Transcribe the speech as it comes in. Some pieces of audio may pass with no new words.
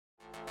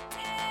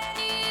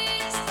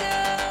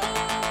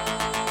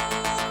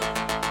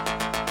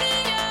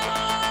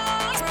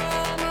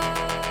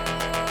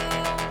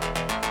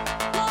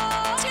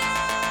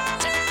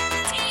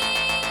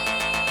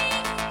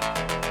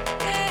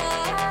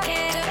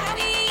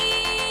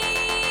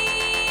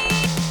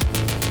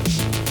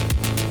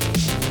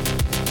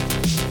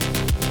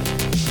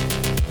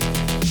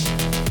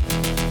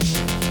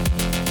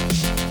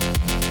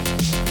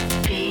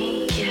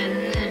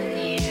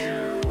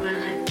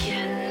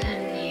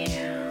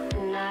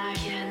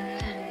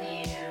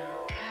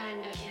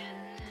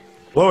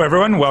Hello,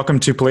 everyone. Welcome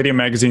to Palladium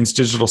Magazine's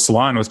Digital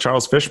Salon with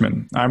Charles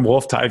Fishman. I'm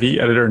Wolf Tivey,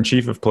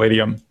 editor-in-chief of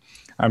Palladium.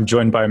 I'm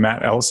joined by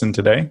Matt Ellison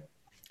today.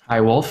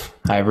 Hi, Wolf.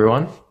 Hi,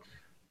 everyone.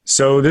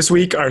 So this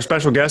week, our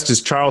special guest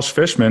is Charles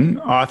Fishman,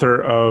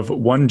 author of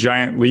One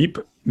Giant Leap,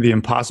 The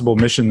Impossible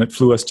Mission That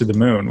Flew Us to the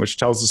Moon, which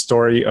tells the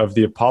story of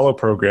the Apollo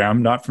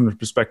program, not from the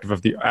perspective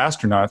of the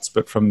astronauts,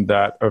 but from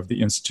that of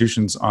the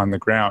institutions on the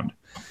ground.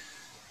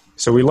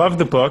 So we love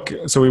the book,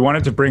 so we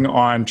wanted to bring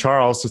on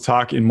Charles to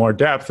talk in more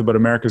depth about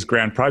America's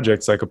grand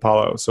projects like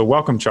Apollo. So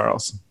welcome,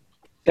 Charles.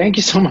 Thank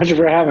you so much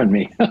for having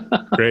me.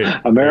 Great.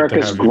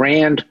 America's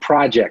grand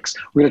projects.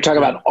 We're going to talk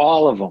about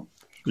all of them.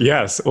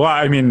 Yes. Well,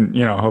 I mean,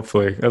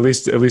 hopefully, at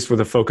least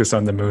with a focus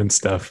on the moon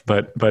stuff,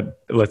 but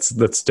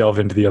let's delve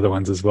into the other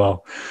ones as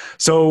well.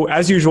 So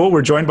as usual,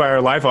 we're joined by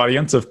our live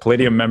audience of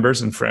Palladium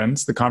members and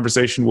friends. The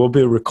conversation will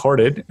be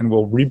recorded and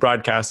we'll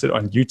rebroadcast it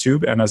on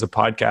YouTube and as a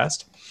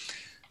podcast.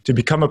 To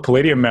become a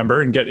Palladium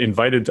member and get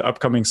invited to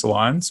upcoming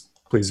salons,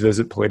 please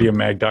visit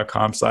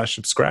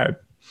palladiummag.com/subscribe.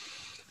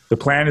 The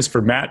plan is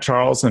for Matt,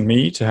 Charles, and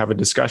me to have a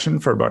discussion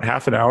for about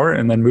half an hour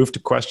and then move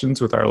to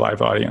questions with our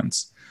live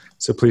audience.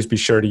 So please be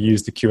sure to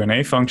use the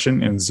Q&A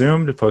function in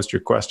Zoom to post your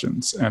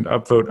questions and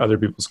upvote other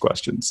people's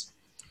questions.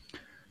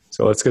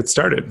 So let's get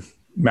started.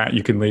 Matt,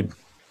 you can lead.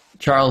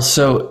 Charles,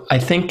 so I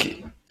think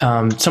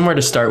somewhere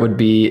to start would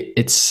be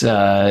it's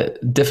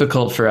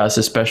difficult for us,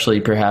 especially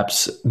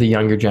perhaps the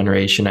younger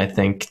generation, I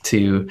think,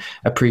 to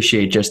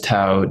appreciate just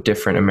how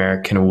different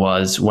America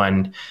was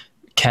when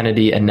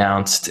Kennedy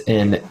announced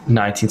in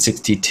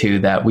 1962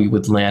 that we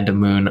would land a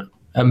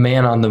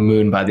man on the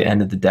moon by the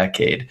end of the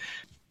decade.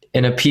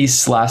 In a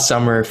piece last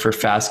summer for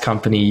Fast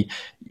Company,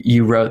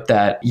 you wrote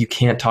that you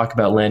can't talk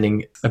about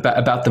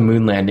about the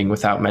moon landing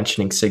without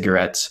mentioning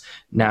cigarettes.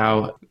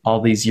 Now,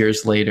 all these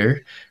years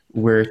later,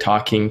 we're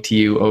talking to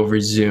you over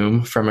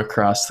Zoom from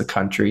across the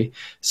country.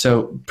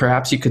 So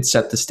perhaps you could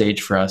set the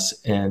stage for us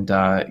and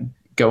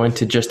go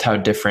into just how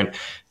different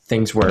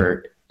things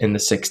were in the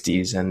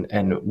 60s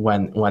and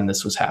when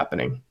this was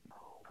happening.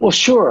 Well,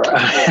 sure.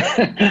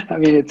 I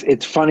mean,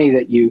 it's funny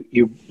that you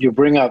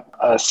bring up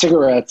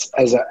cigarettes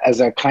as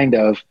a kind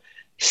of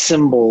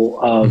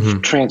symbol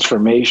of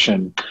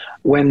transformation.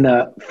 When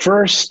the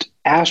first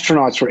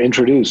astronauts were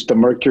introduced, the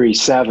Mercury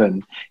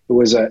 7, it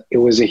was a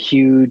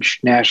huge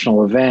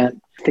national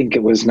event. I think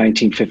it was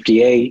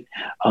 1958.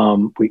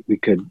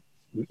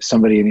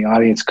 Somebody in the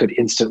audience could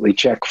instantly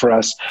check for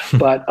us,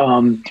 but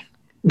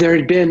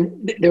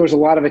there was a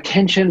lot of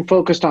attention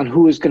focused on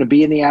who was going to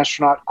be in the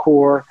astronaut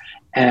corps.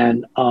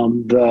 And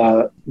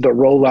the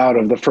rollout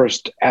of the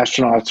first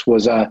astronauts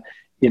was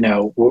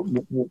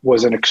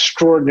an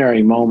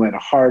extraordinary moment,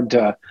 hard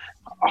to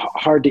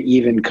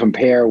even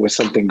compare with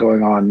something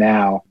going on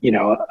now.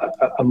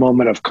 A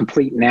moment of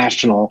complete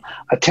national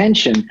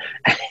attention.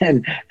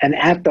 And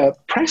at the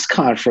press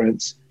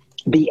conference,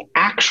 the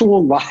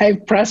actual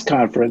live press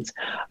conference,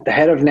 the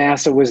head of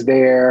NASA was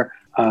there.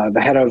 The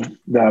head of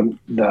the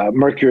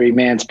Mercury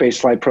manned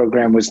spaceflight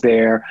program was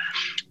there.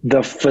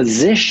 The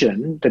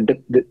physician,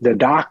 the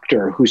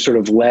doctor who sort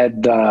of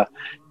led the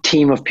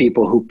team of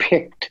people who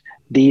picked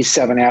these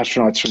 7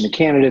 astronauts from the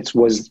candidates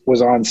was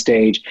on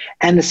stage,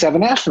 and the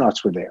 7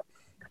 astronauts were there.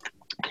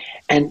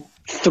 And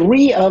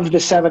 3 of the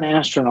 7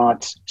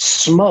 astronauts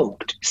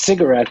smoked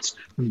cigarettes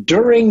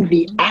during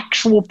the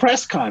actual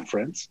press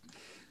conference,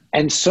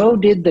 and so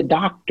did the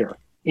doctor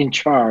in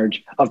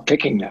charge of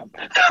picking them.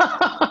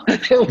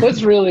 It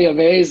was really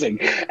amazing.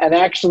 And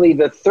actually,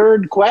 the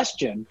third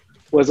question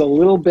was a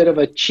little bit of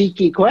a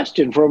cheeky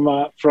question from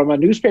a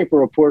newspaper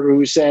reporter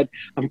who said,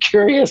 I'm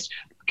curious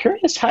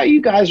how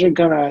you guys are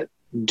going to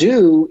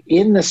do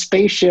in the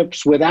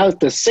spaceships without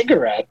the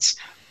cigarettes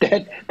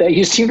that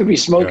you seem to be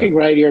smoking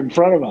right here in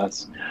front of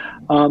us.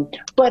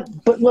 But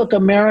look,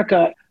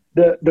 America,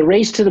 the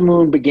race to the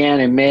moon began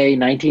in May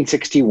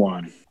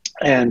 1961.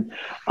 And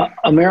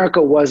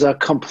America was a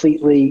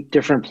completely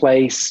different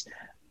place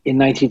in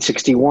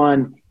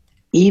 1961,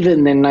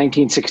 even in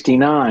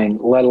 1969,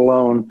 let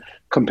alone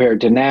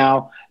compared to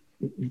now.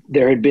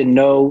 There had been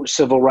no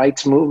civil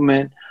rights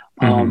movement.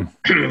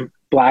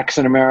 Blacks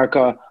in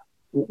America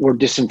were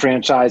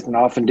disenfranchised and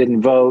often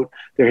didn't vote.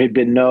 There had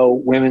been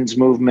no women's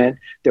movement.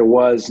 There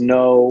was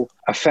no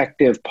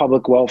effective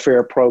public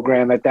welfare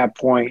program at that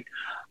point.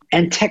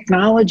 And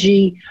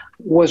technology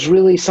was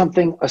really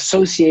something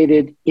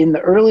associated in the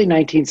early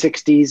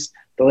 1960s,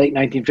 the late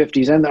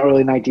 1950s and the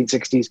early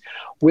 1960s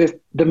with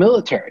the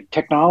military.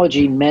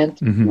 Technology meant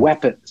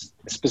weapons,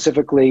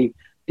 specifically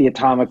the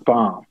atomic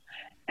bomb.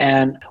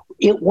 And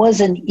it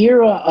was an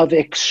era of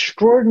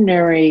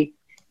extraordinary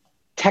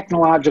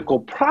technological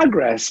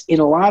progress in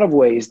a lot of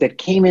ways that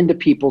came into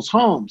people's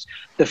homes.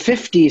 The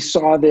 50s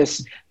saw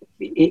this.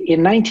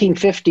 In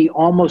 1950,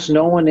 almost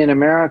no one in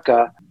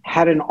America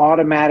had an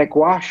automatic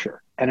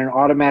washer and an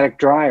automatic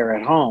dryer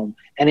at home.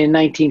 And in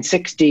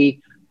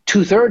 1960,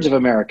 2/3 of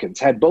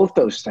Americans had both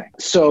those things.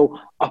 So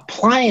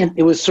appliance,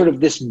 it was sort of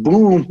this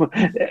boom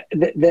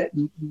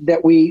that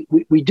we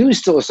do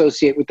still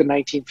associate with the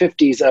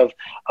 1950s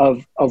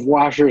of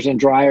washers and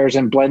dryers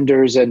and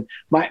blenders. And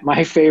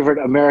my favorite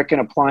American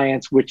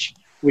appliance, which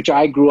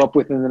I grew up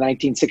with in the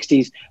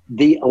 1960s,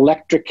 the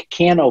electric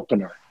can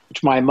opener,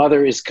 which my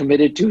mother is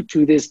committed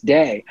to this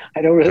day.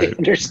 I don't really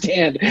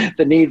understand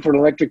the need for an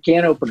electric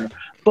can opener,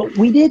 but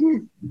we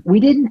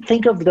didn't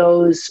think of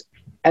those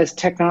as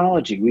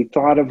technology. We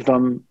thought of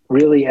them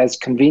really as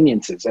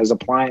conveniences, as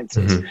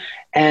appliances. Mm-hmm.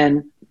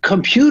 And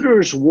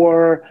computers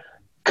were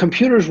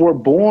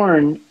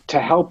born to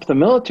help the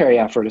military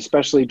effort,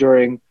 especially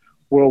during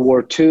World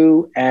War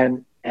II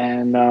and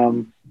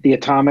the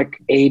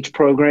atomic age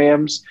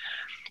programs.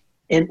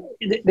 And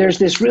there's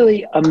this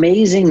really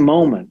amazing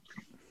moment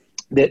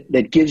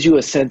that gives you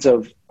a sense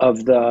of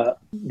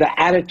the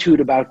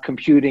attitude about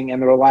computing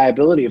and the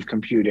reliability of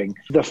computing.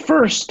 The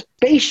first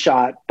space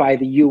shot by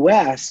the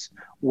U.S.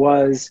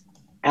 was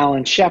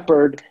Alan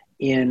Shepard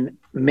in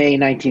May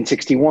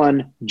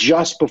 1961,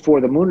 just before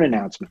the moon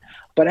announcement.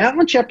 But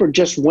Alan Shepard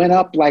just went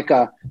up like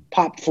a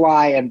pop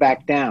fly and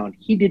back down.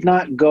 He did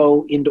not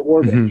go into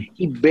orbit. Mm-hmm.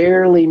 He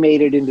barely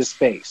made it into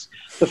space.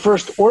 The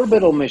first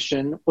orbital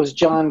mission was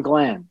John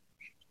Glenn,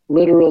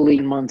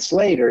 literally months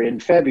later in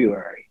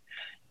February.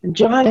 And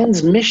John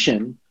Glenn's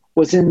mission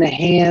was in the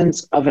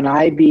hands of an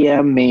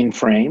IBM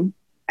mainframe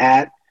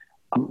at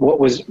what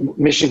was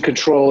mission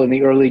control in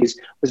the early days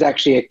was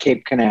actually at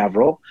Cape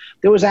Canaveral.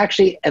 There was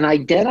actually an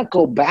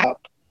identical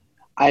backup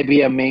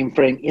IBM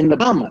mainframe in the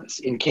Bahamas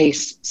in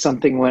case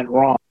something went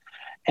wrong.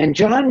 And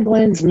John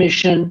Glenn's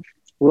mission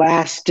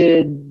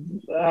lasted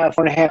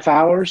 4.5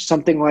 hours,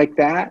 something like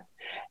that.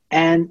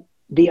 And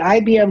the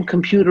IBM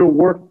computer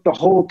worked the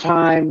whole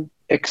time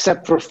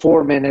except for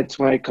 4 minutes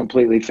when it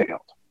completely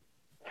failed.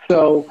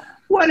 So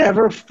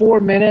whatever, 4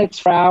 minutes,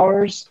 4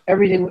 hours,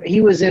 everything,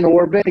 he was in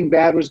orbit, nothing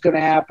bad was going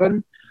to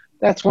happen.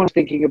 That's one way of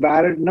thinking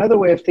about it. Another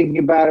way of thinking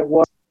about it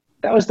was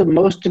that was the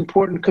most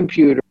important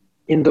computer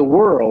in the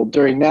world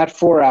during that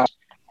 4 hours.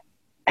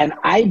 And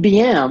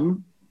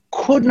IBM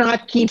could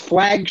not keep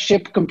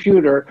flagship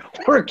computer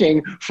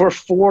working for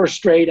 4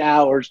 straight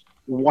hours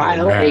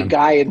while a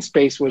guy in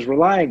space was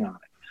relying on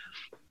it.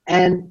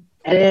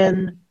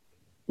 And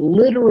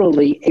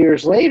literally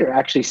years later,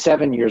 actually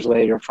 7 years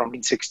later, from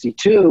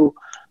 1962,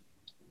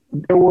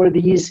 there were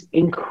these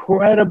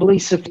incredibly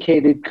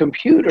sophisticated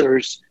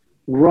computers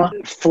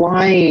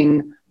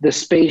flying the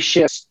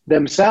spaceships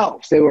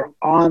themselves. They were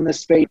on the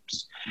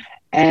spaceships,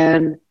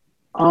 and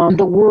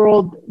the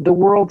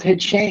world had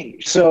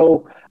changed.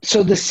 So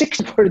the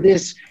 60s were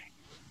this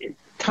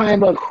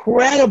time of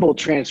incredible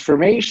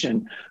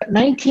transformation.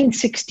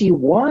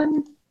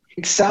 1961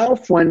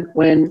 itself,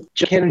 when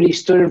John Kennedy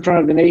stood in front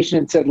of the nation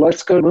and said,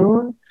 "Let's go to the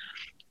moon,"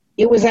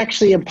 it was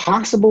actually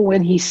impossible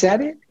when he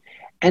said it.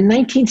 And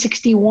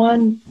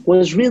 1961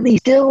 was really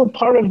still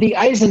part of the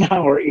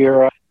Eisenhower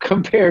era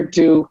compared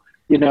to,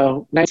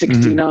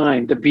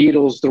 1969, the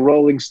Beatles, the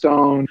Rolling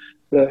Stones,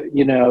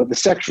 the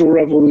sexual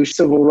revolution,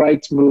 civil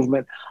rights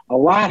movement. A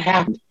lot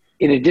happened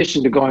in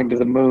addition to going to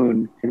the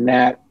moon in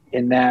that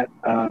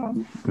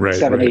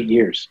 7-8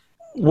 years.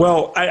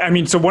 Well, I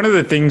mean, so one of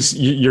the things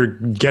you're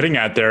getting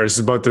at there is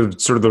about the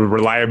sort of the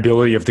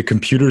reliability of the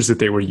computers that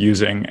they were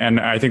using. And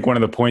I think one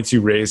of the points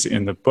you raise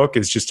in the book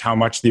is just how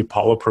much the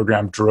Apollo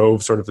program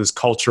drove sort of this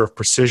culture of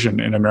precision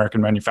in American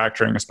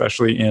manufacturing,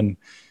 especially in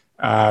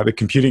the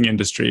computing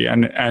industry.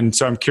 And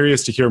so I'm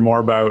curious to hear more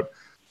about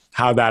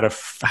how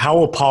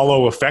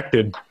Apollo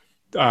affected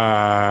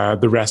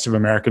the rest of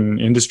American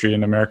industry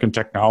and American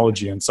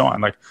technology and so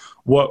on. Like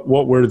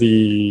what were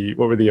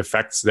the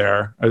effects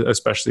there,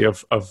 especially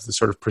of the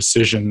sort of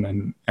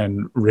precision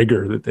and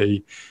rigor that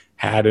they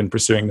had in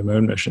pursuing the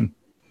moon mission?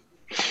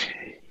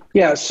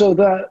 Yeah. So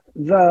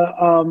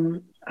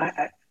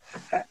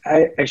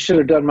I should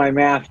have done my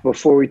math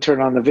before we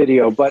turn on the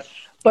video, but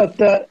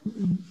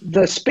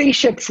the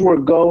spaceships were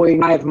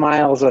going 5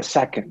 miles a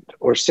second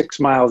or 6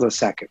 miles a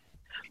second.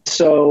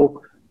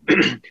 So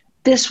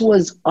this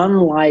was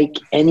unlike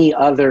any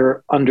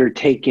other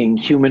undertaking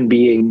human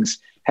beings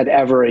had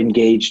ever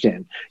engaged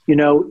in.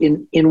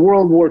 In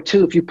World War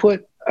II, if you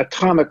put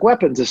atomic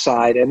weapons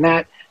aside, and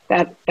that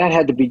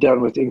had to be done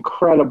with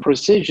incredible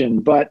precision,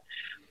 but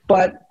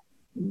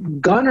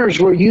gunners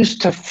were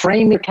used to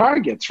frame their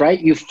targets, right?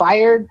 You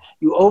fired,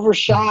 you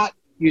overshot,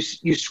 you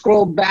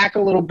scrolled back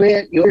a little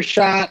bit, you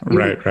overshot,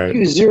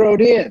 you zeroed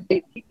in.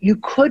 You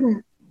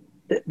couldn't.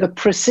 The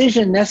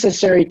precision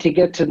necessary to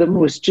get to the moon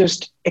was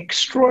just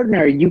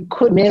extraordinary. You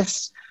could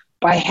miss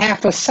by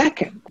half a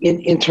second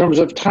in terms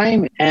of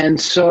timing. And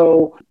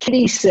so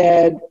Kennedy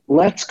said,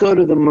 let's go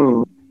to the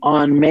moon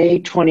on May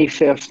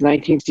 25th,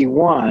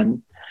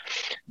 1961.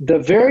 The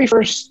very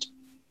first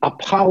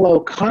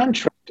Apollo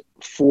contract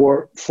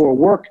for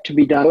work to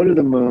be done to go to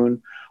the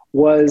moon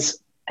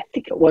was, I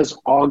think it was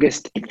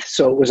August 8th.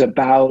 So it was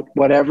about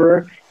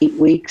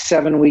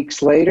 7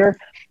 weeks later,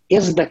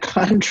 is the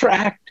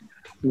contract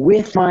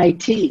with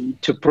MIT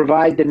to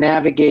provide the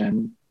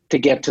navigation to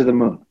get to the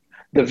moon.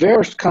 The very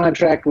first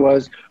contract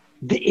was,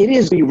 it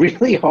is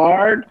really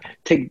hard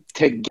to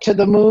get to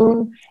the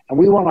moon, and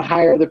we want to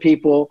hire the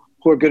people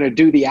who are going to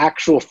do the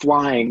actual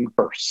flying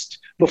first.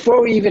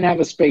 Before we even have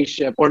a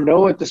spaceship or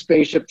know what the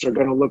spaceships are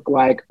going to look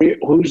like,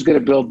 who's going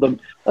to build them,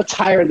 let's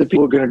hire the people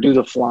who are going to do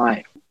the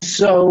flying.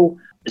 So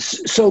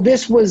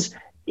this was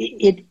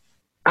it.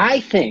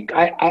 I think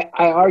I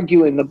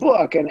argue in the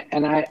book, and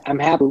I'm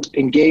happy to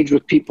engage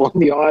with people in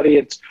the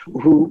audience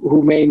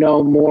who may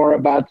know more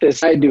about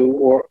this than I do,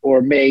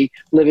 or may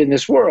live in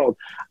this world.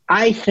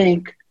 I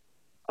think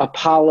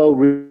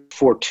Apollo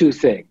for two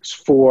things: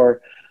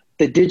 for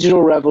the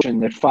digital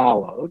revolution that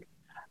followed,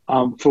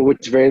 for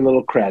which very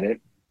little credit,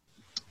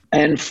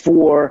 and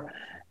for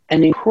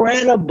an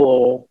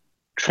incredible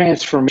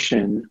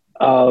transformation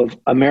of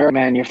American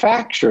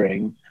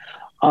manufacturing.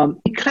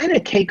 We kind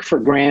of take for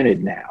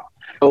granted now.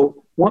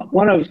 So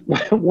one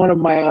of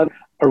my other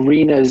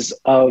arenas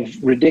of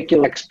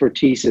ridiculous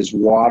expertise is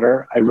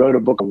water. I wrote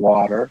a book on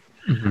water.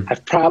 Mm-hmm.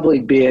 I've probably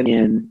been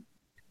in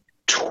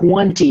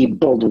 20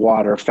 bottled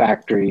water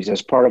factories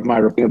as part of my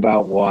reporting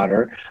about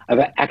water.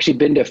 I've actually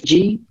been to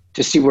Fiji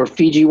to see where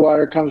Fiji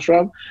water comes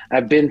from.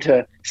 I've been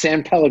to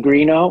San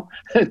Pellegrino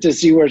to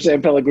see where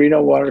San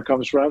Pellegrino water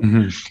comes from.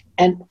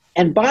 Mm-hmm.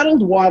 And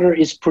bottled water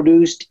is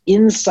produced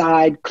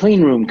inside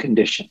clean room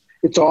condition.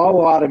 It's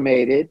all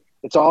automated.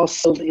 It's all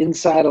sealed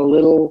inside a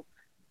little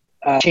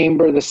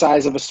chamber the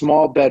size of a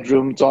small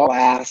bedroom. It's all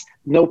glass,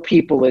 no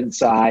people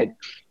inside.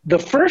 The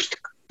first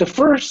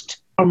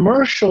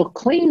commercial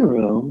clean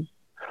room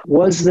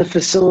was the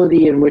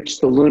facility in which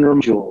the lunar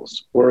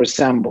modules were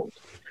assembled.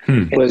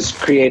 It was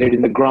created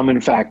in the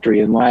Grumman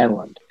factory in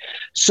Ireland.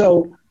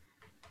 So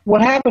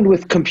what happened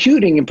with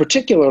computing in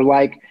particular,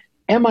 like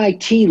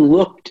MIT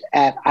looked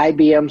at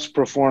IBM's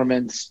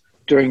performance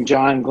during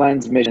John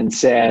Glenn's mission and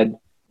said,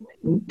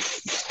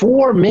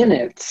 4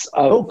 minutes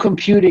of no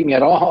computing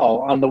at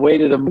all on the way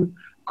to the moon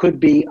could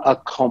be a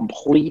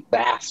complete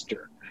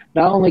disaster.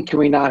 Not only can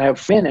we not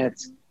have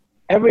minutes,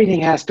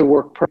 everything has to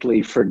work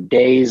perfectly for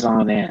days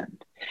on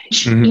end.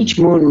 Mm-hmm. Each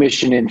moon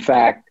mission, in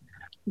fact,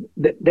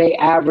 they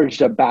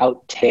averaged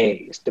about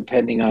days,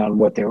 depending on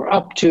what they were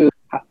up to,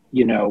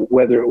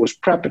 whether it was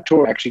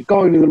preparatory, actually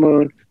going to the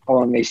moon, how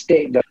long they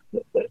stayed.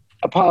 The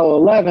Apollo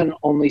 11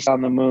 only stayed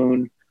on the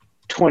moon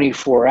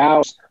 24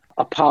 hours.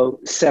 Apollo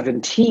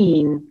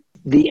 17,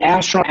 the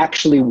astronaut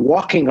actually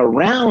walking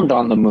around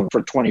on the moon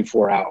for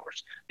 24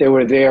 hours. They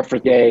were there for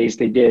days.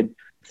 They did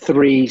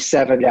 3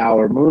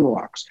 7-hour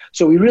moonwalks.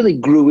 So we really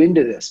grew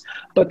into this.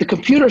 But the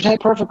computers had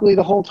perfectly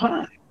the whole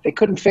time. They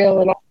couldn't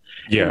fail at all.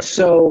 Yeah. And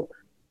so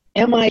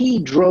MIT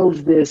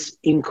drove this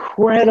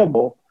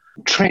incredible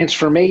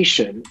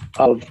transformation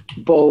of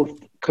both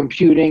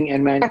computing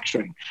and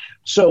manufacturing.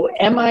 So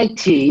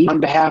MIT, on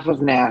behalf of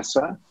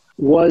NASA,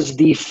 was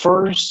the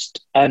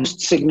first and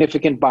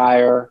significant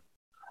buyer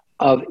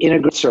of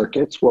integrated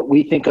circuits, what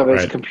we think of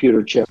as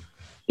computer chips,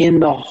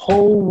 in the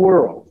whole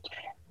world.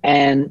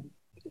 And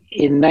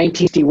in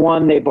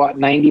 1961, they bought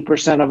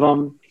 90% of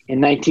them.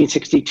 In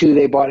 1962,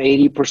 they bought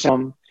 80% of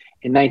them.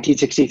 In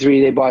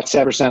 1963, they bought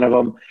 7% of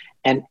them.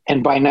 And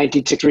by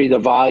 1963, the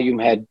volume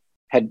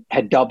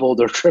had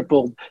doubled or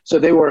tripled. So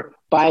they were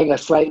buying a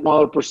slightly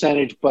smaller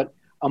percentage, but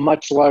a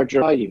much larger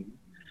volume.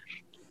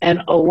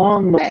 And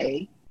along the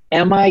way,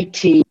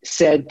 MIT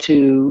said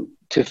to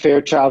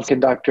Fairchild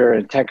Semiconductor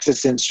and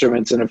Texas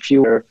Instruments and a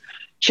few other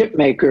chip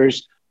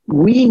makers,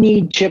 we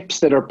need chips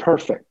that are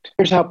perfect.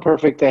 Here's how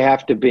perfect they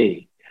have to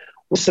be.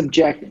 We'll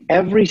subject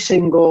every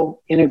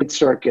single integrated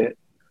circuit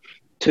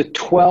to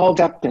 12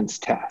 acceptance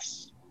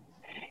tests.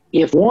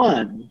 If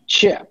one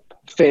chip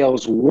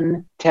fails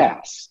one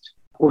test,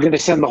 we're going to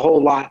send the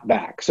whole lot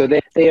back. So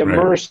they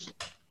immersed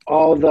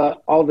all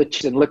the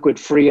chips in liquid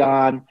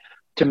Freon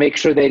to make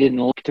sure they didn't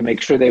leak, to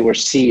make sure they were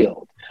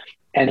sealed.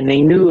 And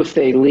they knew if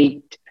they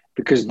leaked,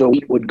 because the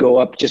weight would go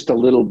up just a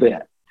little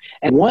bit.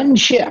 And one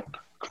chip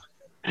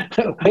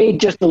weighed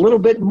just a little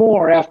bit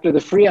more after the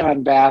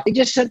Freon bath. They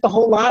just sent the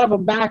whole lot of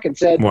them back and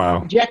said,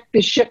 reject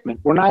this shipment.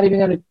 We're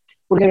going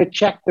to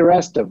check the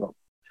rest of them.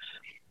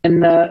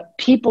 And the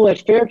people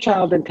at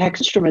Fairchild and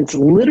Texas Instruments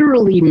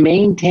literally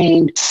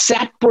maintained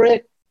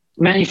separate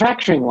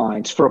manufacturing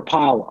lines for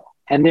Apollo.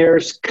 And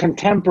there's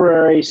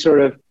contemporary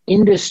sort of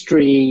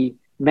industry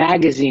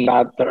magazine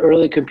about the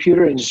early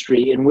computer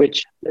industry in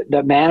which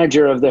the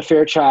manager of the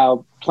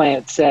Fairchild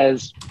plant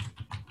says,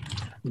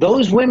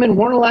 those women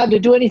weren't allowed to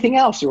do anything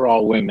else. They were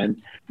all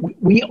women.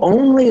 We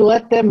only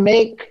let them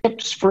make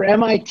chips for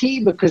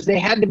MIT because they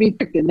had to be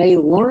picked, and they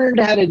learned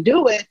how to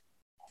do it.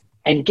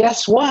 And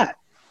guess what?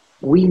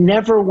 We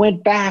never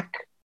went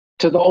back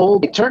to the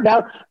old. It turned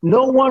out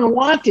no one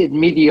wanted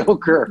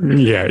mediocre.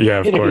 Yeah,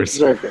 of course.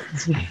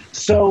 Circuits.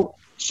 So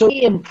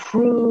they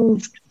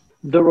improved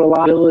the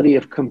reliability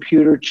of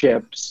computer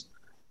chips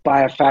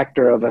by a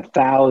factor of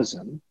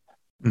 1,000.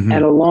 Mm-hmm.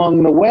 And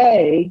along the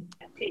way,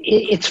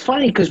 it's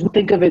funny because we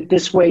think of it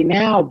this way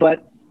now,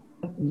 but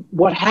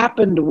what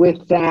happened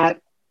with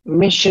that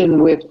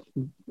mission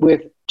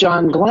with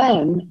John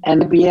Glenn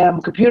and the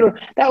IBM computer,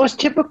 that was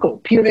typical.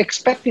 People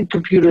expected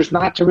computers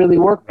not to really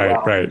work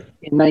well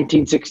in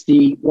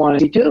 1961 and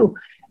 62.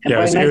 And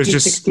by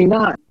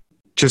 1969,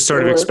 just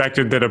sort of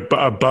expected that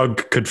a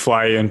bug could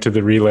fly into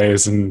the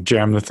relays and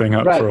jam the thing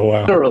up for a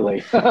while.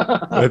 Literally.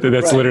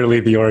 That's literally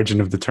the origin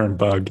of the term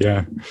bug.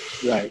 Yeah.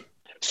 Right.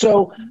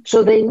 So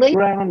they laid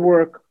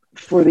groundwork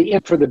for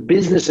the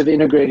business of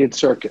integrated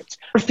circuits.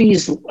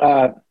 Murphy's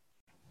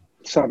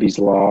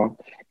law.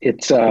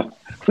 It's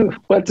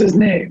what's his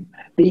name?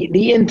 The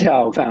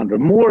Intel founder,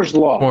 Moore's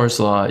law. Moore's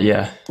law,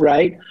 yeah.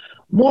 Right.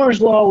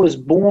 Moore's law was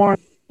born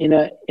in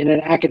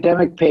an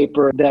academic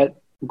paper that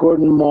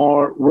Gordon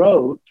Moore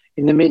wrote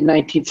in the mid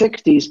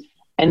 1960s,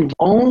 and the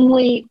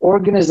only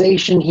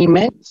organization he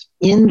mentions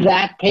in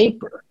that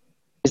paper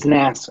is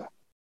NASA.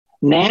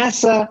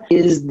 NASA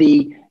is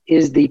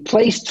the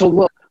place to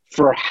look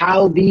for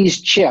how these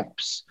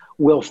chips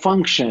will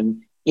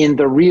function in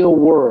the real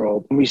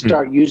world when we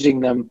start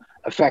using them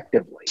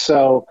effectively.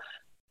 So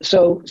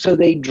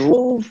they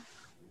drove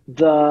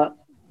the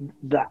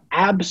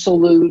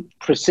absolute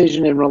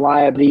precision and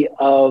reliability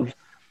of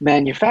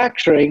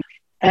manufacturing,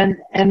 and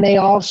they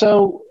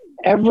also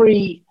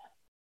every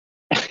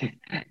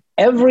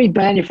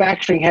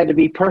manufacturing had to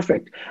be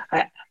perfect.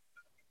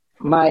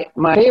 My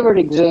favorite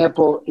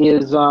example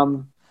is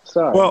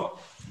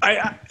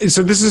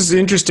so this is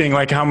interesting,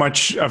 like how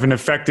much of an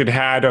effect it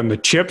had on the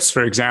chips,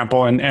 for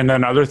example, and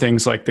then other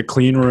things like the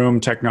clean room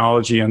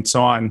technology and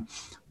so on.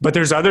 But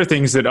there's other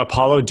things that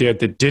Apollo did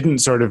that didn't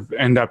sort of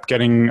end up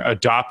getting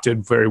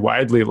adopted very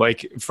widely.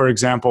 Like, for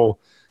example,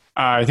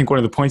 I think one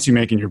of the points you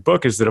make in your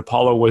book is that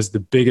Apollo was the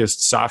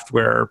biggest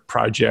software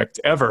project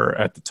ever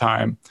at the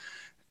time.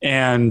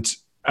 And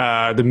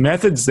the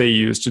methods they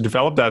used to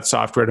develop that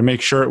software to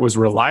make sure it was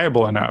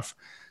reliable enough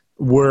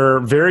were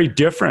very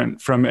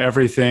different from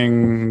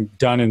everything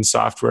done in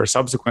software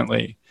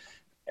subsequently.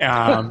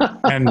 And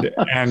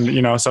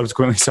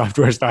subsequently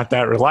software is not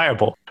that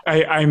reliable.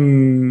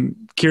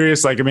 I'm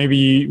curious, like maybe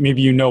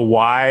you know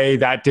why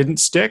that didn't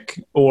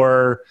stick,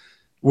 or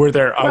were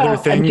there other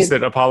things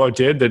that Apollo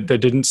did that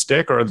didn't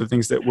stick, or other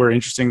things that were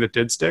interesting that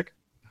did stick?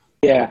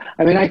 Yeah,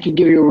 I mean, I can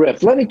give you a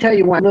riff. Let me tell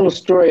you one little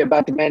story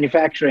about the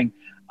manufacturing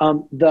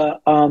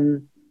that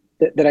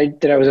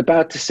I was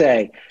about to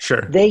say.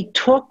 Sure. They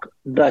took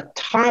the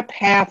top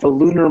half of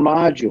the lunar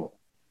module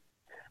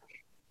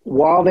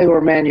while they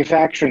were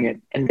manufacturing it,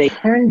 and they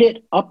turned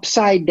it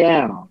upside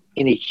down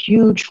in a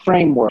huge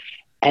framework,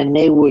 and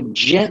they would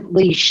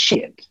gently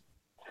shake it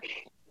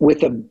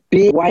with a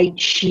big white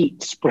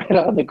sheet spread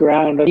on the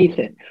ground underneath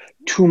it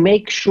to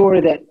make sure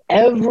that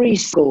every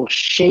single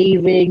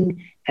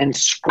shaving and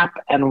scrap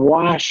and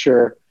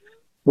washer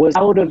was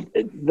out of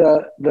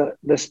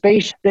the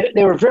space.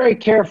 They were very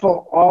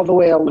careful all the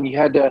way along. You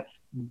had to,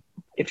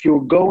 if you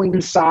were going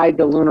inside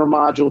the lunar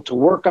module to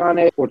work on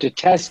it or to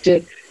test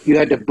it, you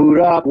had to boot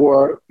up,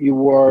 or you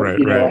wore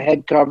a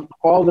head cover,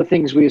 all the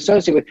things we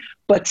associate with.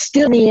 But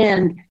still, in the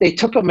end, they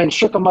took them and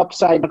shook them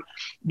upside down,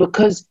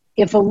 because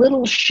if a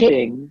little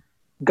shipping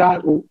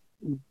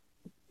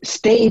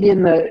stayed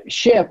in the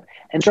ship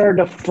and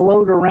started to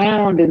float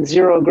around in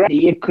zero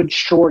gravity, it could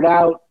short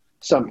out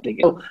something.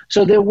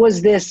 So there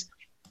was this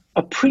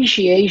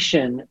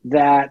appreciation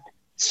that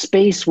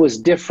space was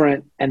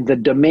different and the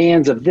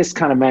demands of this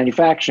kind of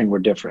manufacturing were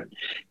different.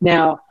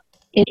 Now,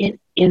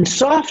 in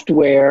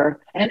software,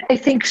 and I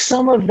think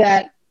some of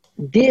that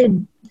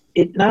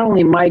it not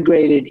only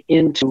migrated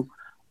into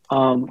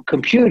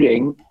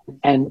computing,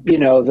 and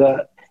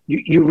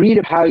you read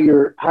of how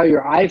your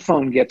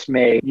iPhone gets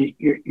made.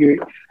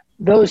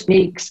 Those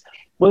techniques,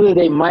 whether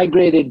they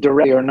migrated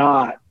directly or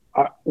not,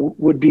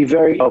 would be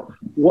very.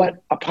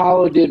 What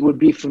Apollo did would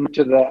be familiar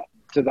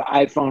to the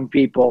iPhone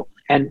people,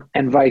 and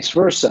vice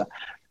versa.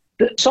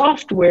 The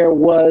software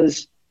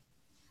was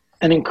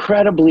an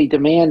incredibly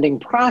demanding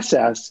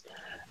process,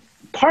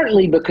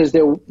 partly because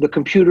the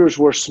computers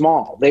were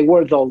small. They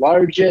were the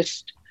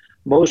largest,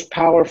 most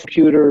powerful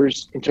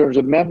computers in terms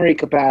of memory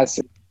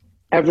capacity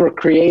ever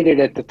created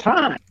at the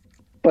time,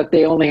 but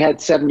they only had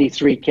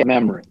 73K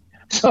memory.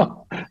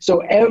 So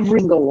every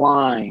single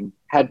line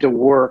had to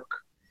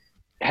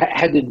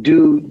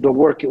do the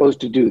work it was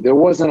to do. There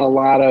wasn't a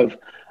lot of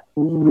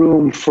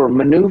room for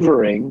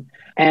maneuvering,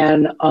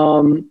 and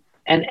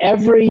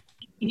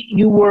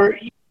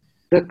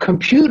the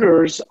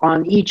computers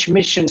on each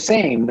mission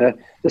same,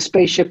 the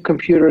spaceship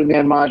computer in the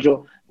man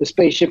module, the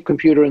spaceship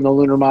computer in the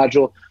lunar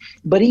module,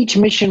 but each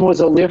mission was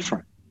a little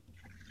different.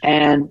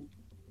 And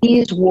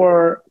these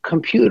were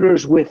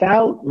computers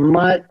without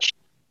much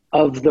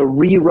of the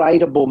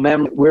rewritable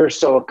memory we're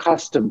so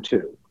accustomed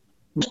to.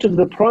 Most of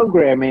the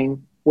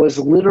programming was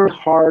literally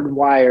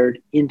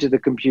hardwired into the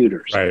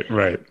computers.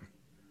 Right.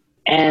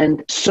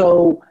 And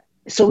so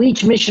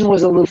each mission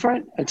was a little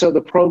different, and so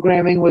the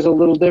programming was a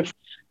little different.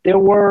 There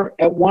were,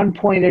 at one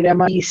point at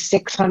MIT,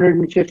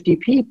 650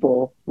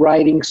 people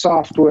writing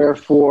software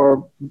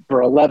for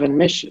 11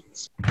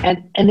 missions.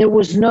 And there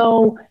was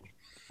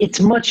it's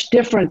much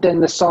different than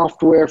the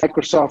software,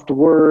 Microsoft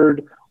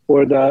Word,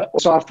 or the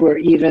software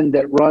even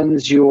that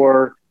runs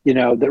your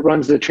that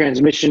runs the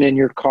transmission in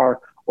your car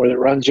or that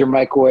runs your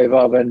microwave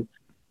oven.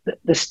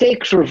 The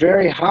stakes were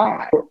very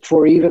high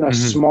for even a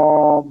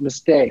small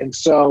mistake. And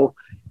so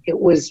it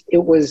was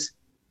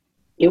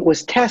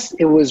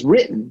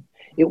written,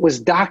 it was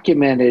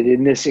documented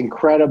in this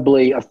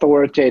incredibly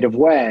authoritative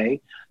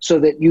way so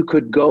that you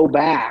could go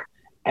back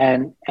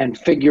and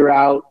figure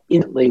out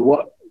instantly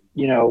what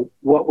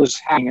was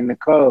happening in the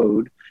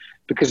code,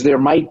 because there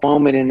might be a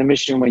moment in the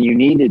mission when you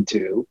needed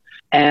to.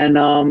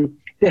 And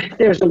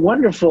there's a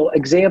wonderful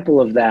example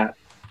of that.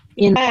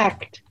 In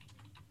fact,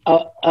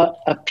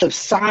 a piece of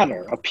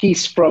solder, a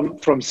piece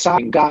from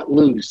solder got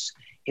loose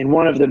in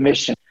one of the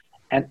missions.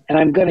 And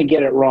I'm going to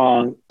get it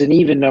wrong. It's an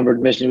even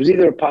numbered mission. It was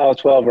either Apollo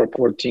 12 or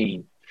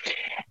 14.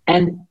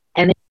 And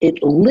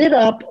it lit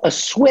up a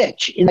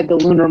switch in the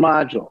lunar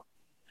module.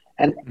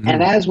 And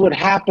as would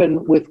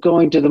happen with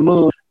going to the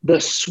moon, the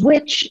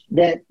switch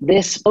that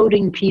this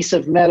floating piece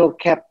of metal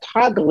kept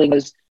toggling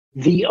was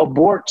the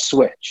abort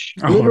switch.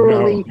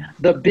 Literally,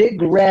 the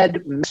big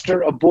red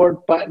master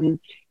abort button.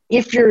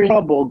 If you're in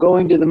trouble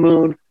going to the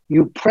moon,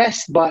 you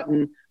press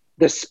button,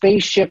 the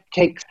spaceship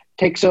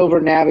takes over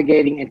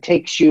navigating and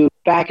takes you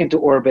back into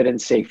orbit and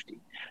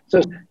safety.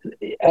 So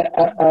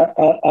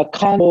a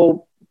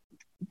combo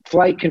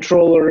flight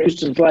controller is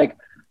just like,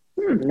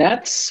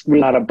 that's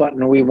really not a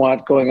button we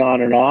want going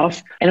on and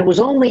off. And it was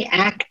only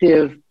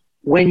active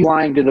when you're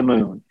flying to the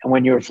moon and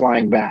when you're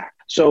flying back.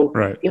 So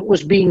It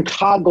was being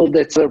toggled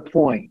at their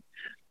point.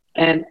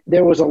 And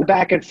there was a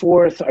back and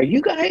forth. Are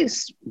you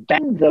guys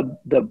banging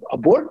the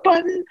abort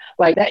button?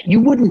 Like that, you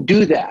wouldn't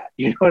do that.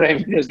 You know what I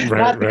mean? It's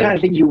not the kind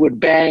of thing you would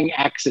bang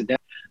accidentally.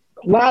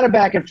 A lot of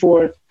back and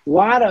forth, a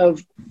lot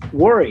of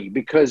worry,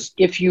 because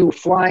if you were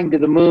flying to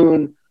the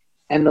moon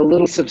and the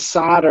little of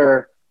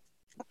solder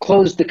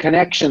closed the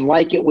connection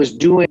like it was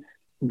doing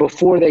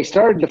before they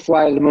started to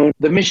fly to the moon,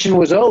 the mission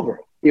was over.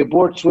 The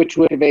abort switch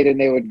would activate and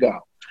they would go.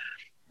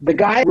 The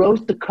guy who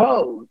wrote the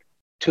code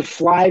to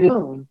fly to the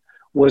moon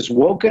was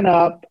woken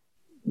up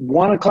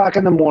 1 o'clock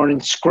in the morning,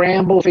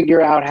 scrambled to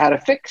figure out how to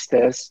fix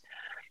this,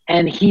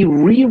 and he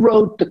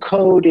rewrote the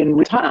code in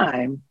real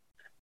time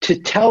to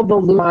tell the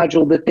lunar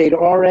module that they'd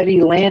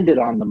already landed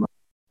on the moon,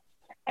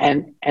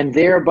 and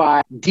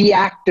thereby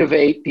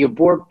deactivate the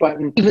abort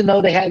button, even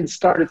though they hadn't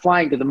started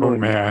flying to the moon. Oh,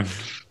 man.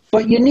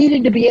 But you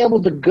needed to be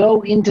able to go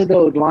into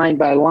those line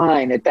by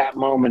line at that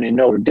moment and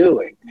know what you're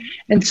doing.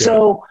 And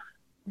so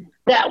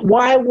I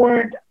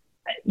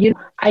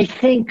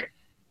think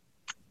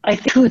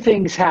two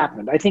things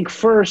happened. I think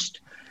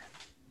first,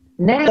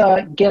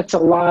 NASA gets a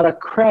lot of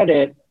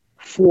credit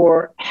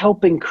for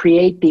helping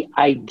create the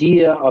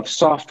idea of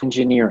software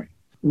engineering.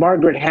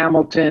 Margaret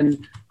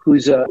Hamilton,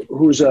 who's a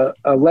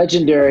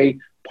legendary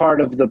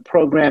part of the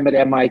program at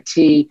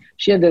MIT,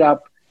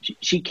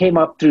 she came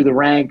up through the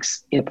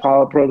ranks in the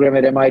Apollo program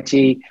at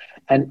MIT,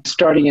 and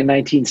starting in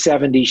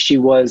 1970, she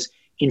was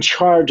in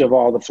charge of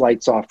all the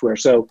flight software.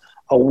 So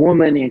a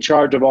woman in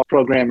charge of all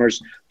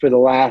programmers for the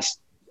last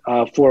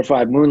 4 or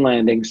 5 moon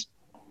landings.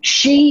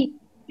 She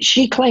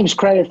claims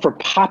credit for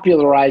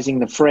popularizing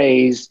the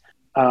phrase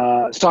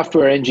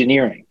software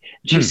engineering.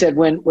 She said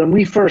when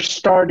we first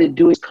started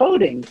doing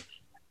coding,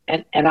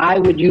 and I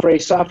would use the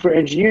phrase software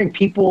engineering,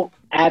 people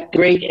at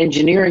great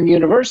engineering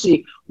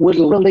university would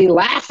really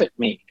laugh at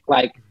me,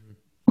 like,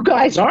 you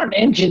guys aren't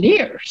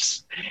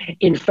engineers.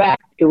 In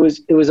fact, it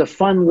was a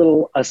fun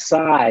little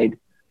aside.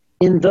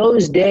 In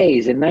those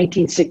days, in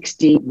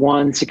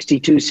 1961,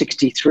 62,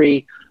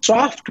 63,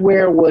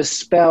 software was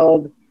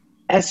spelled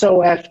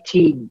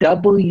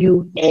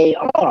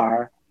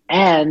SOFTWAR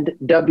and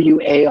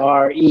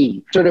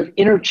WARE, sort of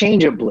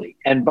interchangeably,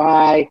 and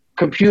by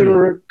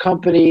computer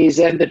companies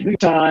and the New York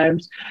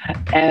Times.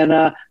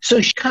 And so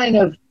she kind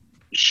of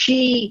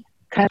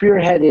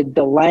spearheaded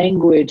the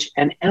language,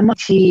 and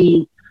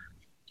MIT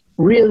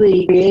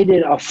really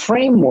created a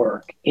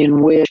framework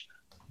in which,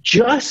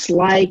 just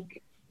like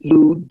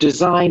you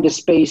designed a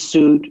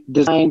spacesuit,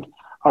 designed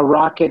a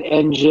rocket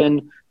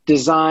engine,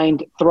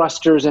 designed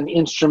thrusters and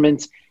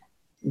instruments,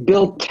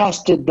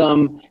 tested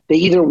them, they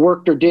either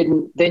worked or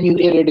didn't, then you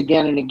did it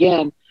again and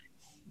again.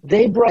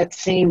 They brought that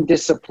same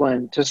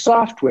discipline to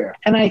software.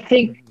 And I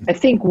think,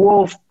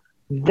 Wolf,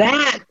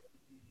 that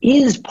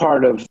is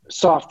part of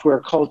software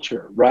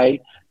culture,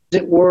 right?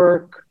 Does it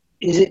work?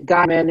 Is it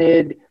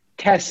documented?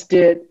 Test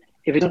it.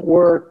 If it doesn't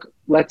work,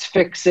 let's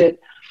fix it.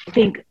 I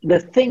think the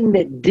thing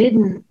that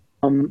didn't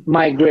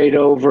migrate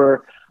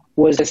over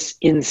was this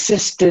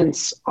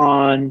insistence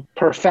on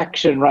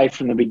perfection right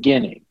from the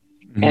beginning.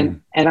 Mm-hmm.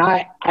 And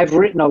I've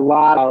written a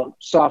lot of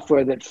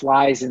software that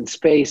flies in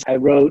space. I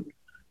wrote,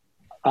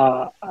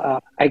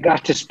 I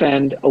got to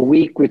spend a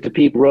week with the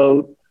people who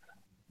wrote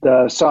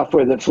the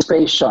software that flew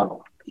Space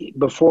Shuttle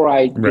before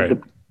I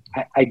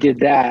did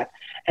that.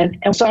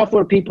 And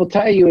software people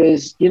tell you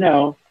is,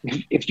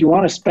 if you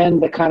want to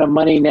spend the kind of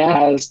money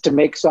now to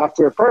make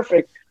software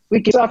perfect, we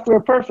get software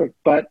perfect,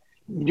 but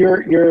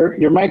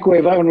your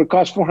microwave oven would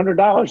cost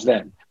 $400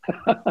 then.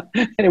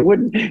 And it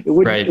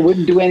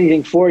wouldn't do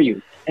anything for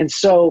you. And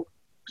so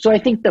I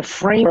think the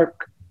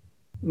framework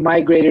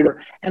migrated,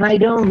 and I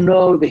don't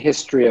know the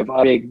history of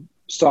big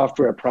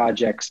software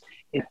projects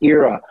in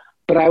era,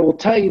 but I will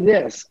tell you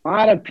this, a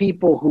lot of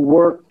people who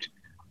worked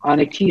on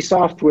IT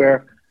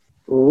software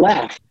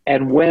left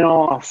and went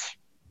off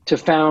to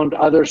found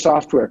other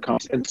software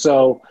companies. And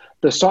so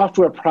the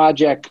software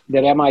project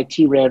that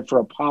MIT ran for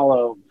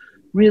Apollo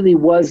really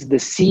was the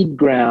seed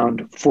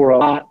ground for a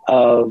lot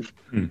of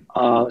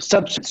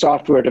subsequent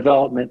software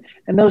development.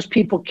 And those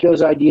people carry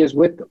those ideas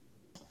with them.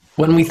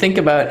 When we think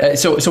about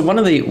so one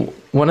of the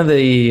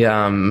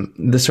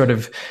sort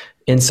of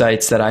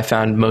insights that I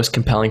found most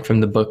compelling from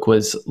the book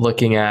was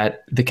looking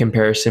at the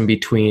comparison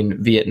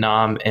between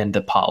Vietnam and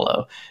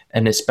Apollo,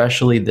 and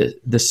especially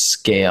the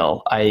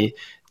scale. I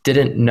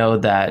didn't know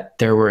that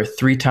there were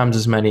 3 times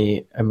as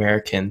many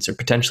Americans, or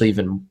potentially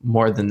even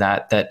more than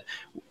that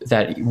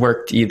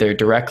worked either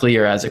directly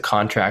or as a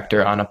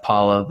contractor on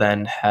Apollo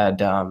than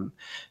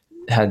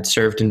had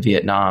served in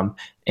Vietnam.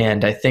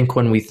 And I think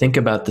when we think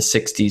about the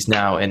 60s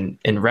now, and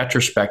in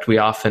retrospect, we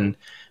often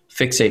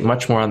fixate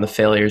much more on the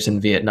failures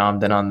in Vietnam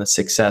than on the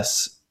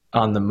success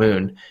on the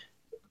moon.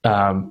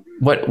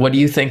 What do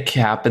you think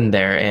happened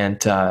there?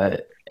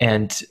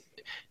 And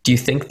do you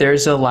think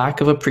there's a lack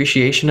of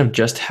appreciation of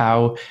just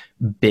how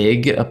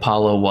big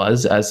Apollo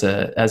was as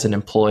an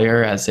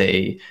employer, as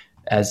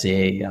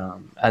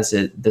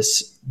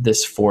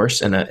this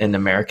force in an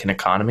American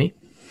economy?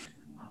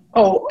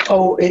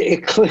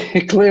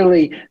 It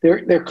clearly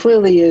there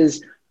clearly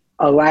is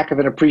a lack of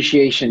an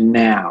appreciation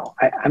now.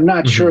 I'm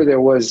not sure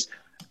there was.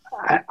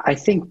 I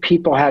think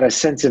people had a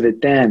sense of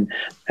it then.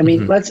 I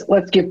mean, let's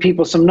give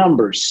people some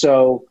numbers.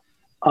 So,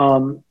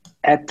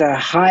 at the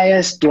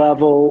highest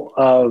level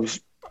of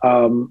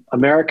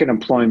American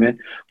employment,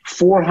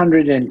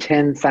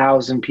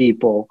 410,000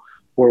 people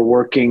were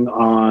working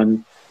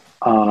on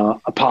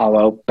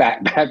Apollo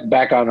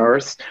back on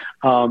Earth.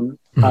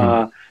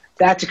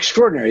 That's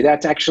extraordinary.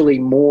 That's actually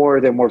more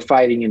than we're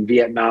fighting in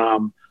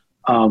Vietnam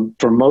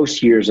for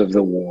most years of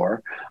the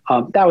war.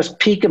 That was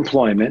peak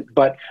employment,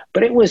 but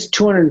it was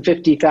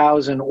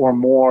 250,000 or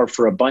more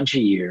for a bunch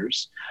of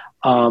years.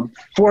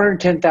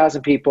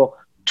 410,000 people,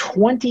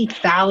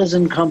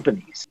 20,000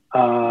 companies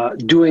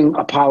doing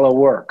Apollo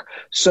work.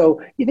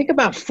 So you think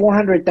about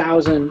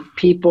 400,000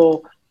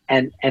 people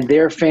and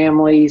their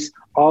families.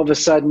 All of a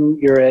sudden,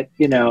 you're at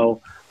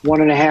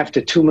 1.5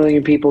 to 2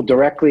 million people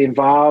directly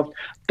involved.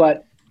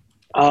 But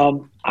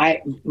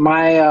my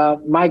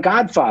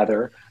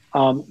godfather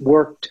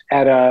worked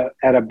at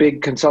a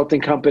big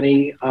consulting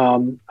company,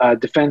 a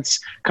defense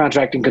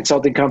contracting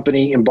consulting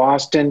company in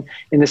Boston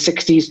in the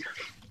 60s.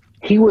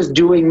 He was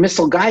doing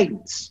missile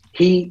guidance.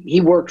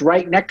 He worked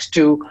right next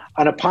to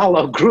an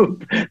Apollo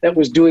group that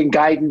was doing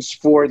guidance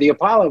for the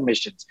Apollo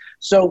missions.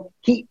 So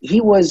he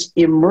was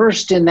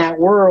immersed in that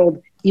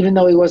world, even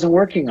though he wasn't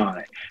working on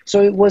it.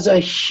 So it was a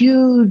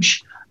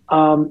huge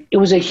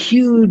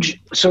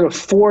sort of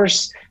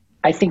force,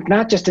 I think,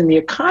 not just in the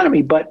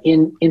economy, but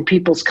in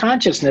people's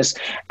consciousness.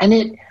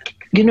 And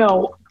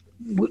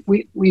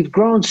we've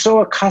grown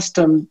so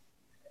accustomed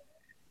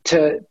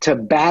to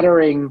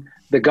battering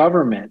the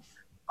government.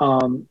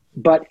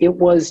 But it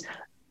was,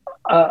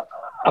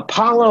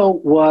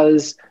 Apollo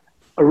was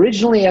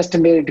originally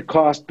estimated to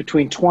cost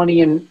between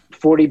 $20 and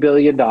 $40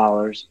 billion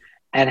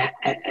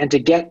and to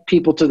get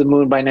people to the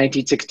moon by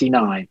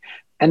 1969.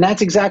 And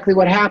that's exactly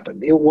what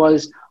happened. It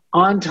was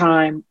on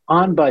time,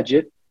 on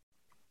budget.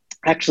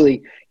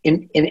 Actually,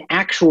 in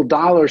actual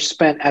dollars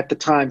spent at the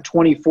time,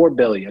 $24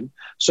 billion.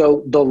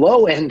 So the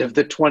low end of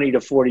the 20 to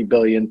 40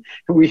 billion.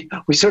 We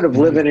sort of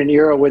live in an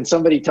era when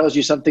somebody tells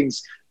you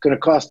something's going to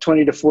cost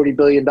 20 to 40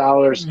 billion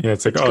dollars. Yeah,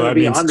 it's like, that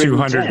means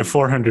 200 to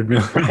 400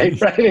 million.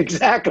 Right,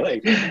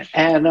 exactly.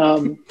 And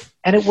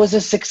it was a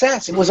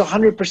success. It was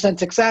 100%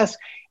 success.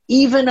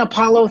 Even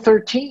Apollo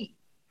 13,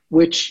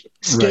 which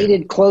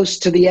skated close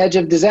to the edge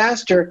of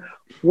disaster,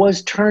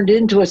 was turned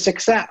into a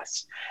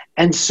success.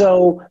 And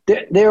so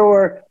there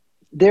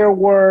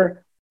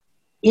were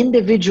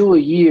individual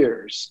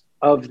years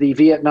of the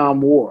Vietnam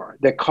War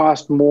that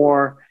cost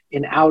more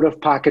in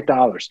out-of-pocket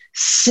dollars,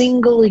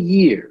 single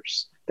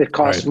years that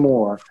cost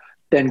more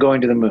than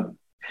going to the moon.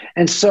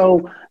 And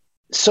so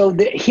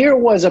here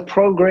was a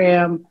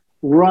program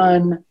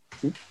run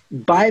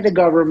by the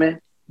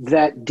government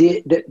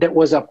that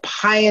was a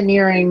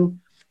pioneering,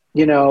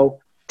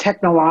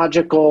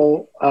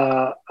 technological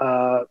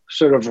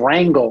sort of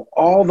wrangle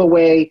all the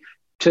way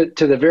to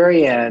the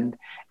very end.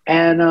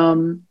 And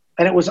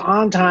it was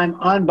on time,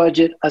 on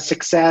budget, a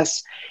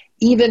success,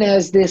 even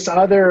as this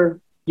other,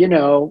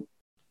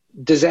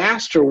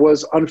 disaster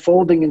was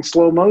unfolding in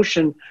slow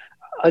motion,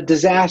 a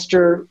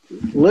disaster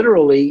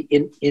literally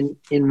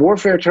in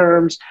warfare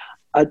terms,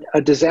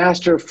 a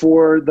disaster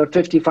for the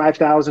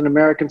 55,000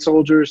 American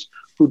soldiers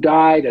who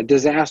died, a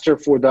disaster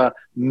for the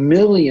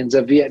millions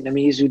of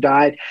Vietnamese who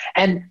died,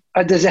 and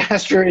a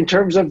disaster in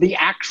terms of the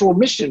actual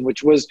mission,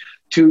 which was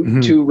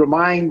to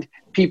remind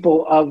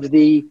people of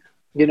the,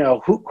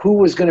 who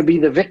was going to be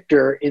the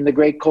victor in the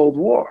Great Cold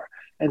War.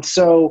 And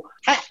so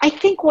I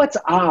think what's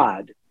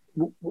odd,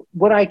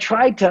 what I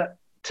tried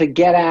to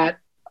get at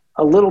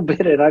a little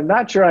bit, and I'm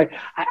not sure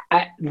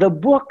the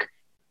book,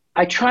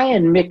 I try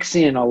and mix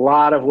in a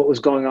lot of what was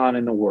going on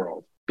in the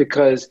world,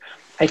 because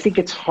I think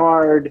it's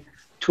hard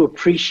to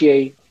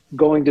appreciate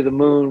going to the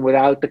moon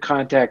without the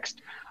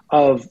context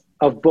of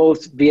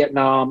both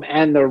Vietnam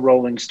and the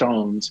Rolling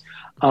Stones.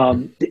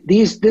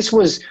 This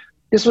was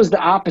the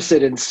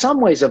opposite in some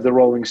ways of the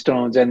Rolling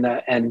Stones and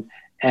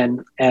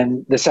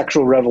the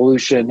sexual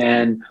revolution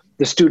and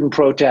the student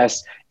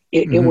protests.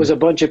 It was a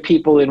bunch of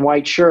people in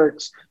white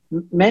shirts,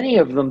 many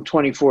of them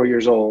 24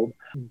 years old.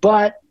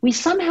 But we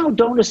somehow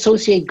don't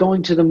associate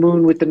going to the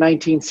moon with the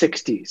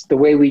 1960s the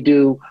way we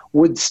do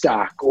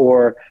Woodstock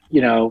or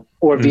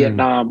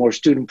Vietnam or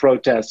student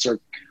protests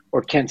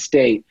or Kent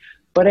State.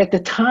 But at the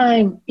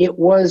time, it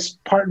was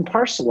part and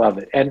parcel of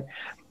it. And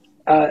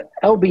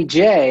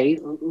LBJ,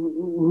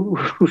 who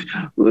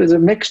is a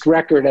mixed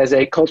record as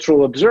a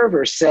cultural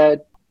observer,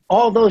 said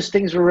all those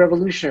things were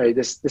revolutionary.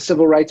 The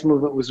civil rights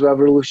movement was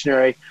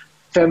revolutionary.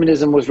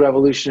 Feminism was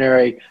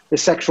revolutionary. The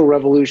sexual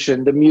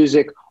revolution, the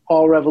music,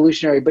 all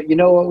revolutionary. But you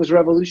know what was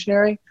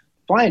revolutionary?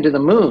 Flying to the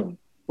moon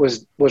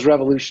was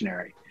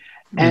revolutionary.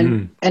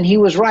 And he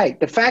was right.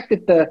 The fact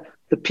that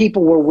the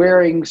people were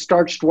wearing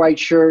starched white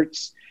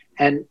shirts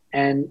and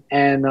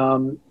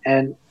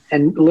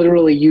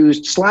literally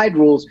used slide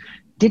rules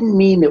didn't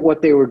mean that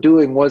what they were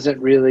doing wasn't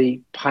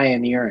really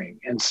pioneering.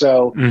 And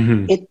so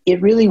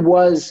it really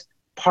was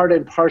part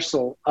and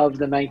parcel of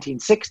the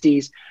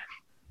 1960s.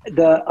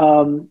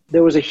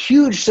 There was a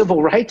huge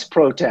civil rights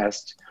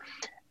protest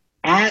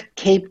at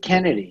Cape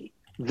Kennedy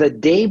the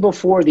day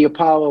before the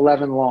Apollo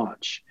 11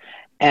 launch.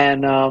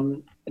 And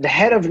the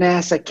head of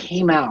NASA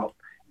came out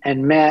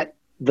and met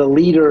the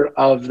leader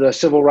of the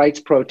civil rights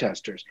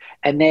protesters.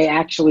 And they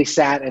actually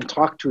sat and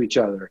talked to each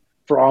other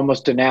for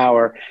almost an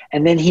hour.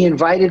 And then he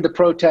invited the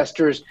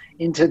protesters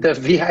into the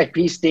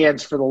VIP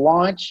stands for the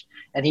launch.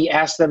 And he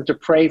asked them to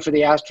pray for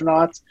the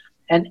astronauts.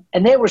 And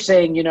they were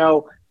saying,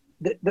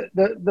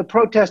 the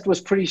protest was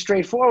pretty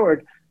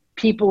straightforward.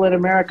 People in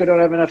America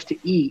don't have enough to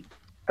eat,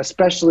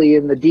 especially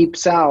in the deep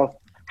South.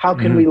 How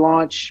can we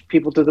launch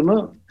people to the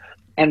moon?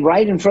 And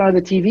right in front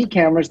of the TV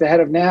cameras, the head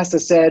of NASA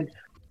said,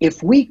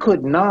 if we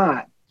could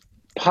not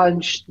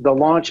punch the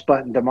launch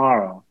button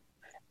tomorrow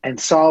and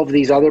solve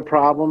these other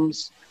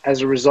problems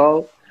as a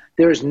result,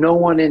 there is no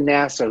one in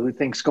NASA who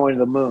thinks going to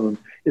the moon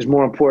is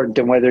more important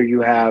than whether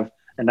you have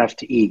enough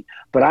to eat.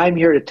 But I'm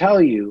here to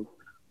tell you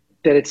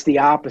that it's the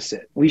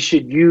opposite. We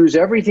should use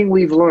everything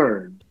we've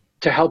learned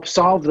to help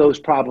solve those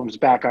problems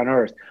back on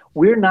Earth.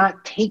 We're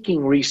not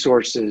taking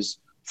resources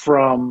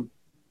from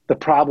the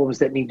problems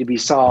that need to be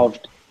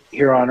solved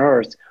here on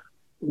Earth.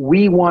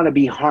 We want to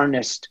be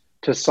harnessed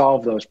to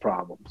solve those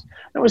problems.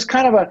 It was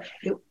kind of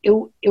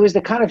it was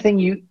the kind of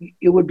thing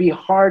it would be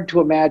hard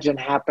to imagine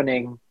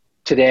happening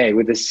today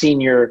with a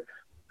senior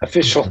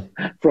official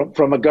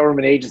from a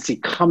government agency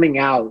coming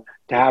out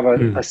to have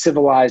a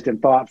civilized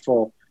and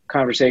thoughtful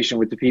conversation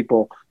with the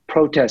people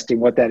protesting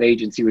what that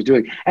agency was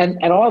doing.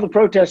 And all the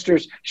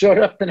protesters showed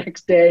up the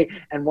next day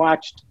and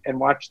watched the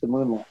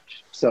moon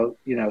launch. So,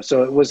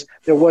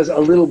 there was a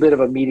little bit of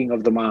a meeting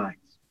of the minds.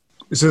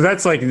 So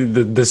that's like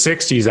the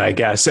 60s, I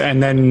guess.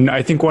 And then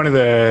I think one of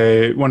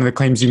the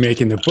claims you make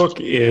in the book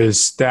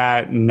is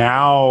that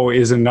now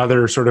is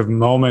another sort of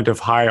moment of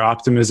high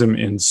optimism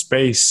in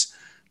space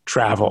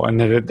travel,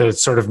 and that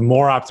it's sort of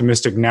more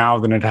optimistic now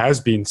than it has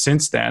been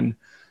since then.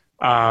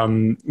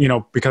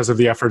 Because of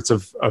the efforts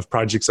of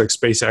projects like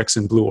SpaceX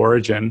and Blue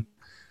Origin.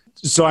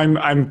 So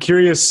I'm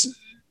curious,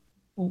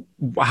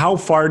 how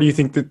far do you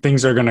think that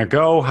things are going to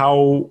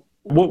go?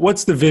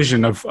 What's the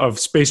vision of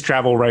space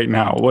travel right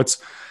now?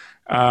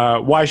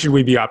 Why should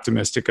we be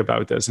optimistic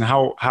about this, and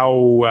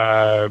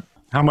how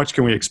much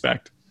can we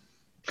expect?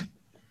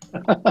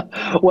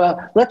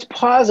 Well, let's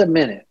pause a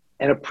minute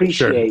and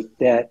appreciate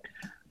that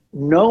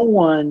no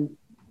one,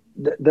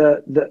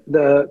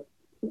 the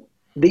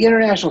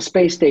International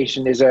Space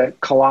Station is a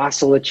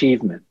colossal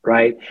achievement,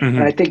 right?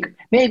 And I think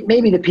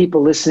maybe the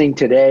people listening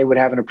today would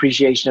have an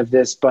appreciation of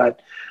this,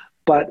 but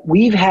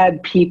we've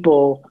had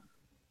people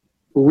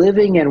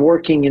living and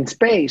working in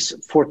space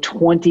for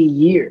 20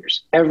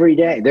 years every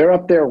day. They're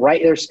up there,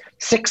 right? There's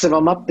 6 of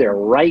them up there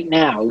right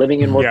now,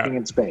 living and working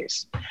in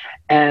space.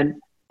 And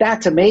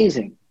that's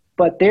amazing.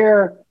 But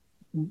they're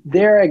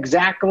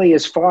exactly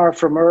as far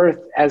from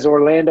Earth as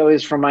Orlando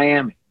is from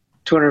Miami,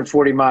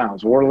 240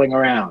 miles, whirling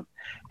around.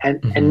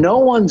 And no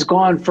one's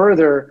gone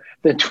further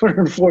than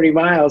 240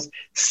 miles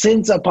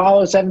since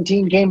Apollo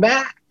 17 came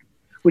back,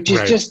 which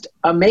is just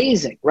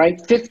amazing, right?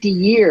 50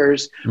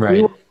 years,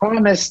 we were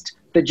promised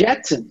the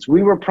Jetsons.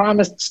 We were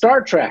promised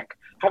Star Trek.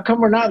 How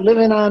come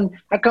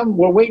how come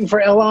we're waiting for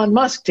Elon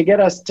Musk to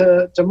get us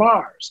to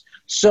Mars?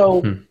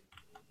 So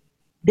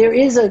there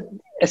is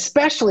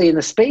especially in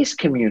the space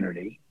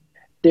community,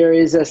 there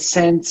is a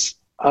sense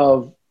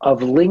of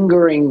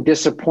lingering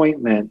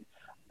disappointment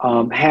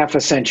half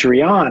a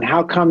century on.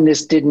 How come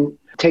this didn't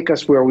take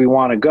us where we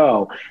want to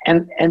go?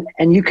 And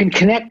you can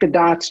connect the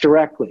dots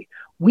directly.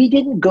 We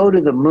didn't go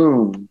to the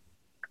moon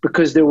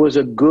because there was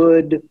a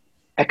good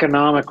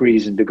economic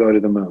reason to go to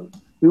the moon.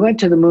 We went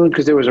to the moon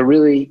because there was a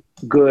really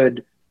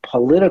good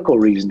political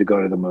reason to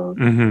go to the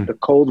moon, the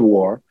Cold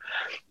War.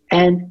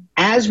 And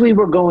as we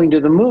were going to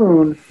the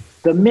moon,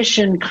 the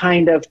mission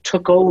kind of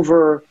took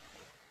over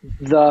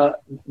the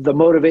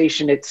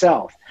motivation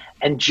itself.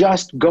 And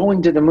just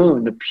going to the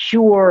moon, the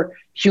pure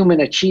human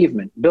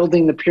achievement,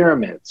 building the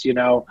pyramids,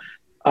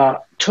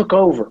 took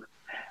over.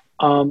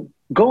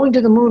 Going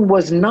to the moon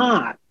was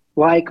not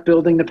like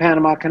building the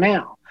Panama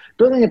Canal.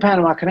 Building the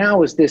Panama Canal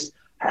was this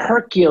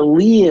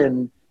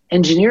Herculean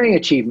engineering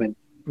achievement,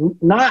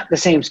 not the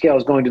same scale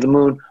as going to the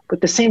moon,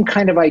 but the same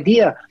kind of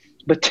idea.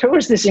 But there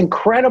was this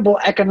incredible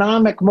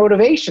economic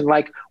motivation.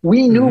 Like,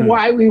 we knew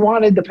why we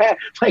wanted the path.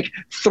 Like,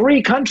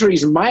 3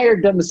 countries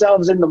mired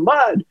themselves in the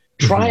mud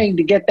trying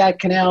to get that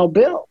canal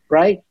built,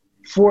 right?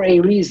 For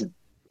a reason.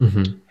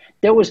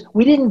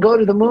 We didn't go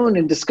to the moon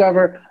and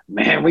discover,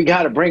 man, we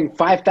got to bring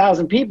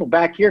 5,000 people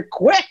back here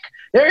quick.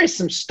 There is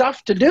some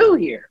stuff to do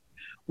here.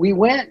 We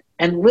went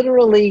and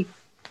literally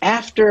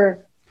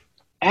after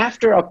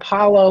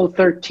Apollo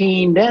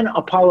 13, then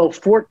Apollo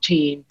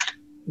 14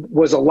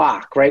 was a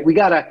lock, right?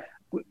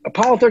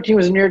 Apollo 13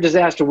 was a near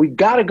disaster. We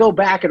got to go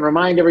back and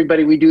remind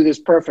everybody we do this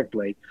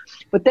perfectly.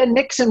 But then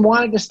Nixon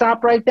wanted to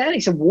stop right then. He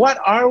said, what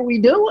are we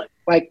doing?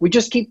 Like, we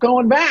just keep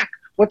going back.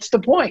 What's the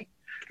point?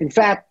 In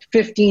fact,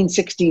 15,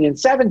 16, and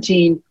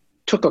 17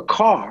 took a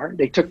car.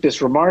 They took this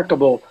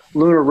remarkable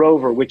lunar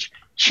rover, which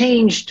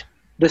changed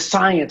the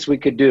science we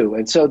could do.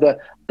 And so the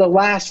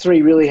last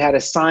 3 really had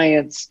a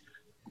science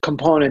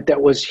component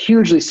that was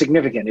hugely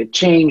significant. It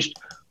changed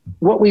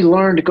what we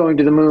learned going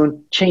to the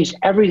moon, changed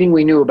everything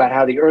we knew about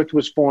how the Earth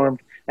was formed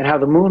and how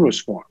the moon was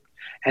formed,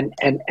 and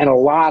a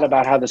lot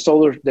about how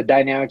the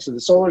dynamics of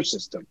the solar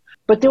system.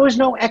 But there was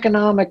no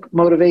economic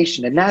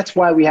motivation, and that's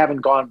why we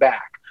haven't gone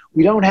back.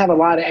 We don't have a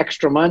lot of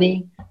extra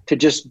money to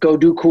just go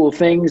do cool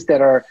things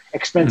that are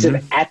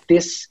expensive at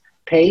this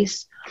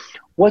pace.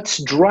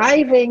 What's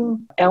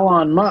driving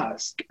Elon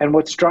Musk and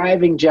what's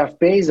driving Jeff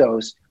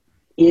Bezos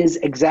is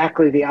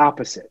exactly the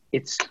opposite.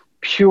 It's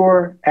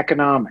pure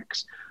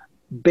economics.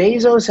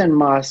 Bezos and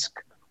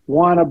Musk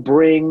want to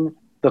bring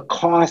the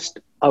cost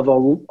of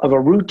a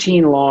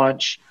routine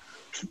launch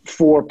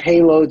for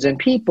payloads and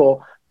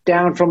people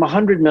down from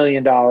 $100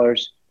 million to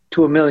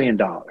 $1 million.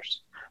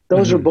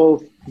 Those are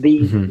both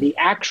the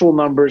actual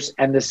numbers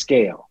and the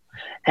scale.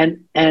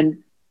 And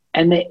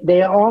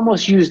they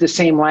almost use the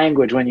same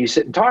language when you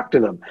sit and talk to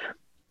them.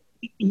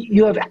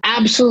 You have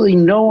absolutely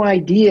no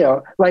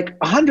idea. Like,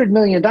 $100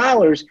 million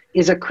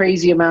is a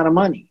crazy amount of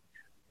money.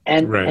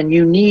 And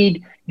you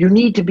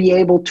need to be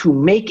able to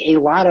make a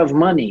lot of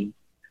money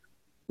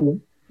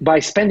by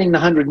spending the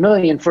 100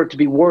 million for it to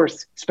be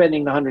worth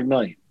spending the 100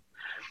 million.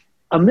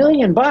 $1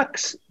 million,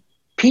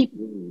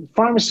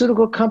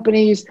 pharmaceutical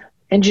companies,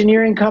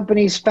 engineering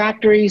companies,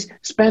 factories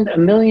spend $1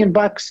 million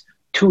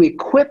to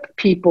equip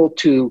people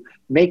to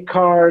make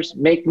cars,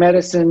 make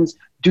medicines,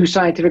 do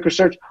scientific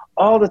research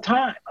all the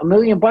time. $1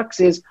 million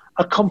is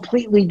a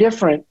completely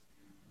different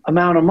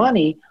amount of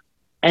money,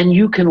 and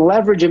you can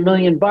leverage $1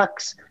 million,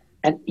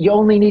 and you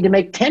only need to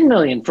make 10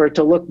 million for it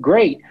to look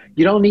great.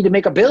 You don't need to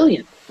make $1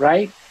 billion,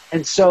 right?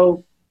 And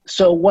so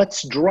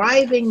what's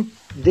driving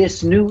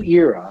this new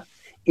era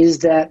is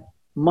that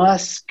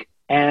Musk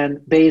and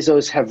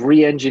Bezos have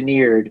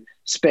re-engineered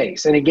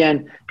space. And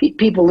again,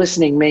 people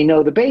listening may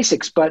know the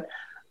basics, but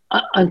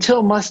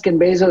until Musk and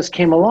Bezos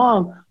came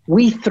along,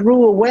 we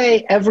threw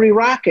away every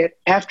rocket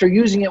after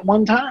using it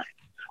one time.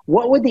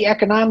 What would the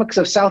economics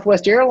of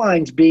Southwest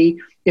Airlines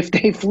be if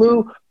they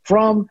flew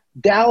from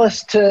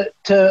Dallas to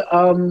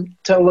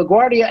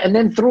LaGuardia and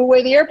then threw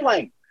away the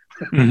airplane?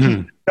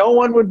 No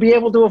one would be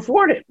able to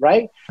afford it,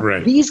 right?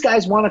 These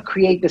guys want to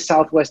create the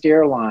Southwest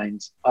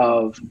Airlines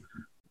of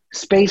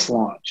space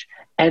launch.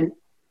 And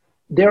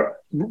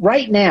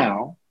right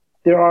now,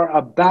 there are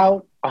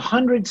about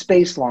 100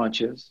 space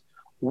launches,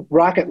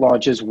 rocket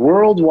launches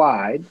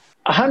worldwide,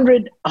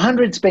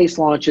 100 space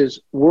launches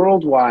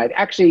worldwide,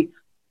 actually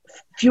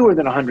fewer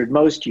than 100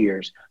 most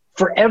years,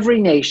 for every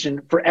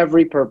nation, for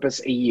every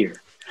purpose a year.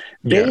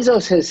 Yeah.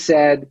 Bezos has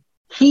said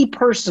he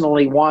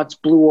personally wants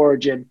Blue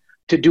Origin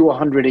to do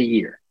 100 a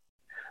year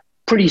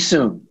pretty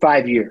soon,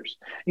 5 years.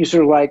 You're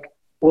sort of like,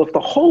 well, if the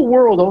whole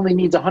world only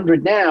needs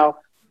 100 now,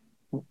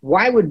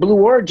 why would Blue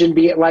Origin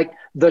be at like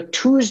the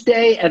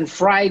Tuesday and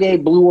Friday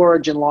Blue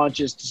Origin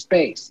launches to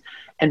space?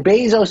 And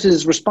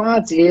Bezos's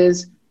response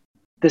is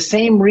the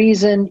same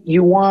reason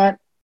you want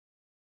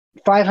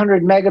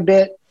 500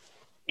 megabit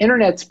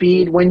internet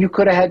speed when you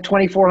could have had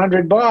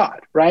 2400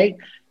 baud, right?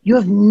 You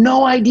have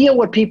no idea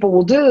what people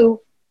will do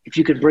if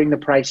you could bring the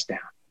price down.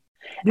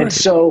 Right. And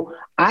so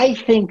I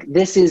think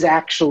this is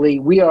actually,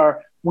 we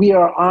are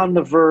on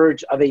the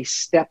verge of a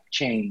step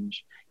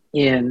change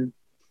in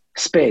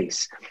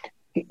space.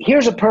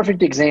 Here's a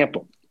perfect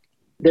example.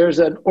 There's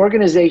an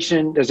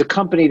organization, there's a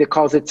company that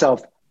calls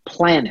itself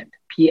Planet,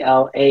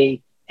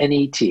 Planet.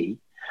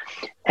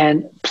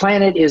 And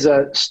Planet is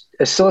a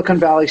Silicon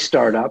Valley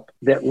startup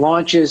that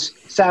launches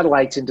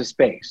satellites into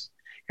space.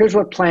 Here's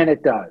what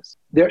Planet does.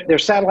 Their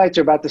satellites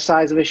are about the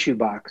size of a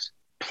shoebox.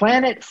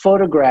 Planet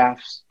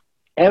photographs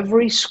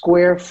every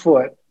square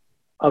foot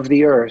of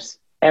the earth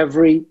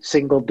every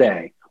single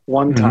day,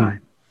 one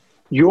time.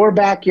 Your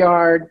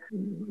backyard,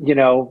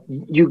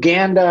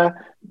 Uganda,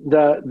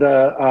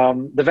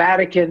 the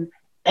Vatican,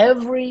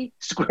 every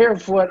square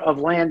foot of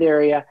land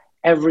area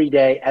every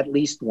day, at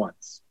least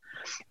once.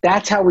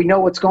 That's how we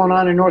know what's going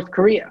on in North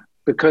Korea,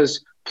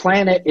 because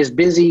Planet is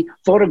busy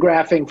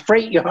photographing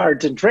freight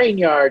yards and train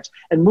yards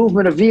and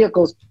movement of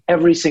vehicles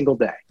every single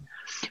day.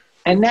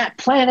 And that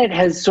Planet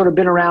has sort of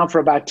been around for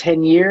about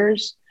 10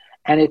 years,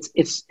 and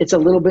it's a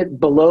little bit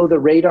below the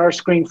radar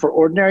screen for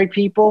ordinary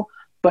people.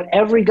 But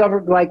every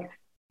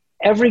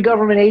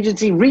government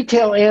agency,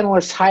 retail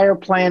analysts hire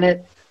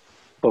Planet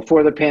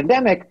before the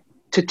pandemic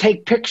to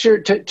take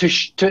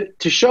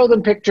to show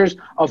them pictures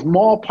of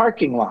mall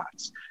parking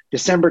lots.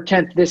 December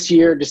 10th this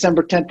year,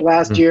 December 10th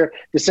last year,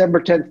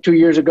 December 10th 2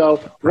 years ago.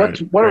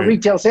 What are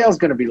retail sales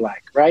going to be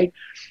like, right?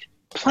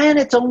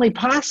 Planet's only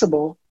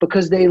possible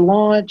because they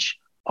launch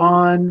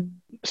on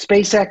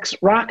SpaceX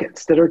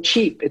rockets that are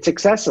cheap. It's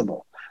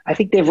accessible. I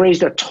think they've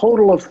raised a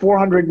total of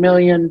 $400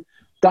 million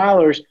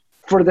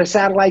for the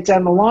satellites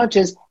and the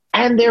launches,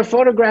 and they're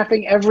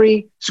photographing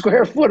every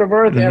square foot of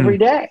Earth every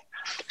day.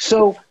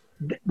 So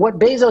what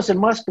Bezos and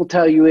Musk will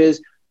tell you is,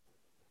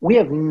 we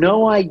have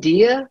no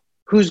idea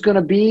who's going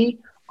to be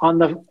on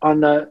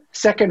the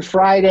second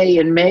Friday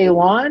in May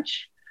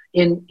launch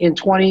in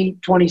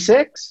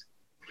 2026.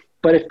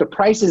 But if the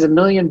price is $1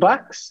 million,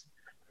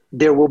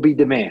 there will be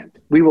demand.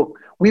 We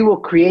will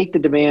create the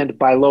demand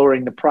by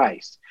lowering the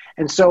price.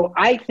 And so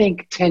I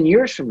think 10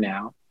 years from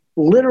now,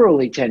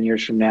 literally 10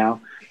 years from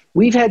now,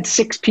 we've had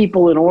 6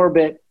 people in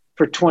orbit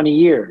for 20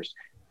 years.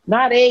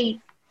 Not 8,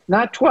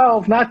 not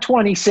 12, not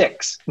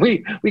 26.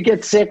 We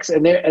get 6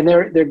 and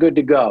they're good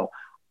to go.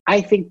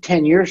 I think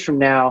 10 years from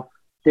now,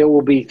 there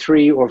will be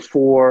 3 or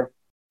 4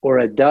 or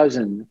a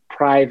dozen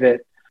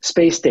private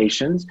space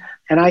stations.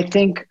 And I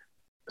think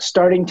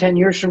starting 10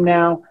 years from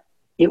now,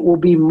 it will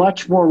be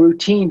much more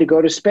routine to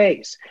go to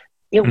space.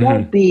 It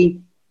won't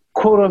be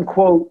quote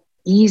unquote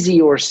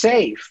easy or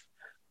safe,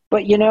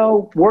 but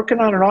working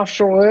on an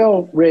offshore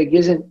oil rig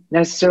isn't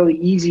necessarily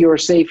easy or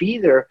safe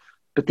either,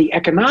 but the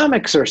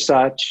economics are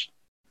such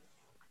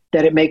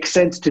that it makes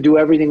sense to do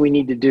everything we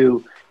need to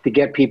do to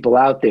get people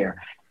out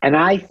there. And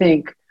I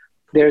think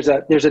there's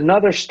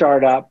another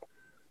startup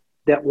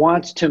that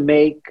wants to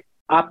make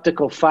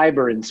optical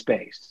fiber in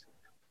space.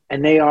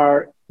 And they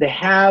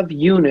have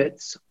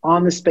units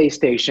on the space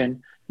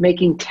station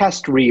making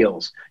test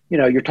reels.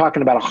 You're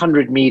talking about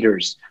 100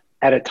 meters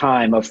at a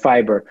time of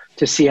fiber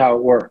to see how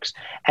it works.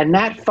 And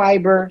that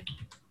fiber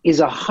is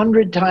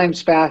 100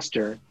 times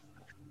faster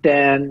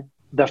than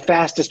the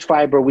fastest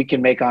fiber we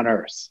can make on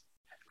Earth.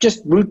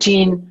 Just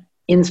routine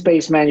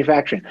in-space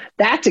manufacturing.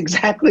 That's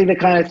exactly the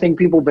kind of thing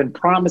people have been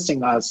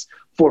promising us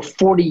for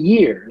 40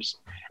 years.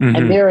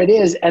 And there it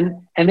is.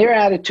 And their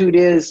attitude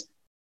is,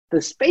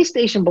 the space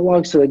station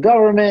belongs to the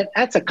government.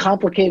 That's a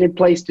complicated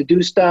place to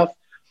do stuff.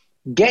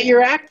 Get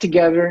your act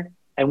together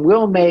and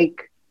we'll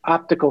make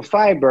optical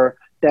fiber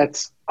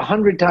that's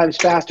 100 times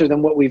faster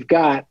than what we've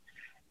got.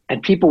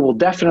 And people will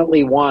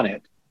definitely want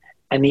it.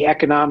 And the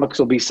economics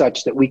will be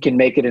such that we can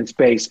make it in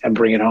space and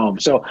bring it home.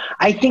 So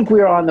I think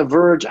we are on the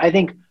verge. I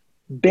think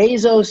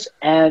Bezos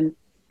and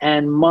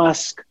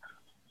Musk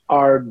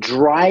are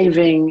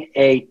driving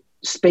a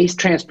space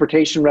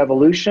transportation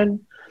revolution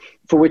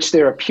for which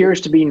there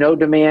appears to be no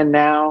demand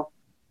now,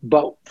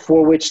 but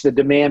for which the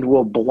demand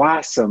will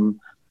blossom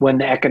when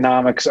the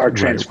economics are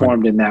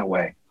transformed in that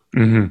way.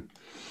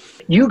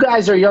 You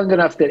guys are young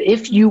enough that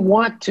if you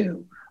want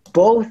to,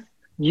 both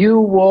you,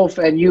 Wolf,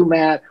 and you,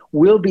 Matt,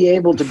 will be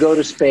able to go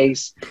to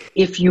space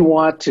if you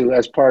want to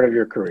as part of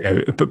your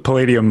career. Yeah,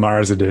 Palladium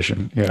Mars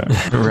edition. Yeah.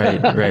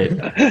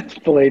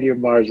 Right.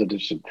 Palladium Mars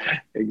edition.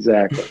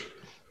 Exactly.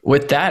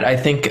 With that, I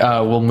think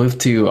we'll move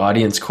to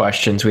audience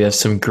questions. We have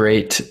some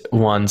great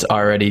ones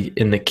already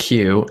in the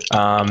queue.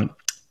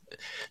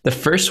 The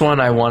first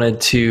one I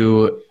wanted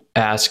to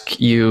ask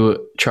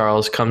you,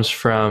 Charles, comes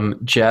from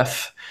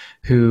Jeff,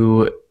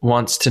 who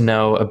wants to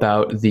know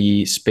about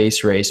the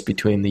space race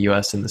between the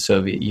US and the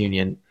Soviet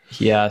Union.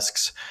 He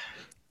asks,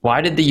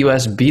 why did the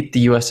US beat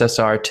the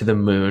USSR to the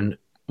moon?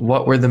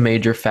 What were the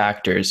major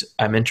factors?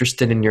 I'm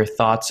interested in your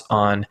thoughts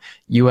on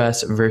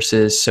US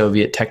versus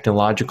Soviet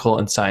technological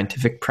and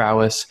scientific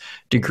prowess,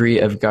 degree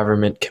of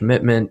government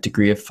commitment,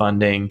 degree of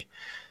funding,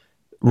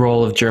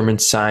 role of German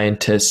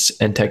scientists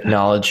and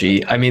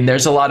technology. I mean,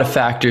 there's a lot of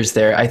factors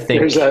there. I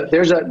think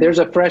there's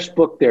a fresh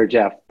book there,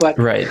 Jeff. But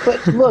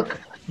look,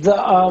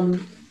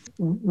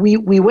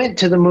 we went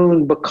to the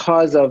moon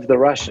because of the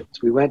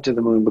Russians. We went to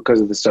the moon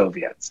because of the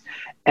Soviets,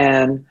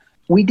 and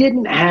we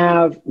didn't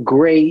have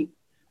great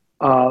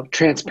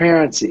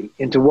transparency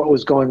into what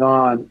was going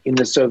on in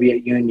the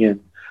Soviet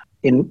Union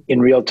in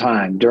real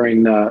time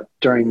during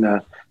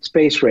the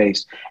space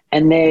race.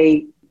 And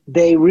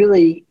they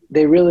really,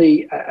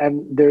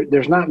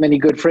 there's not many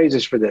good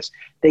phrases for this.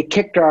 They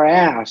kicked our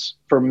ass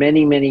for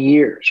many, many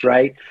years,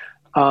 right?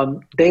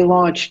 They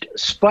launched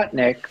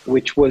Sputnik,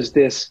 which was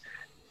this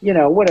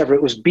whatever,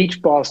 it was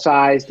beach ball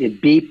sized.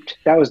 It beeped.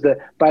 That was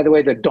by the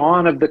way, the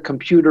dawn of the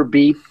computer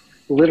beep.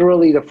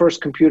 Literally the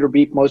first computer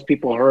beep most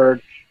people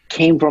heard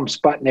came from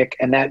Sputnik,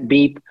 and that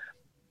beep,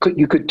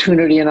 you could tune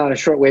it in on a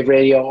shortwave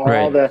radio.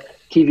 All the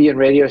TV and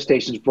radio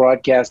stations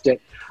broadcast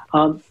it.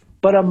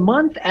 But a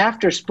month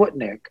after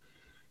Sputnik,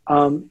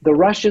 the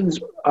Russians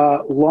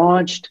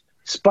launched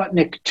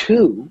Sputnik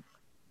 2,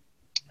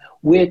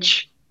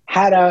 which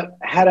had a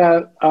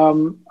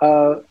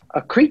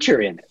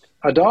creature in it,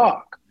 a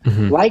dog,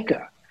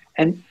 Laika.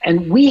 And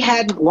we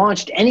hadn't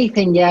launched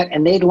anything yet,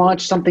 and they'd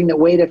launched something that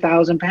weighed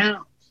 1,000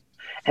 pounds.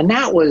 And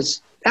that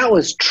was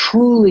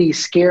truly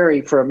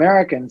scary for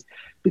Americans,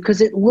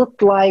 because it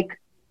looked like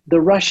the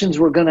Russians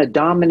were going to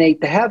dominate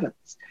the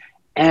heavens.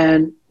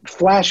 And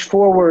flash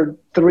forward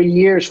 4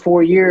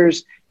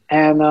 years,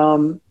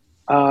 and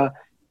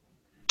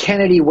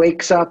Kennedy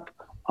wakes up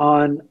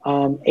on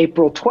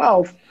April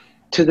 12th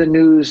to the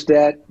news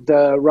that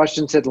the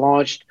Russians had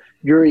launched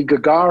Yuri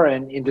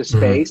Gagarin into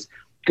space.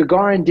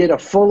 Gagarin did a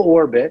full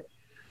orbit.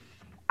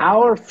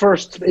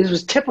 It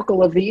was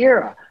typical of the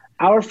era.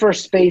 Our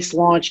first space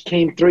launch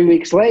came 3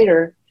 weeks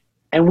later,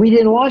 and we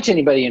didn't launch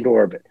anybody into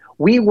orbit.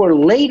 We were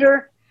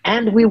later,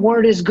 and we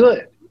weren't as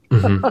good.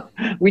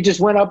 We just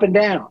went up and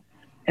down.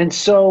 And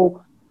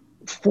so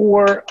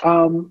for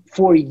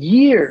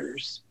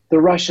years, the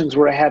Russians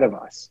were ahead of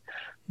us.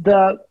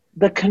 The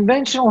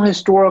conventional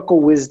historical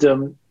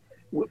wisdom,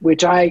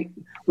 which I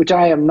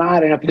am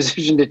not in a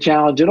position to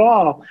challenge at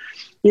all,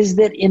 is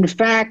that in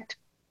fact,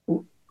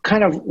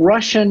 kind of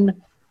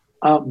Russian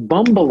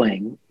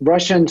bumbling,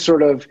 Russian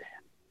sort of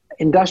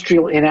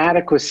industrial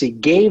inadequacy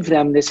gave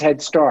them this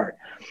head start.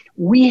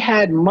 We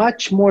had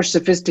much more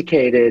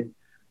sophisticated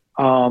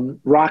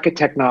rocket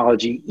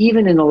technology,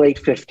 even in the late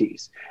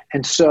 50s.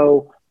 And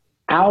so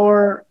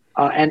our,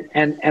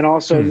 and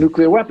also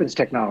nuclear weapons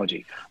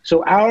technology.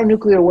 So our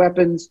nuclear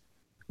weapons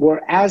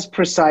were as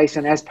precise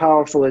and as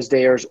powerful as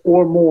theirs,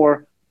 or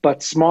more,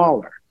 but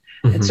smaller.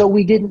 And so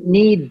we didn't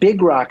need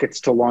big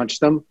rockets to launch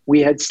them.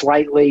 We had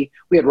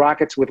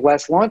rockets with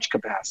less launch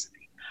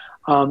capacity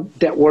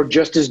that were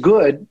just as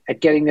good at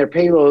getting their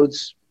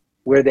payloads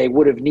where they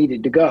would have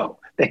needed to go.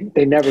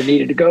 They never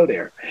needed to go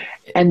there.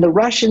 And the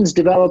Russians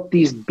developed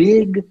these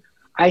big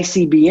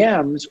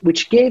ICBMs,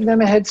 which gave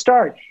them a head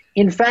start.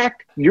 In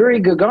fact,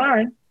 Yuri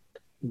Gagarin,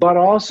 but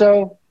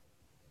also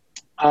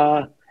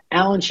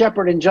Alan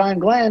Shepard and John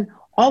Glenn,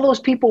 all those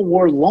people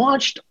were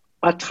launched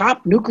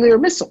atop nuclear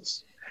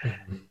missiles.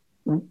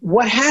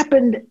 What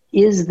happened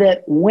is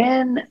that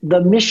when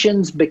the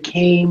missions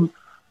became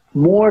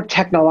more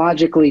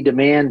technologically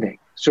demanding,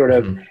 sort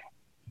of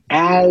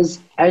as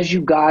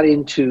you got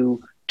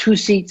into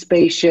two-seat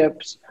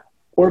spaceships,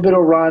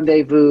 orbital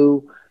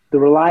rendezvous, the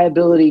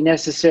reliability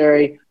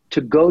necessary to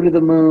go to the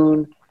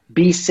moon,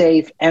 be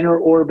safe, enter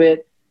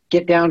orbit,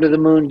 get down to the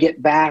moon, get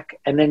back,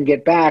 and then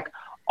get back,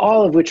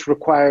 all of which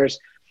requires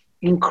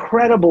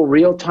incredible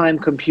real-time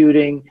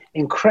computing,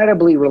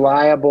 incredibly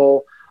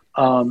reliable,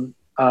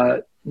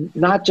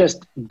 not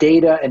just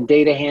data and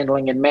data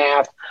handling and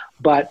math,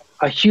 but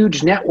a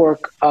huge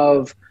network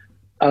of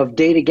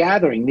data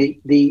gathering.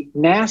 The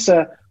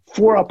NASA,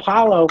 for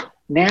Apollo,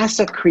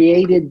 NASA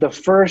created the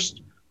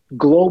first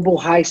global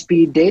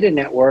high-speed data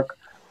network.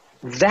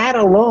 That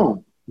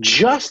alone,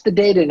 just the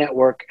data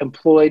network,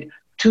 employed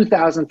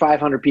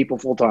 2,500 people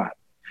full-time.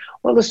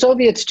 Well, the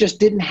Soviets just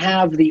didn't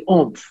have the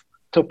oomph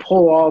to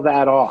pull all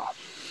that off.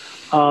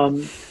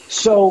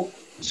 So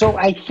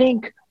I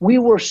think we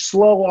were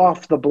slow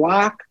off the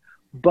block,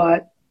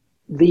 but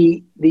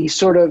the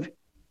sort of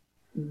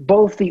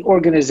both the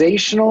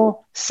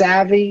organizational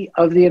savvy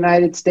of the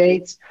United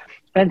States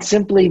and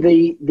simply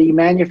the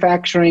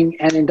manufacturing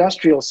and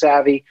industrial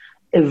savvy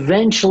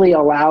eventually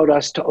allowed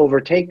us to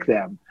overtake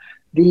them.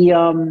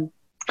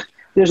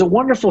 There's a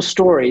wonderful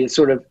story. It's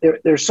sort of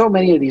there's so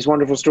many of these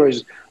wonderful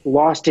stories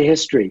lost to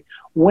history.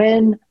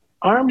 When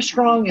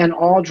Armstrong and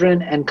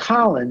Aldrin and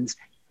Collins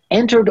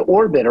entered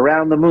orbit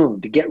around the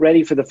moon to get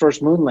ready for the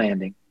first moon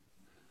landing,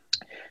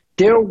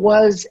 there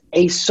was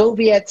a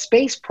Soviet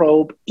space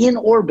probe in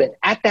orbit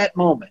at that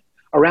moment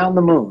around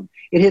the moon.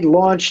 It had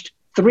launched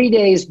 3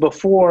 days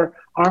before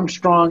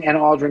Armstrong and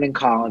Aldrin and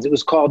Collins. It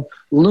was called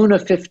Luna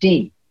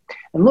 15.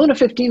 And Luna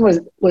 15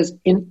 was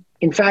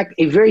in fact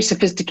a very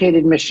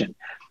sophisticated mission.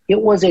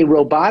 It was a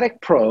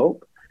robotic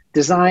probe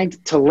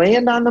designed to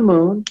land on the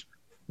moon,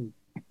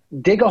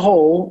 dig a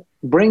hole,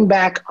 bring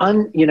back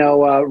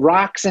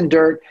rocks and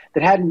dirt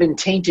that hadn't been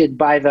tainted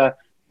by the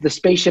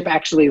spaceship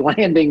actually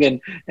landing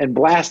and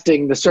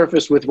blasting the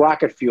surface with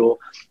rocket fuel.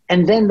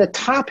 And then the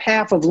top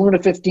half of Luna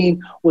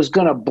 15 was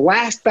going to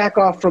blast back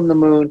off from the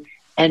moon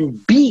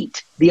and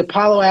beat the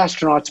Apollo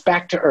astronauts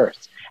back to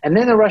Earth. And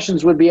then the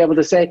Russians would be able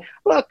to say,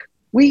 look,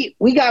 we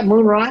got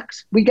moon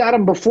rocks. We got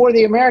them before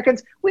the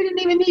Americans. We didn't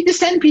even need to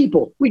send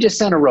people. We just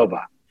sent a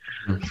robot.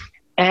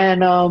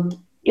 And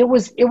it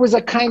was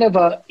a kind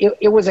of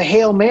it was a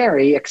Hail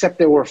Mary, except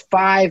there were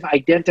five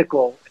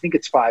identical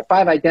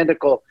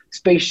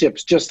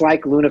spaceships just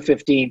like Luna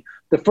 15.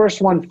 The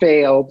first one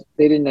failed.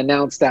 They didn't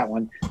announce that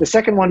one. The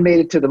second one made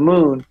it to the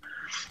moon.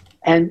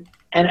 And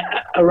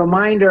a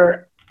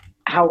reminder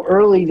how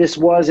early this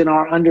was in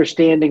our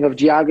understanding of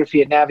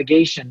geography and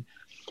navigation.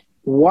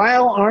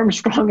 While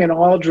Armstrong and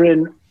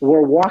Aldrin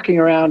were walking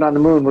around on the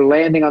moon, were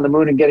landing on the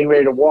moon and getting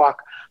ready to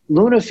walk,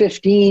 Luna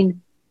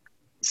 15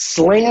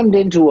 slammed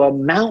into a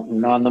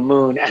mountain on the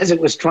moon as it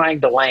was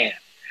trying to land.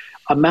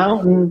 A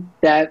mountain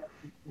that,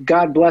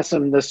 God bless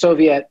them, the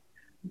Soviet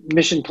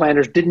mission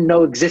planners didn't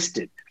know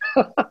existed.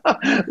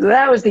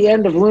 That was the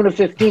end of Luna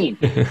 15.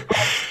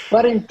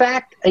 But in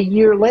fact, a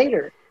year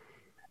later,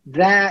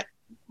 that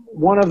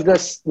one of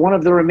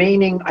the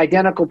remaining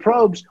identical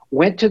probes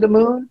went to the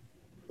moon,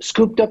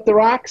 scooped up the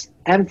rocks,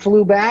 and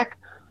flew back,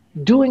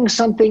 doing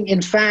something,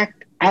 in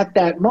fact, at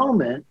that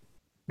moment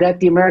that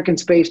the American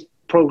space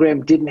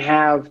program didn't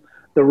have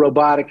the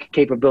robotic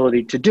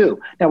capability to do.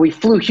 Now, we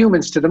flew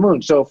humans to the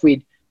moon, so if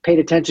we'd paid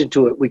attention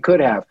to it, we could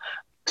have.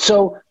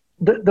 So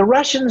the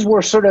Russians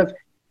were sort of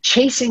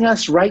chasing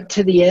us right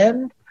to the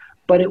end,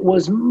 but it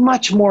was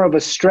much more of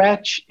a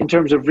stretch in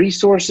terms of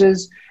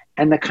resources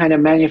and the kind of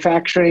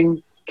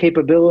manufacturing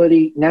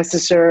capability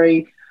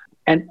necessary.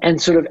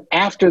 And sort of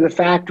after the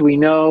fact, we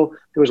know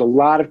there was a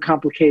lot of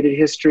complicated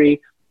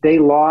history. They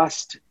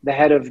lost the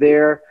head of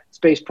their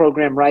space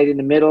program right in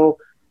the middle.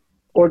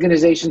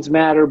 Organizations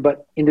matter,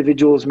 but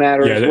individuals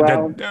matter as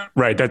well.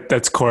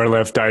 That's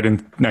Korolev, died in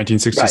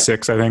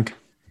 1966, right. I think.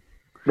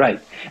 Right.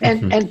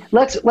 And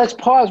let's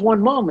pause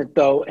one moment,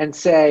 though, and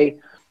say,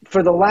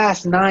 for the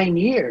last 9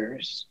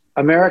 years,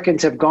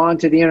 Americans have gone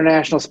to the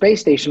International Space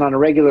Station on a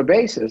regular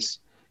basis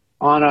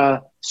on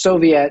a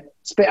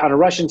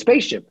Russian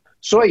spaceship,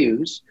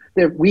 Soyuz.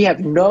 We have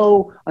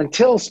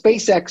until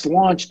SpaceX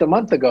launched a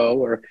month ago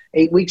or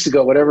 8 weeks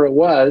ago, whatever it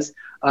was,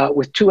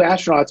 with 2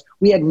 astronauts,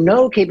 we had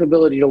no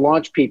capability to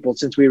launch people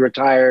since we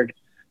retired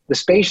the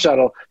space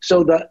shuttle.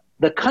 So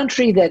the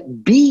country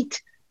that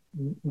beat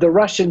the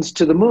Russians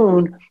to the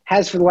moon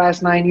has for the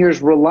last 9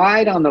 years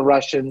relied on the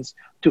Russians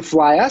to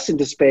fly us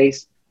into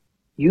space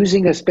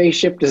using a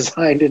spaceship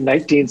designed in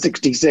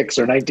 1966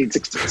 or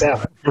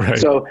 1967. Right.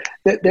 So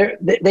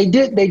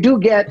they do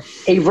get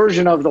a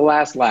version of the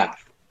last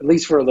laugh, at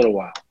least for a little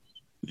while.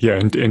 Yeah,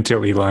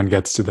 until Elon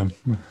gets to them.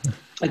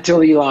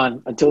 Until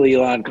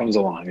Elon comes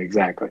along,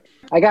 exactly.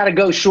 I got to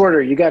go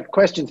shorter. You got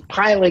questions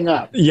piling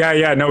up.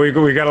 Yeah. No, we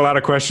got a lot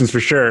of questions for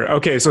sure.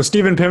 Okay, so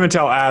Stephen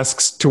Pimentel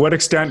asks, to what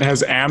extent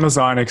has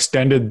Amazon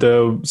extended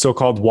the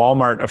so-called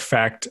Walmart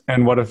effect,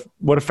 and what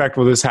effect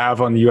will this have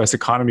on the U.S.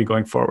 economy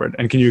going forward?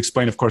 And can you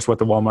explain, of course, what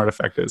the Walmart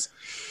effect is?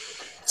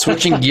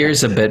 Switching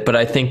gears a bit, but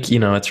I think,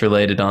 it's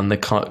related on the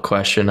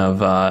question of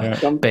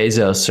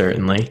Bezos,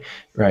 certainly,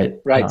 right?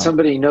 Right.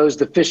 Somebody knows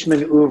the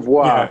Fishman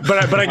oeuvre. Yeah,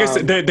 but I guess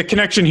the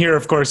connection here,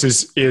 of course,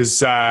 is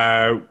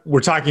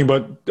we're talking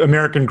about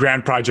American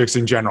grand projects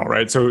in general,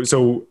 right?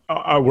 So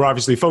we're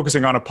obviously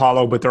focusing on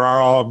Apollo, but there are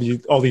all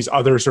these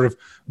other sort of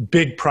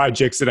big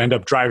projects that end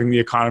up driving the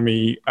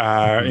economy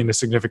in a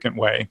significant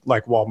way,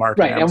 like Walmart.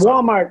 Right, and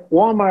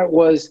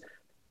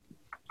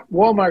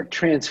Walmart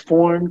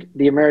transformed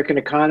the American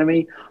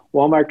economy.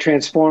 Walmart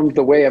transformed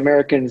the way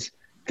Americans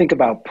think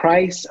about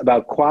price,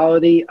 about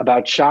quality,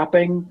 about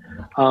shopping.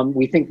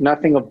 We think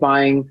nothing of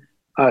buying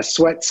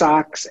sweat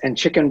socks and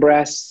chicken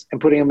breasts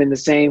and putting them in the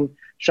same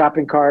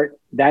shopping cart.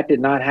 That did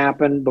not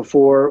happen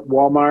before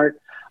Walmart.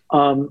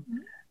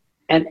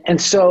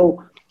 And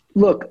so,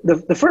 look,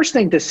 the first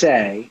thing to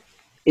say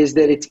is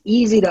that it's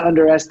easy to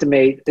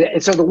underestimate.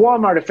 And so the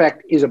Walmart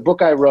effect is a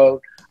book I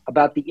wrote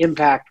about the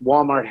impact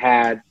Walmart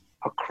had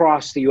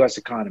across the U.S.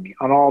 economy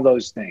on all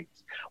those things.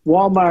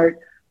 Walmart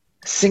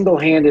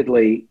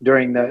single-handedly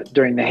during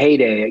the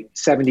heyday,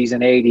 70s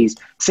and 80s,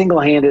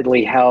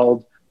 single-handedly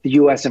held the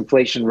U.S.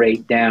 inflation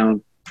rate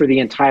down for the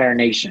entire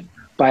nation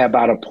by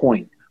about a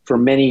point for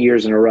many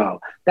years in a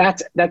row.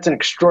 That's an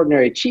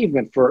extraordinary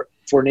achievement for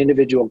an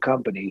individual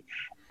company,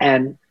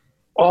 and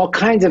all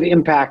kinds of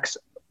impacts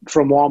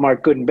from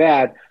Walmart, good and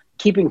bad.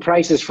 Keeping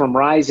prices from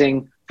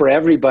rising for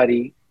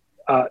everybody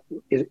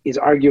is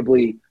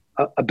arguably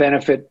a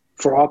benefit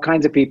for all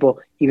kinds of people,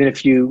 even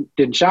if you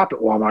didn't shop at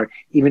Walmart,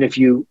 even if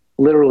you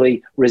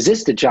literally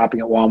resisted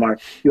shopping at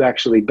Walmart, you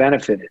actually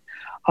benefited.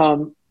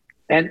 And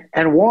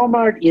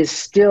Walmart is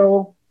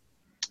still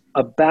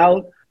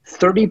about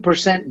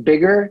 30%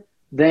 bigger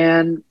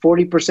than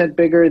 40%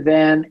 bigger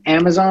than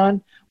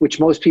Amazon,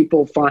 which most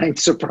people find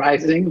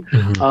surprising.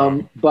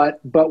 Mm-hmm. But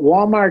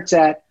Walmart's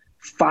at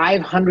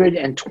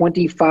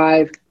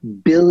 $525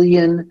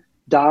 billion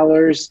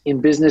in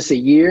business a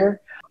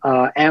year.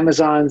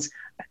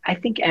 I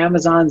think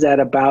Amazon's at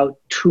about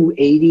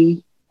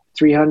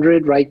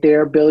 300 right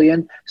there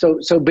billion.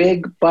 So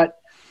big, but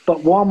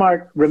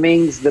Walmart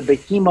remains the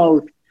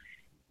behemoth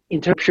in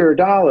terms of pure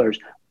dollars.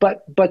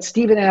 But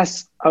Stephen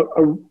asks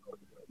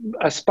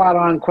a spot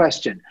on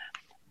question.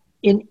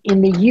 In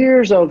the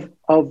years of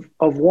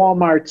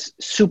Walmart's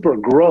super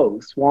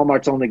growth,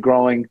 Walmart's only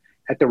growing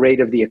at the rate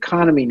of the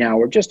economy now,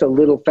 or just a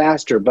little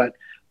faster. But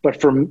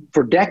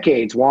for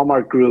decades,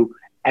 Walmart grew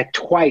at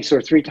twice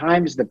or 3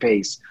 times the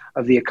pace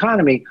of the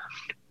economy.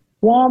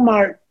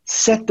 Walmart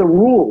set the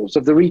rules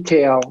of the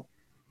retail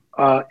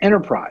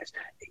enterprise.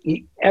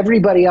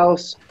 Everybody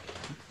else,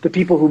 the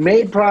people who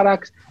made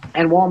products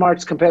and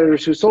Walmart's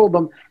competitors who sold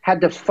them,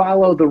 had to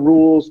follow the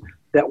rules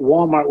that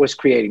Walmart was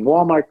creating.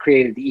 Walmart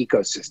created the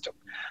ecosystem.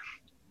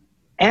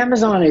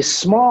 Amazon is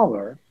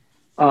smaller,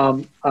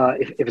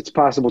 if it's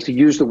possible to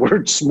use the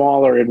word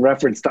smaller in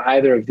reference to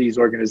either of these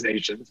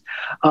organizations.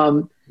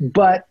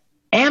 But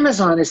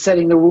Amazon is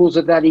setting the rules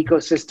of that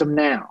ecosystem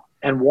now,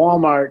 and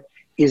Walmart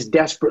is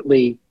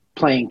desperately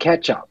playing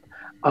catch up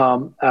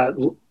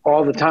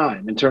all the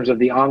time in terms of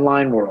the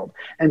online world.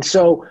 And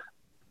so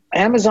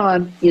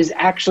Amazon is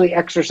actually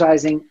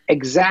exercising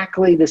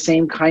exactly the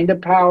same kind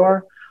of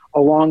power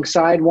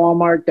alongside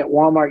Walmart that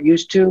Walmart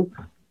used to.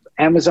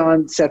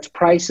 Amazon sets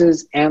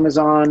prices.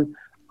 Amazon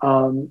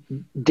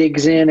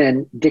digs in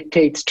and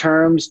dictates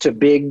terms to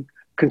big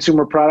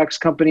consumer products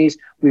companies.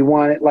 We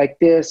want it like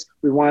this.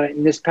 We want it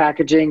in this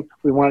packaging.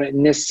 We want it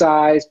in this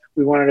size.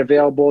 We want it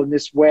available in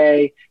this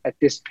way at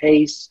this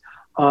pace.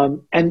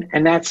 And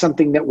that's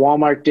something that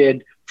Walmart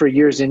did for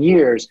years and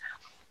years.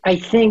 I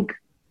think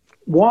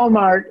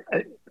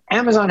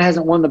Amazon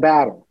hasn't won the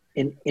battle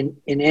in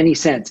any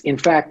sense. In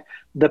fact,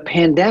 the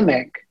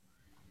pandemic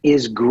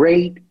is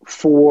great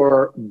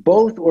for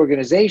both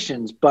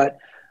organizations, but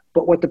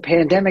what the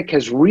pandemic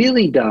has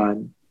really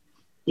done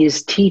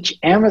is teach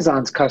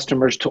Amazon's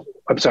customers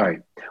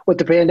what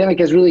the pandemic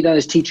has really done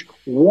is teach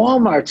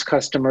Walmart's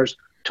customers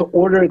to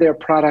order their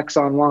products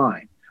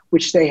online,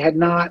 which they had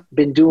not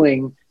been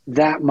doing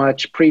that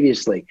much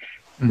previously.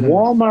 Mm-hmm.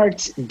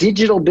 Walmart's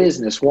digital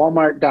business,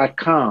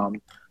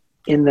 Walmart.com,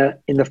 in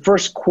the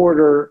first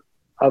quarter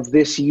of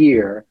this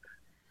year,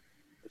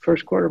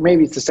 first quarter,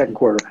 maybe it's the second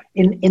quarter,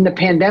 in the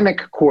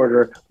pandemic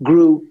quarter,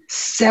 grew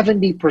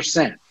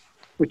 70%,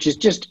 which is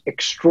just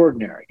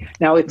extraordinary.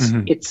 Now it's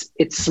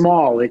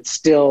small. It's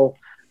still,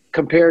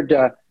 compared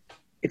to,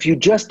 if you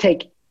just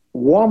take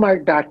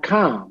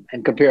Walmart.com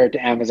and compare it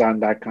to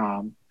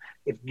Amazon.com,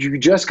 if you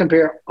just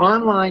compare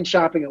online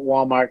shopping at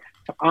Walmart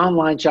to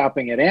online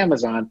shopping at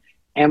Amazon,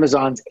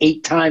 Amazon's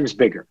 8 times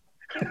bigger.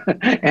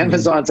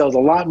 Amazon sells a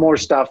lot more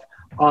stuff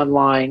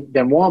online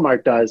than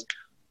Walmart does.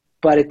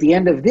 But at the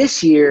end of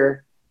this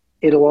year,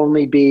 it'll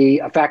only be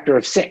a factor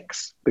of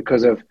 6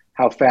 because of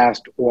how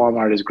fast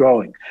Walmart is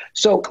growing.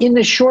 So in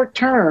the short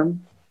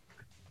term,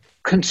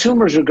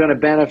 consumers are going to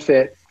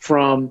benefit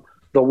from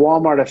the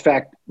Walmart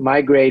effect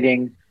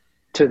migrating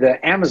to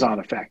the Amazon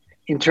effect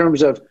in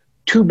terms of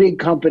 2 big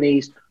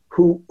companies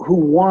who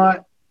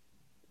want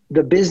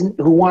your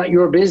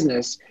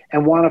business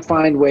and want to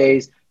find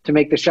ways to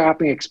make the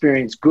shopping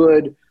experience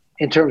good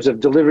in terms of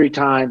delivery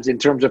times, in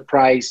terms of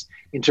price,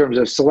 in terms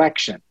of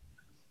selection.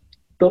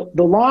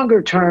 The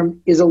longer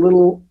term is a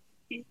little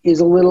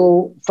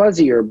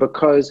fuzzier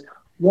because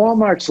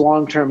Walmart's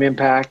long-term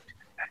impact,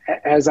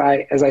 as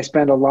I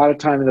spend a lot of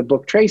time in the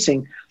book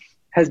tracing,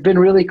 has been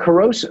really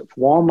corrosive.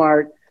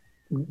 Walmart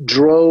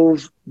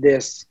drove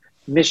this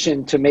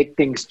mission to make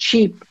things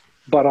cheap,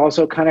 but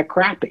also kind of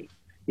crappy.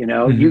 You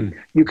know,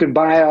 you can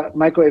buy a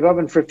microwave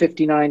oven for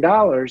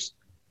 $59,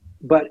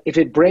 but if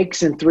it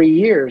breaks in 3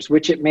 years,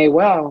 which it may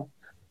well,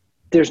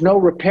 there's no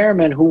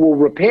repairman who will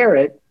repair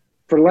it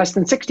for less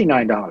than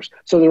 $69.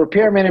 So the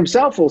repairman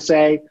himself will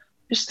say,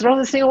 just throw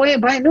this thing away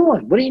and buy a new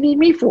one. What do you need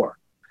me for?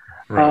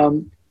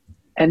 Right.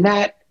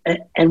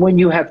 And when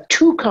you have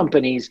 2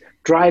 companies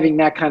driving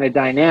that kind of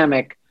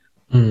dynamic,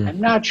 I'm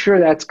not sure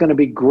that's going to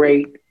be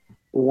great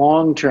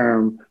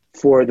long-term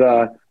for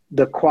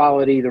the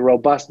quality, the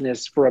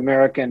robustness for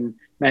American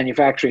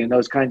manufacturing and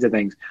those kinds of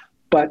things.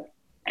 But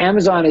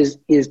Amazon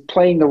is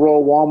playing the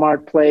role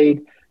Walmart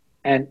played,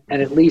 and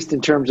at least in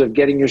terms of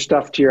getting your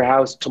stuff to your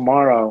house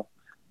tomorrow,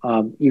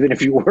 even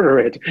if you order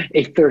it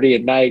 8:30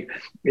 at night,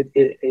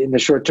 in the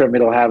short term,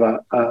 it'll have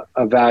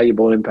a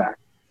valuable impact.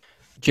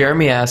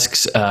 Jeremy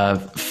asks,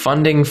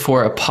 funding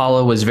for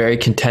Apollo was very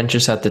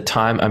contentious at the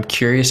time. I'm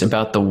curious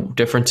about the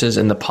differences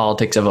in the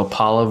politics of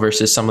Apollo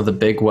versus some of the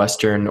big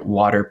Western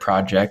water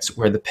projects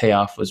where the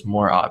payoff was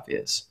more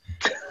obvious.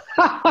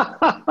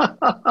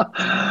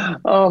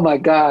 Oh my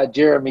God,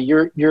 Jeremy,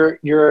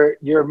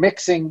 you're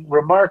mixing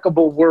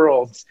remarkable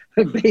worlds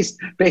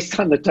based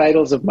on the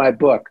titles of my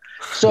book.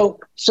 So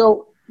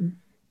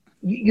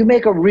you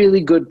make a really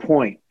good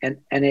point, and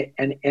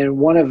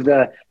one of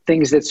the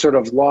things that's sort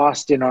of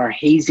lost in our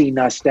hazy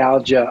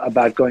nostalgia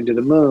about going to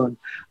the moon,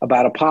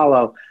 about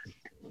Apollo,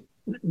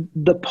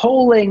 the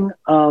polling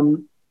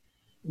of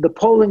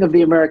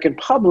the American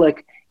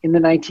public in the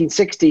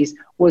 1960s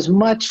was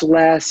much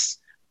less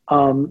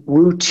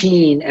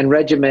routine and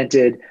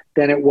regimented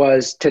than it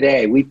was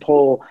today. We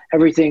poll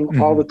everything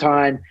all the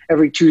time.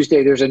 Every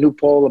Tuesday, there's a new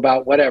poll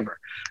about whatever.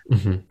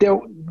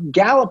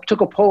 Gallup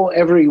took a poll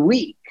every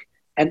week,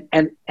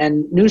 and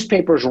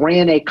newspapers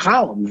ran a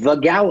column, the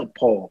Gallup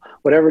poll,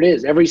 whatever it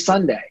is, every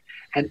Sunday.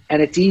 And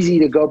it's easy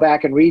to go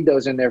back and read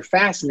those, and they're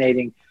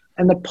fascinating.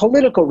 And the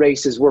political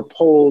races were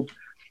polled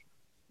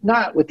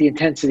not with the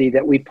intensity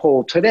that we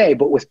poll today,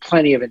 but with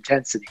plenty of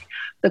intensity.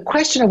 The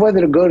question of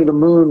whether to go to the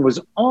moon was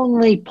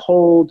only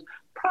polled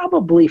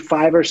probably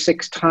 5 or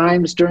 6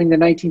 times during the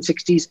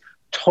 1960s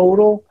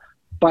total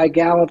by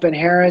Gallup and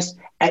Harris,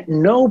 At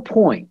no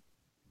point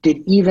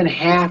did even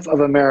half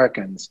of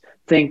Americans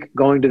think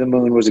going to the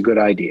moon was a good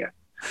idea.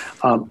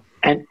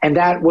 And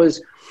that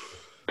was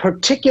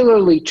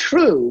particularly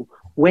true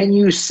when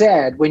you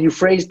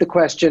phrased the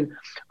question,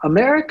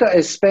 America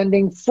is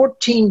spending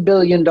 $14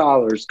 billion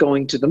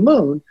going to the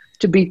moon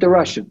to beat the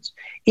Russians.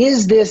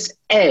 Is this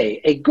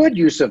a good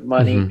use of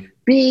money? Mm-hmm.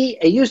 B,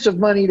 a use of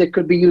money that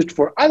could be used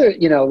for other,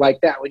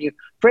 like that. When you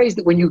phrased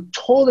it, when you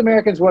told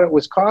Americans what it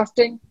was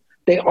costing,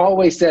 they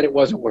always said it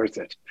wasn't worth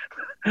it.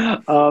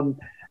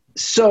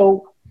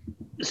 So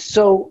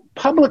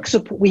public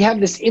support, we have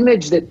this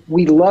image that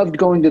we loved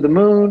going to the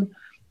moon.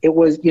 It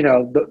was,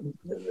 the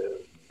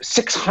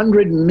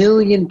 600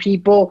 million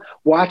people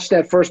watched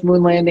that first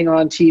moon landing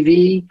on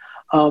TV.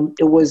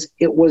 It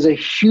was a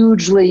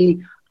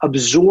hugely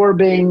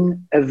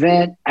absorbing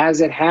event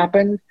as it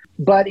happened,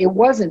 but it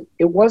wasn't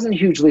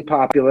hugely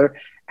popular.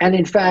 And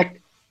in fact,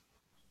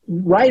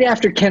 right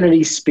after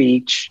Kennedy's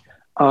speech,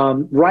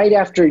 right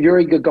after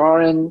Yuri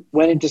Gagarin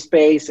went into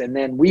space, and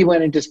then we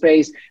went into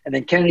space, and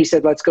then Kennedy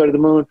said, let's go to the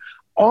moon,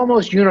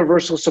 almost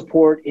universal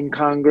support in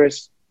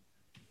Congress.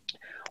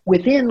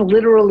 Within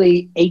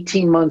literally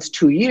 18 months,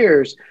 2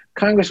 years,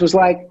 Congress was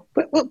like,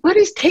 what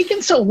is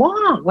taking so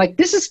long? Like,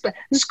 this is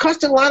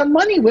costing a lot of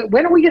money.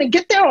 When are we going to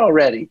get there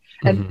already?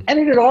 And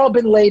it had all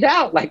been laid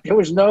out. Like, there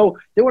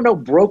were no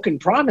broken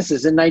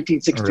promises in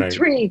 1963,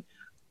 right.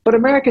 But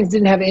Americans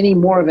didn't have any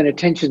more of an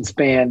attention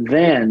span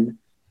then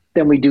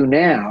than we do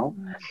now.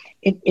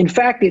 In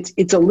fact,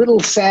 it's a little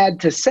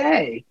sad to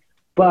say,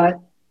 but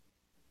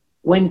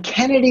when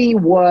Kennedy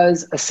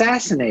was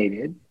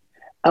assassinated,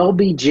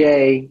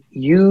 LBJ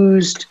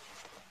used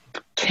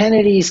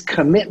Kennedy's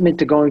commitment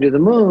to going to the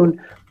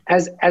moon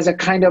as a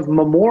kind of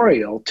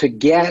memorial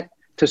to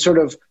sort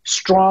of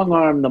strong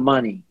arm the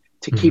money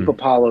to keep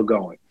Apollo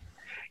going.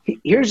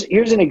 Here's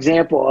an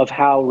example of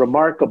how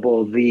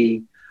remarkable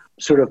the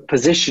sort of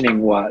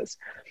positioning was.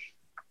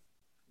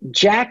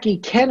 Jackie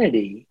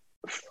Kennedy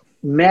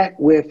met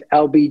with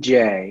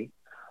LBJ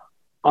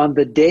on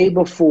the day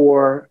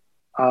before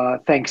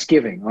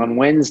Thanksgiving, on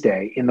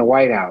Wednesday, in the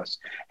White House,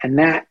 and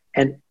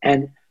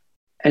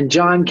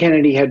John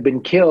Kennedy had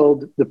been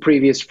killed the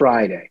previous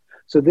Friday.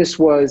 So this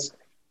was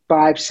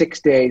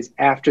 5-6 days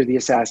after the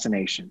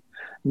assassination.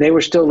 They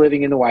were still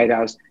living in the White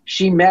House.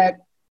 She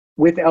met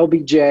with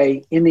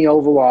LBJ in the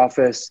Oval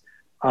Office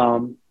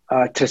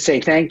to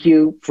say thank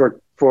you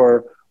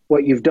for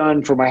what you've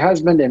done for my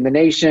husband and the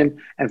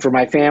nation and for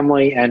my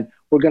family, and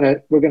we're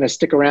gonna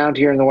stick around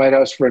here in the White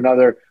House for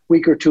another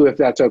week or two if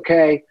that's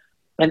okay.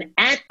 And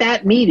at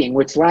that meeting,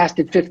 which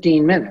lasted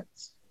 15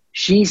 minutes,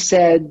 she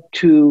said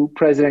to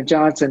President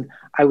Johnson,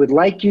 I would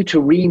like you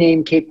to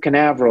rename Cape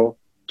Canaveral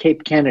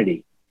Cape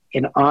Kennedy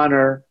in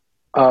honor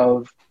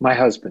of my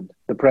husband,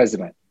 the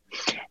president.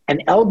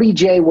 And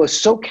LBJ was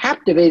so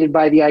captivated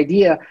by the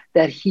idea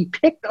that he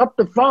picked up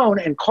the phone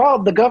and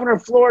called the governor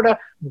of Florida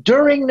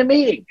during the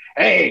meeting.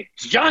 Hey,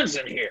 it's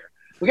Johnson here.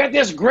 We got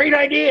this great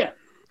idea.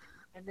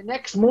 And the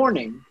next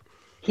morning,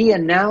 he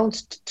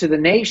announced to the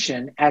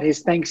nation at his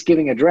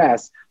Thanksgiving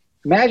address,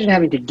 imagine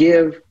having to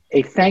give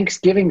a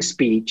Thanksgiving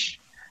speech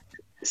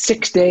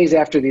 6 days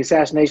after the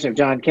assassination of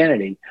John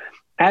Kennedy.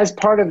 As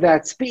part of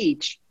that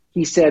speech,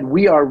 he said,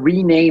 we are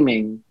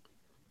renaming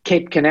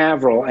Cape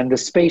Canaveral and the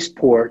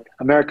spaceport,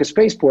 America's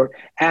spaceport,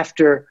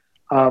 after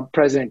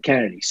President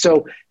Kennedy.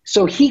 So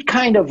he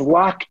kind of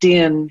locked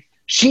in,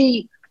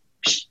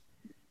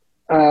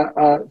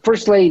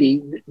 First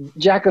Lady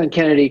Jacqueline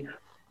Kennedy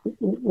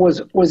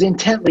was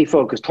intently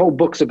focused, whole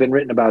books have been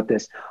written about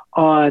this,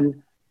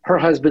 on her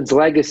husband's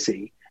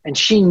legacy. And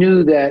she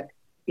knew that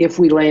if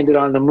we landed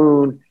on the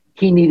moon,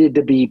 he needed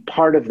to be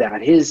part of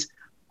that. His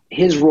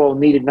role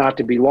needed not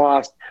to be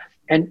lost.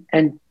 And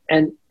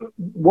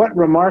what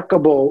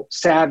remarkable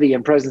savvy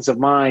and presence of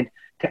mind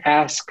to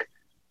ask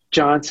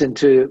Johnson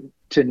to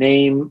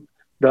name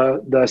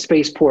the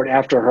spaceport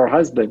after her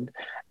husband.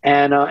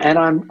 And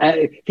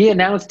he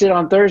announced it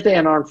on Thursday,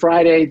 and on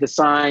Friday the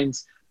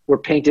signs were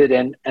painted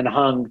and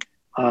hung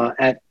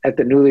at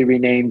the newly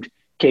renamed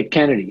Cape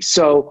Kennedy.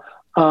 So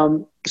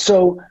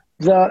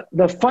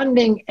the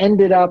funding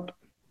ended up,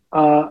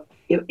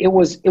 it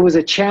was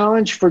a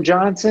challenge for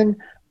Johnson,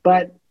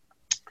 but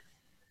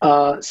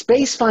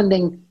space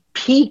funding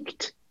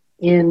peaked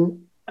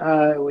in,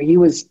 he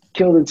was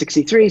killed in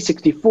 63,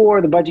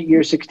 64, the budget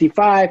year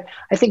 65.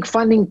 I think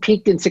funding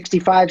peaked in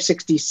 65,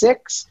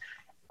 66.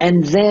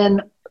 And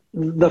then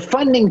the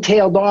funding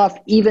tailed off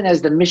even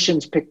as the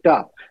missions picked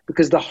up,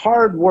 because the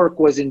hard work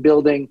was in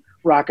building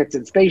rockets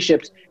and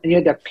spaceships, and you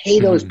had to pay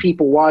those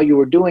people while you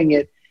were doing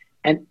it.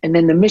 And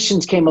then the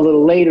missions came a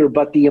little later,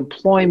 but the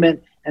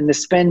employment and the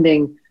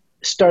spending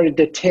started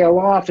to tail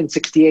off in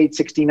 68,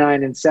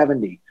 69, and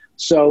 70.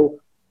 So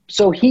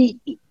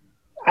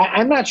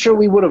I'm not sure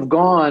we would have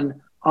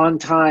gone on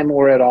time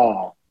or at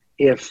all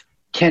if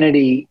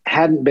Kennedy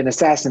hadn't been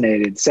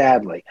assassinated,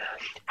 sadly.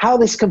 How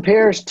this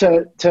compares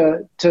to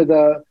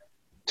the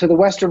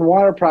Western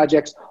water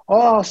projects,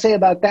 all I'll say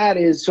about that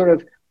is sort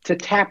of to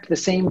tap the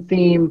same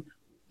theme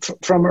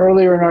from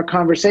earlier in our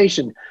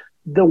conversation.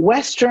 the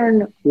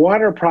Western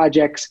water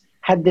projects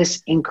had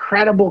this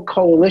incredible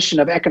coalition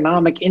of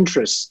economic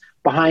interests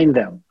behind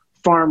them.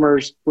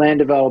 Farmers, land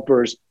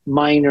developers,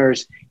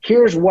 miners.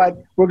 Here's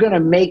what we're going to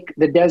make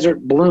the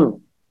desert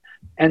bloom.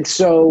 And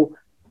so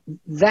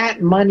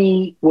that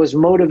money was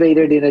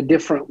motivated in a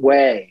different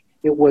way.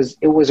 It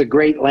was a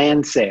great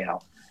land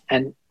sale,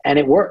 and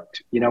it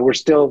worked. You know, we're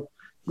still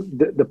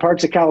the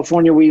parts of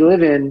California we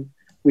live in.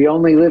 We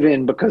only live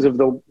in because of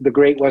the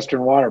Great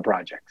Western Water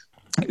projects.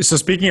 So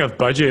speaking of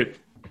budget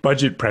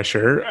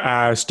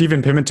pressure,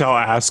 Stephen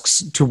Pimentel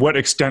asks, to what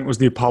extent was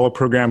the Apollo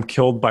program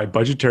killed by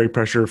budgetary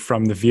pressure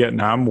from the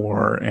Vietnam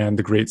War and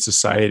the Great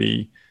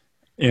Society?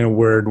 In a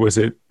word, was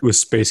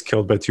space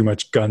killed by too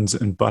much guns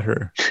and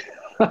butter?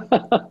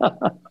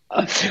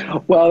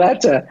 Well,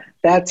 that's a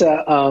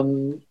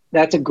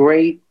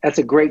great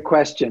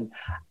question.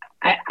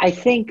 I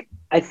think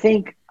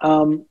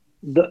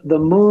the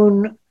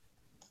moon.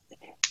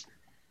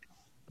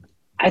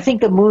 I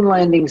think the moon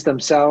landings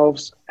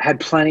themselves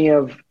had plenty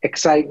of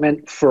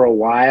excitement for a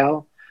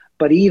while,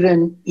 but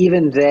even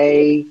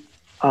they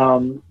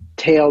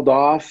tailed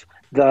off.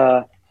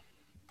 I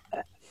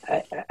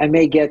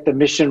may get the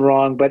mission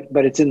wrong, but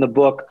it's in the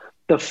book.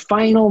 The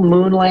final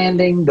moon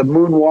landing, the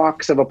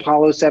moonwalks of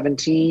Apollo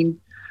 17,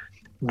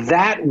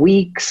 that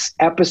week's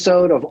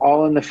episode of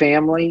All in the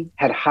Family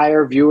had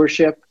higher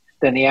viewership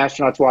than the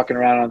astronauts walking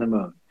around on the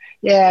moon.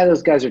 Yeah,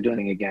 those guys are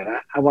doing it again.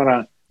 I want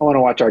to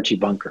watch Archie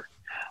Bunker.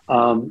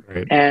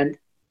 Right.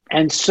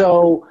 And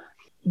so,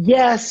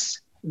 yes,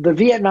 the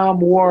Vietnam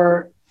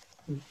War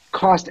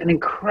cost an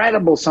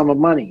incredible sum of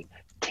money,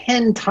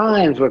 10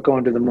 times what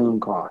going to the moon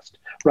cost,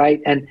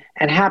 right? And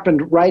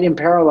happened right in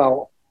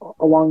parallel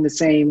along the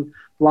same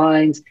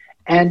lines.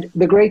 And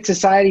the Great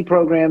Society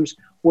programs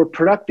were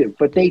productive,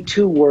 but they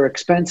too were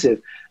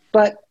expensive.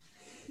 But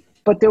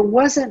there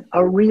wasn't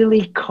a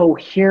really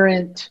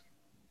coherent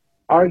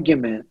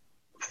argument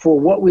for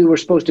what we were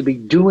supposed to be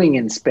doing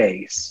in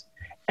space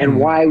and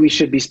why we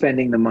should be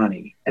spending the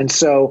money. And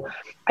so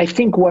I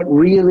think what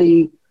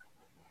really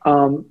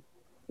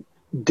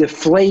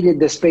deflated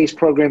the space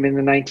program in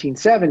the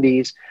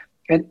 1970s,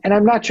 and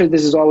I'm not sure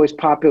this is always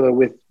popular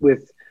with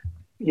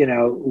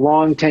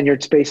long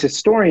tenured space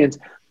historians,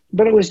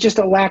 but it was just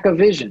a lack of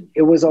vision.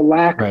 It was a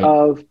lack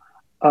of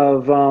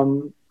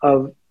a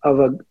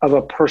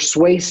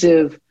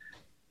persuasive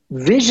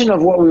vision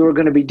of what we were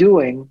going to be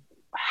doing,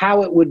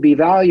 how it would be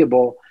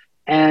valuable,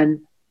 and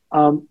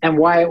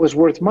why it was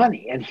worth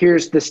money. And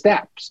here's the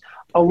steps,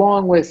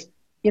 along with,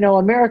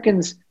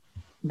 Americans,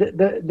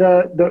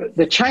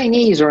 the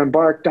Chinese are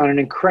embarked on an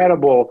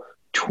incredible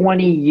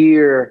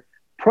 20-year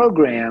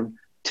program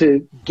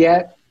to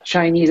get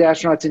Chinese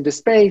astronauts into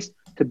space,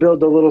 to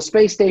build a little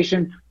space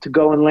station, to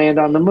go and land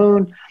on the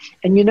moon.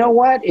 And you know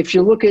what? If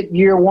you look at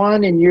year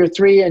 1 and year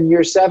 3 and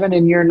year 7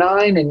 and year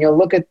 9, and you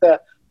look at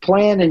the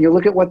plan and you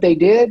look at what they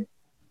did,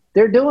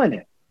 they're doing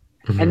it.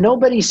 Mm-hmm. And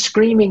nobody's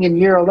screaming in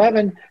year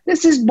 11,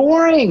 this is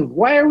boring.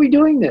 Why are we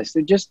doing this?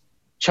 They're just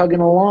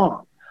chugging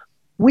along.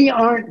 We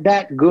aren't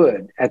that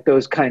good at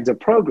those kinds of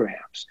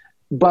programs,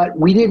 but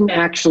we didn't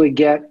actually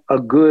get a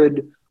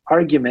good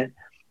argument.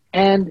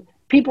 And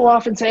people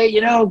often say,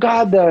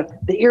 God,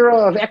 the era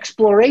of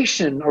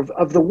exploration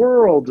of the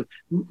world,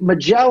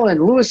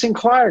 Magellan, Lewis and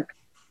Clark.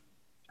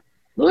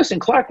 Lewis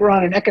and Clark were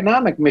on an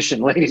economic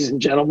mission, ladies and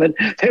gentlemen.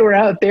 They were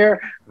out there,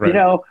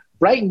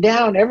 writing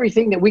down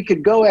everything that we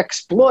could go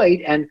exploit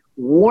and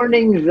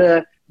warning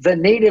the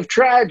native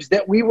tribes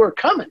that we were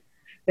coming.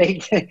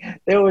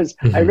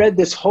 I read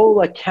this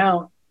whole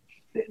account.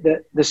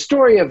 The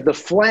story of the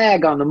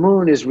flag on the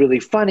moon is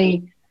really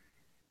funny.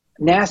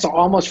 NASA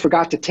almost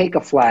forgot to take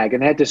a flag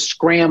and had to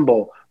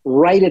scramble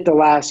right at the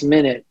last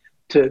minute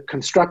to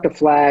construct a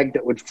flag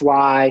that would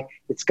fly.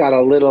 It's got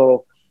a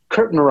little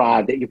curtain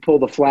rod that you pull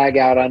the flag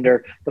out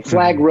under. The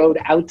flag rode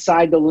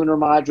outside the lunar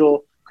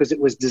module because it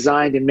was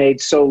designed and made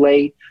so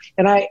late.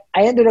 And I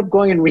ended up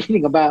going and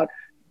reading about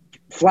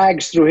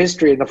flags through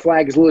history and the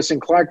flags Lewis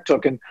and Clark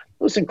took. And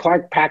Lewis and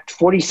Clark packed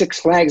 46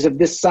 flags of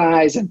this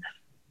size and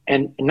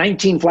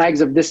 19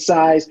 flags of this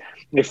size.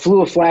 They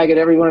flew a flag at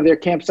every one of their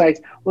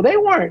campsites. Well, they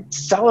weren't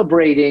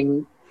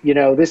celebrating,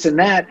 this and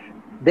that.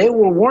 They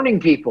were warning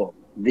people,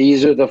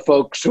 these are the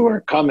folks who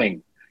are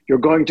coming. You're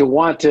going to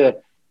want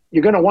to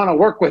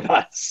work with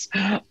us.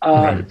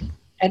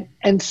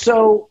 And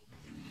so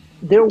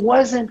there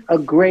wasn't a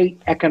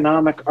great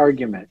economic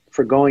argument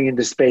for going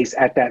into space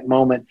at that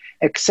moment,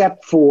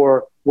 except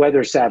for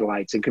weather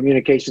satellites and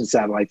communication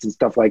satellites and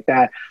stuff like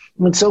that.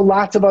 And so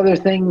lots of other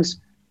things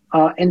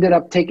ended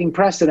up taking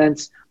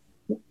precedence,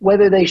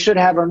 whether they should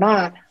have or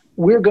not.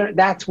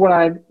 That's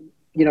why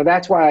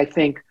I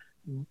think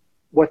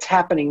what's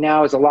happening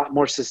now is a lot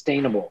more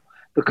sustainable,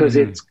 because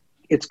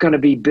it's going to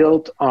be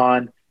built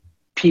on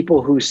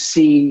people who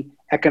see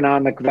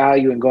economic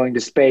value in going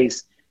to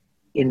space,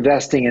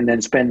 investing and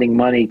then spending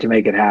money to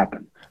make it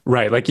happen.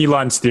 Right. Like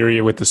Elon's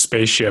theory with the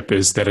spaceship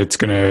is that it's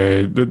going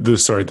to, the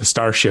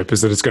Starship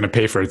is that it's going to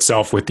pay for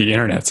itself with the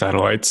internet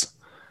satellites.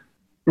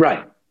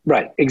 Right.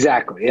 Right,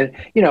 exactly. And,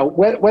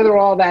 whether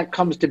all that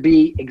comes to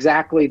be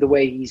exactly the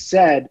way he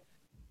said,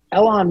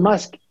 Elon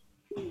Musk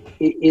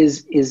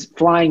is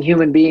flying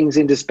human beings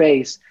into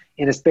space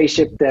in a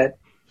spaceship that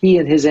he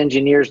and his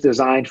engineers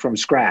designed from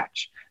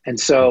scratch. And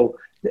so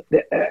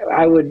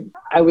I would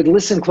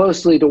listen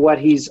closely to what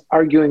he's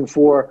arguing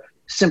for,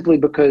 simply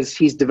because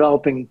he's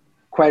developing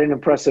quite an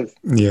impressive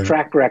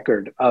track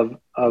record of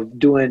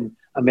doing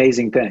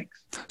amazing things.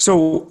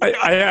 So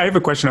I have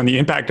a question on the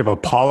impact of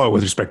Apollo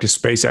with respect to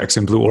SpaceX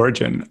and Blue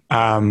Origin.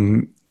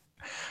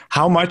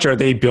 How much are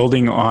they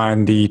building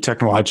on the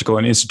technological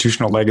and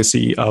institutional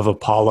legacy of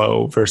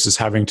Apollo versus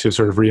having to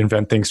sort of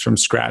reinvent things from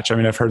scratch? I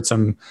mean, I've heard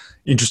some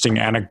interesting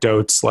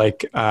anecdotes,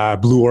 like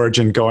Blue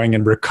Origin going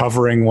and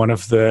recovering one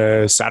of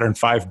the Saturn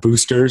V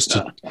boosters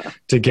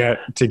to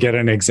get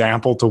an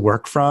example to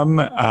work from.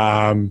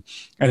 And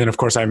then, of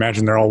course, I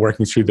imagine they're all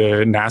working through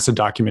the NASA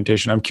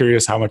documentation. I'm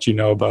curious how much you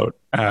know about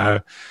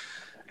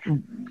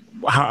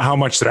how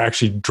much they're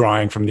actually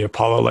drawing from the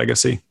Apollo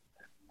legacy.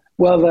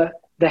 Well,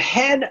 the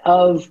head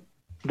of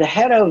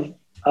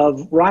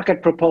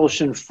rocket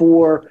propulsion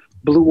for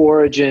Blue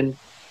Origin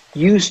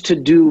used to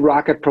do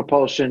rocket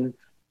propulsion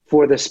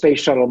for the space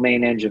shuttle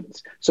main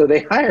engines. So they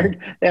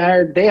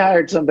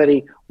hired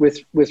somebody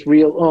with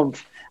real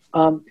oomph.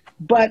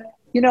 But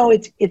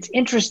it's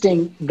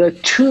interesting. The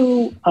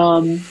two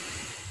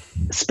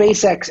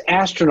SpaceX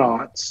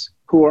astronauts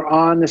who are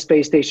on the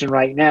space station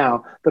right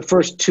now, the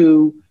first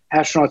two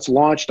astronauts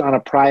launched on a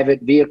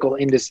private vehicle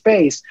into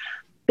space,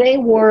 they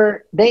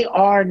are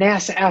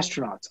NASA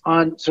astronauts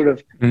on sort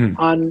of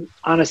on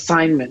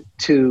assignment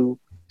to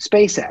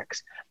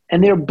SpaceX.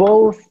 And they're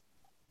both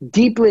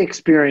deeply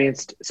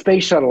experienced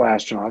space shuttle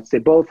astronauts. They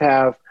both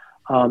have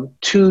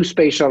two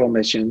space shuttle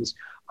missions.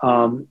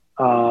 One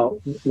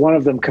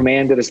of them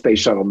commanded a space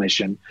shuttle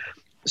mission.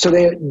 So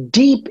they're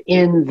deep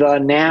in the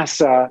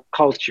NASA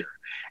culture.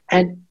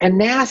 And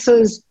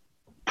NASA's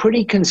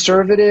pretty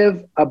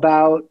conservative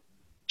about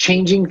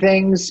changing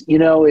things.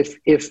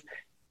 If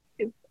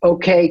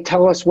okay,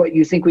 tell us what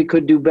you think we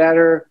could do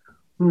better.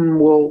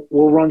 We'll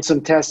run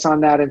some tests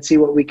on that and see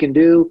what we can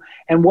do.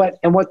 And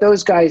what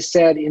those guys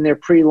said in their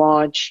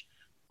pre-launch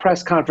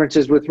press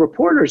conferences with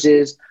reporters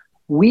is,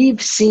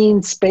 we've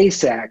seen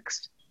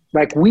SpaceX.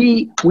 Like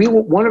we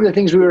one of the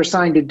things we were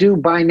assigned to do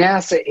by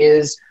NASA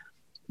is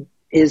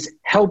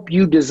help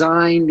you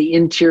design the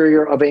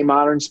interior of a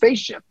modern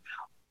spaceship.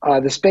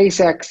 The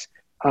SpaceX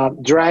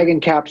Dragon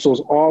capsules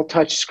all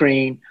touch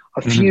screen,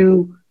 a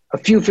few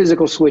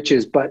physical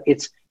switches, but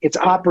it's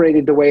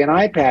operated the way an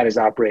iPad is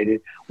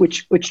operated,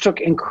 which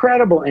took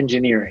incredible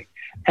engineering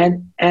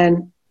and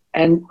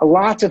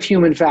lots of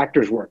human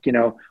factors work.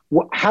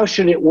 How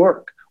should it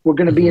work? We're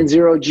going to be in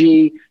zero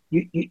G.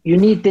 You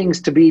need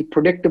things to be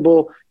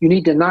predictable. You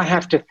need to not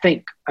have to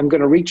think, I'm going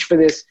to reach for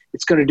this.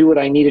 It's going to do what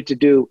I need it to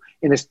do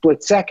in a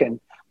split second.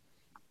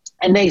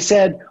 And they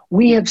said,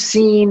 we have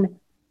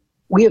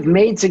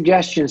made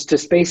suggestions to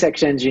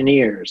SpaceX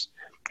engineers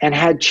and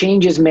had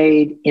changes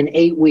made in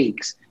 8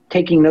 weeks,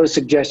 taking those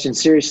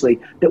suggestions seriously,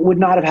 that would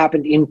not have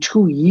happened in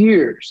 2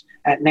 years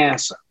at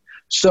NASA.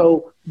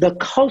 So the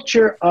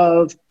culture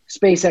of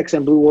SpaceX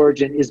and Blue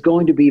Origin is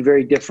going to be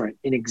very different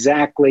in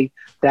exactly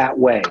that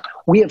way.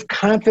 We have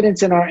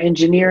confidence in our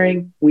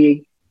engineering.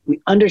 We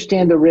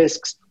understand the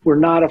risks. We're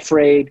not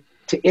afraid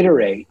to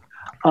iterate.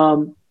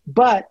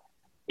 But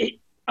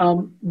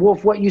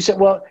Wolf, what you said,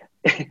 well,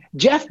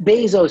 Jeff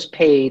Bezos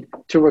paid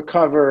to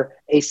recover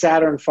a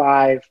Saturn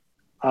V,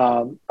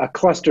 a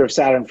cluster of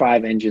Saturn V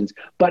engines,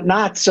 but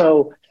not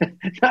so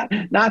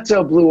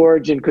Blue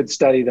Origin could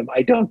study them.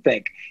 I don't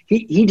think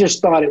he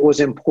just thought it was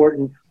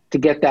important to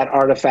get that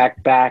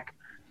artifact back.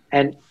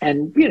 And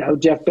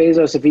Jeff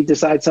Bezos, if he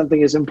decides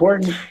something is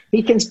important,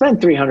 he can spend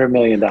 $300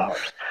 million.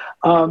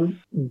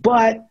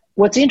 But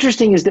what's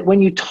interesting is that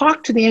when you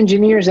talk to the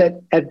engineers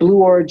at Blue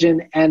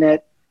Origin and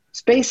at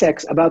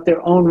SpaceX about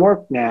their own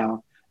work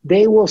now,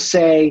 they will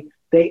say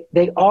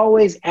they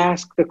always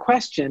ask the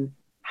question,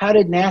 how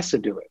did NASA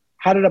do it?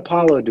 How did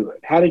Apollo do it?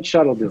 How did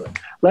Shuttle do it?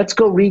 Let's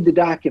go read the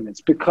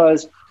documents,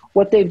 because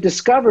what they've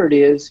discovered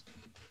is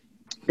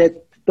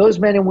that those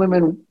men and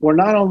women were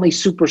not only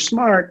super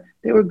smart,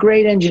 they were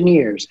great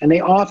engineers, and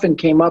they often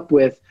came up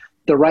with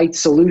the right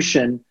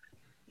solution,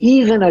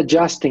 even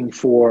adjusting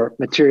for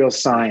material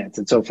science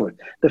and so forth.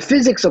 The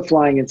physics of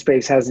flying in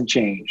space hasn't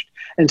changed.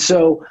 And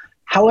so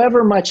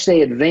however much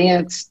they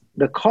advance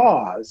the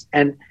cause,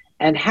 and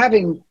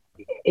having,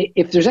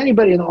 if there's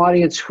anybody in the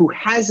audience who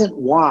hasn't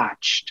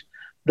watched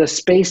the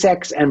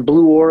SpaceX and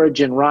Blue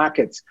Origin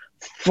rockets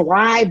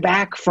fly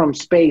back from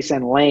space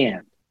and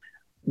land,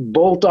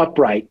 bolt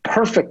upright,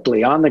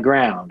 perfectly on the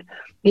ground,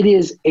 it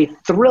is a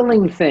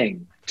thrilling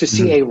thing to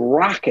see a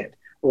rocket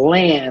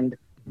land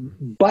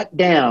butt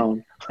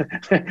down,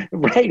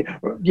 right?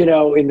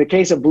 In the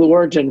case of Blue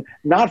Origin,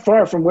 not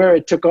far from where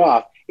it took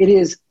off. It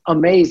is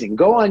amazing.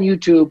 Go on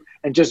YouTube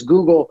and just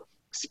Google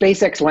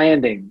SpaceX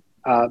landing,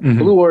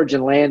 Blue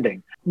Origin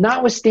landing.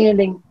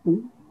 Notwithstanding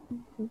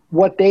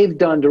what they've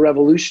done to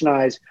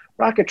revolutionize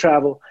rocket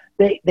travel,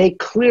 they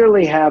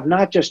clearly have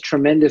not just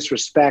tremendous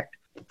respect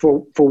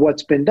for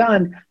what's been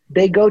done,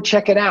 they go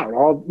check it out.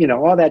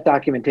 All that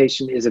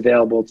documentation is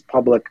available. It's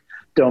public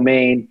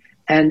domain.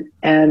 And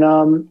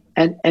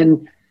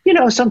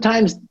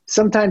sometimes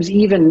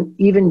even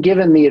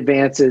given the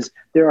advances,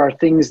 there are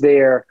things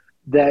there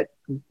that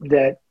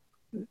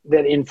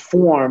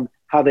inform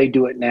how they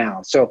do it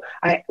now. So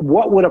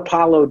what would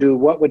Apollo do?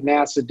 What would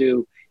NASA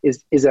do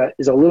is a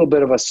little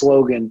bit of a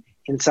slogan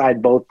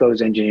inside both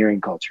those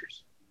engineering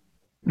cultures.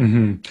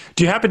 Mm-hmm.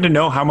 Do you happen to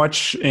know how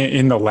much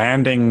in the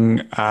landing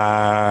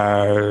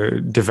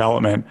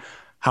development,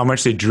 how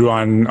much they drew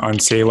on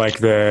say like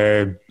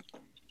the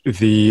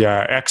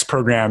X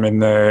program in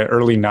the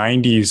early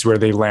 90s where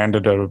they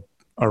landed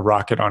a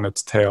rocket on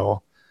its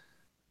tail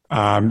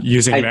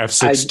using an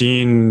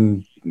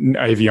F-16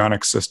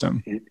 avionics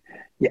system?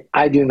 Yeah,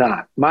 I do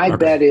not. My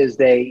bet is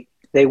they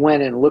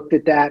went and looked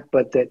at that,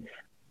 but that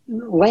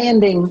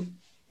landing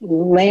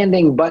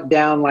butt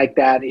down like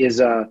that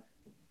is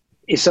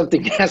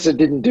something NASA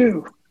didn't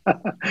do.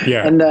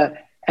 Yeah. And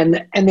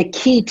the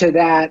key to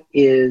that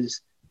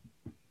is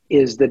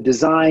the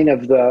design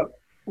of the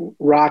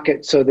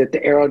rocket so that the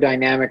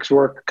aerodynamics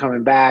work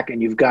coming back,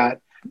 and you've got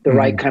the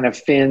right kind of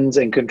fins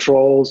and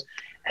controls,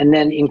 and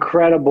then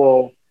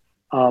incredible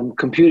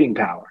computing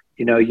power.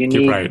 You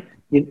need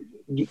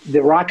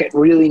the rocket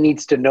really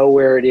needs to know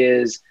where it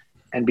is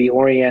and be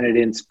oriented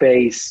in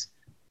space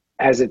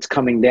as it's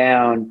coming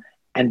down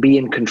and be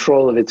in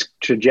control of its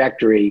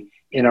trajectory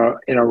in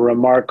a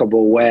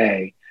remarkable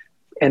way.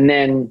 And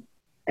then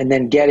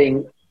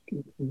getting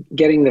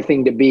the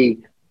thing to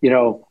be,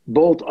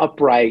 bolt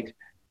upright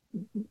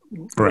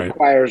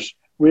requires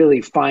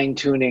really fine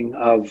tuning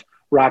of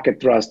rocket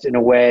thrust in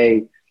a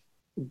way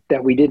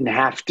that we didn't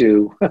have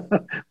to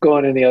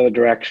going in the other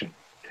direction.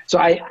 So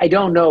I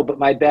don't know, but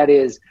my bet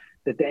is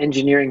that the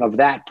engineering of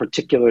that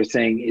particular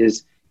thing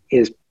is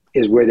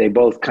where they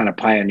both kind of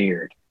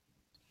pioneered.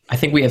 I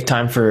think we have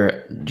time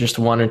for just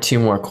one or two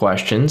more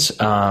questions.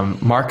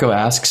 Marco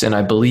asks, and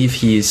I believe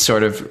he's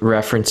sort of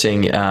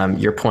referencing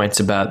your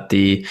points about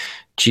the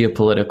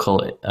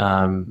geopolitical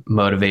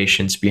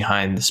motivations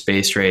behind the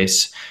space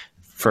race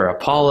for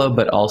Apollo,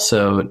 but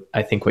also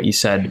I think what you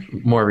said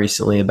more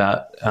recently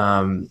about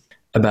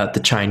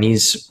the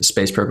Chinese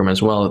space program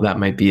as well. That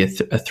might be a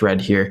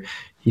thread here.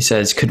 He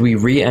says, could we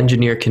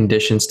re-engineer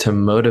conditions to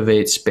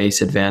motivate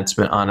space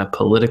advancement on a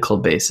political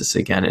basis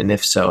again? And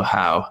if so,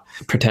 how?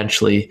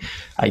 Potentially,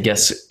 I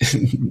guess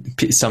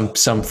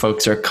some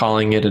folks are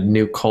calling it a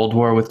new Cold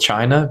War with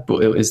China.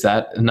 Is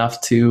that enough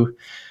to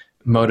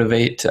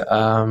motivate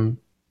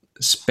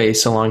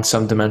space along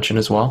some dimension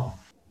as well?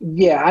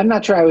 Yeah, I'm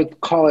not sure I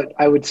would call it,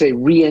 I would say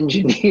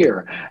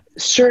re-engineer.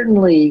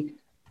 Certainly,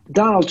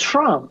 Donald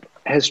Trump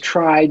has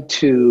tried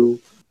to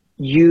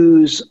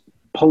use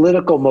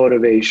political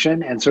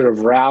motivation and sort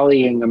of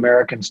rallying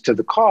Americans to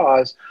the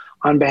cause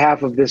on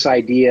behalf of this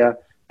idea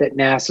that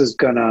NASA's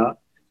going to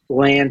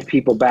land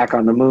people back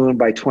on the moon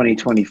by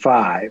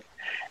 2025.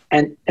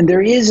 And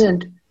there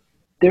isn't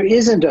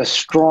a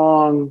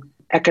strong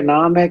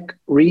economic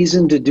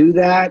reason to do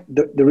that.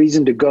 The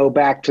reason to go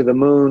back to the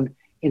moon,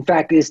 in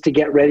fact, is to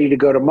get ready to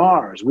go to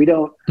Mars. We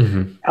don't,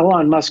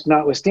 Elon Musk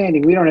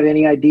notwithstanding, we don't have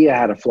any idea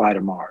how to fly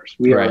to Mars.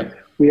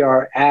 We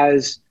are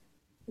as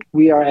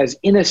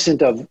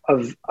innocent of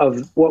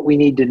what we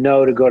need to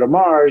know to go to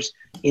Mars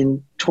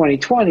in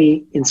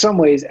 2020 in some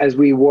ways as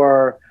we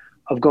were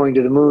of going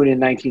to the moon in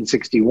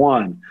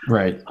 1961.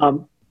 Right.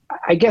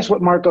 I guess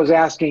what Marco's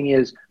asking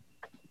is,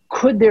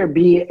 could there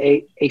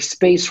be a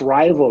space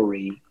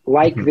rivalry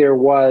like there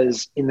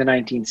was in the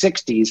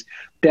 1960s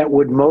that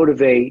would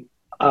motivate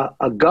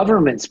a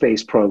government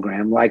space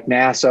program like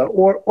NASA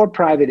or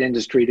private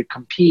industry to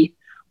compete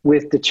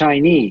with the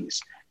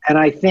Chinese? And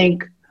I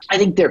think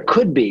there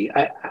could be.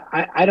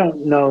 I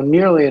don't know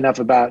nearly enough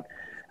about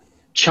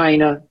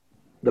China,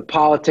 the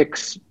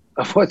politics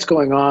of what's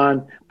going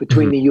on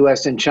between the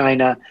U.S. and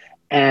China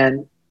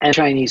and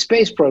Chinese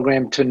space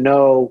program to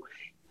know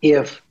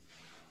if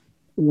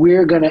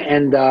we're going to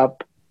end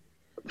up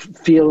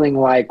feeling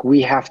like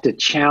we have to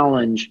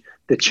challenge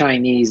the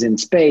Chinese in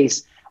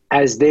space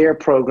as their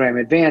program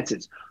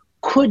advances.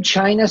 Could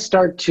China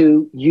start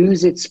to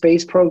use its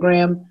space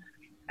program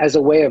as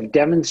a way of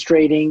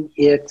demonstrating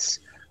its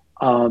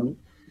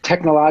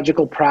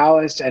technological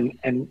prowess and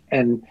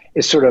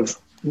its sort of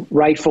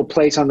rightful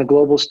place on the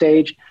global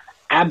stage?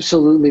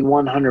 Absolutely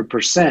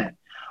 100%.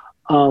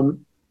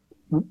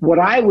 What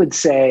I would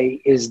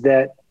say is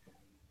that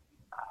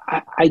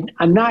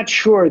I'm not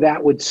sure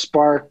that would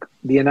spark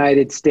the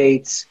United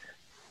States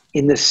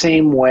in the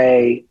same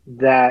way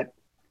that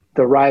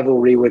the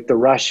rivalry with the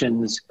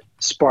Russians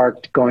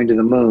sparked going to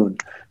the moon.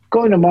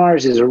 Going to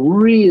Mars is a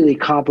really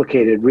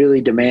complicated,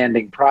 really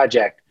demanding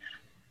project.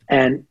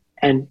 And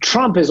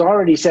Trump has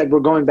already said we're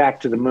going back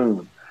to the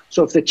moon.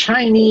 So if the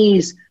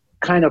Chinese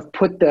kind of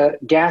put the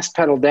gas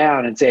pedal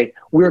down and say,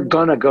 we're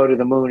going to go to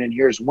the moon and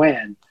here's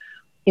when,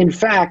 in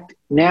fact,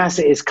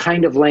 NASA is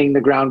kind of laying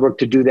the groundwork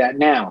to do that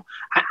now.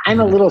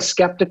 I'm a little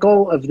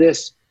skeptical of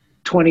this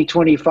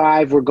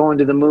 2025, we're going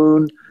to the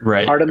moon,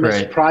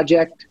 Artemis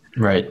project.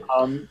 Right.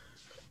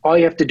 all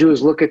you have to do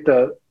is look at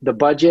the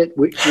budget.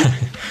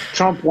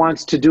 Trump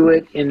wants to do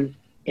it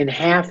in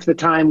half the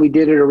time we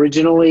did it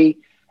originally,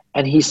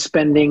 and he's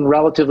spending,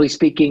 relatively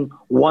speaking,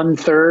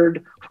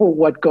 1/3 for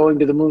what going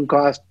to the moon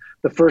cost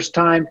the first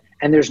time.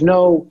 And there's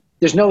no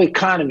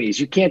economies.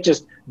 You can't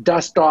just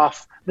dust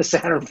off the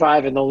Saturn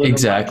V and the lunar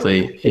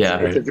exactly. module. Yeah,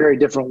 it's a very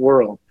different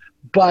world.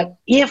 But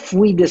if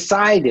we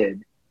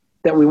decided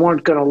that we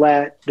weren't going to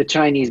let the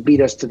Chinese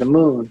beat us to the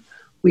moon,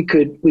 we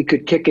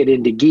could kick it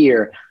into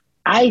gear.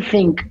 I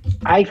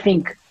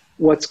think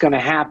what's going to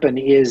happen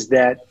is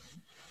that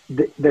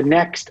the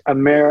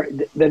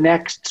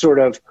next sort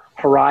of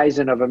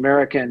horizon of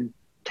American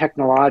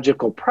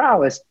technological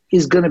prowess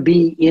is going to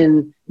be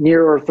in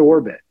near Earth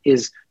orbit,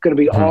 is going to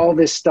be all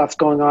this stuff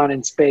going on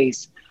in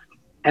space.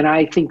 And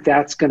I think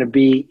that's going to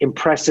be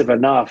impressive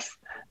enough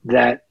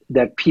that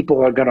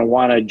people are going to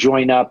want to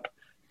join up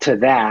to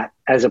that,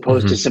 as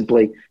opposed to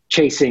simply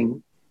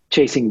chasing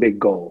big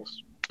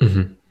goals.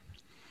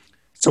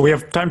 So we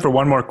have time for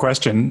one more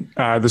question.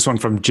 This one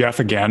from Jeff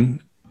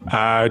again.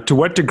 To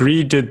what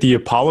degree did the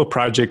Apollo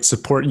project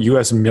support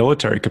U.S.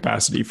 military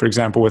capacity, for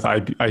example, with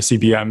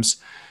ICBMs?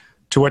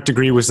 To what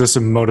degree was this a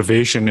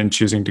motivation in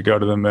choosing to go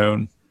to the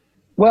moon?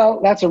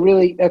 Well, that's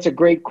a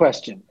great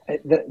question.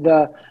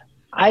 The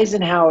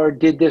Eisenhower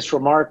did this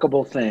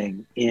remarkable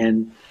thing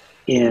in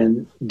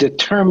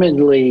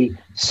determinedly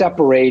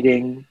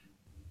separating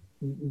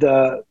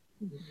the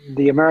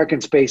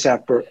American space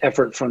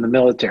effort from the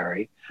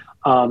military,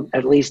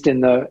 at least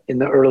in the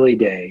early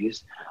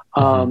days.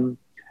 And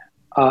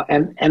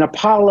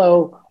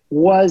Apollo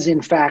was,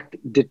 in fact,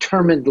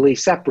 determinedly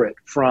separate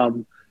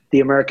from the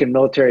American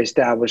military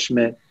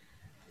establishment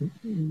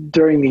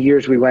during the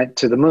years we went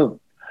to the moon.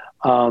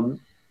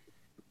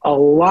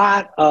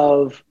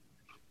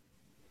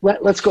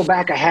 Let's go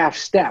back a half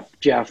step,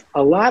 Jeff.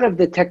 A lot of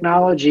the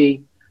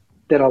technology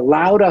that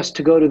allowed us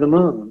to go to the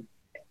moon,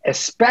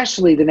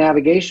 especially the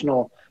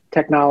navigational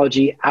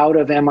technology out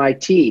of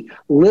MIT,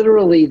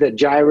 literally the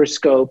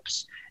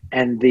gyroscopes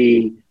and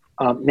the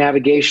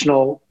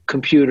navigational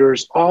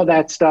computers, all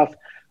that stuff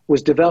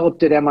was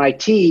developed at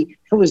MIT.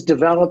 It was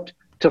developed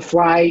to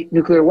fly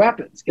nuclear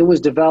weapons. It was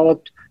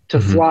developed to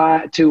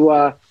fly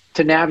to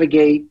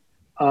navigate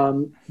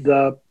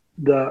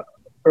the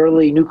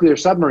early nuclear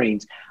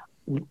submarines.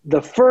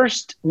 The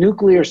first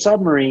nuclear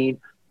submarine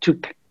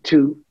to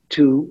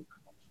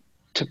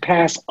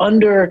pass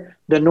under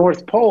the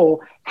North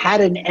Pole had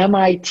an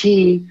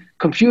MIT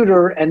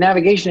computer and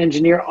navigation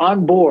engineer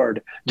on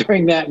board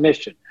during that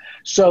mission.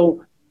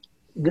 So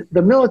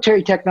the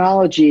military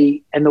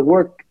technology and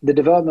the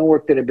development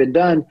work that had been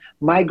done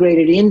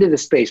migrated into the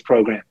space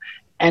program.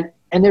 And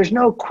there's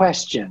no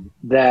question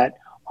that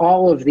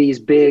all of these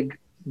big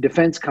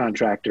defense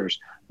contractors,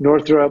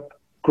 Northrop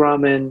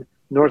Grumman,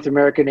 North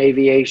American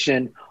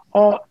Aviation,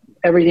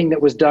 everything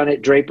that was done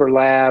at Draper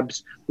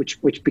Labs,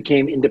 which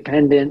became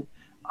independent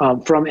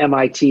from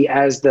MIT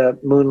as the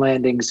moon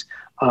landings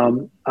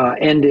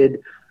ended,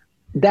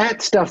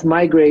 that stuff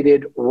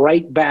migrated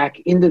right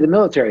back into the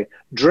military.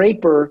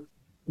 Draper,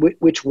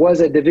 which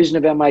was a division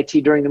of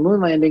MIT during the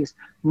moon landings,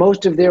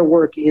 most of their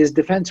work is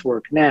defense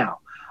work now.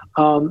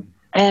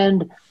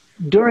 And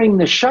during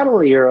the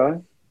shuttle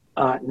era,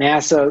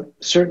 NASA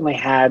certainly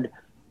had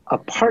a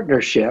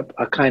partnership,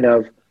 a kind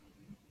of,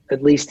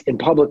 at least in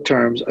public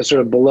terms, a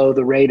sort of below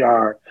the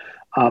radar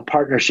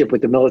partnership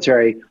with the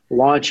military,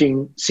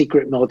 launching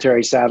secret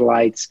military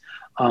satellites.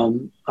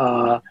 And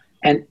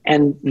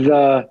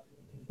the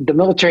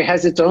military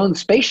has its own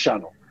space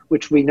shuttle,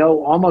 which we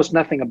know almost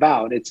nothing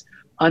about. It's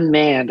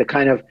unmanned, a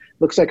kind of,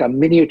 looks like a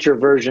miniature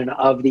version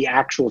of the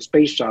actual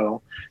space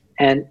shuttle.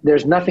 And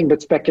there's nothing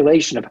but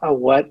speculation about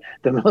what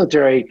the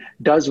military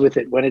does with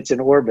it when it's in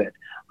orbit.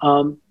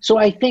 So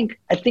I think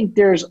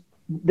there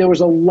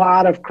was a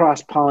lot of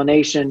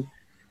cross-pollination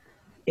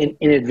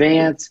in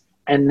advance,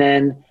 and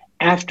then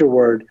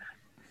afterward.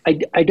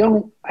 I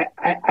didn't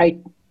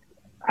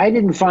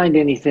find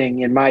anything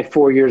in my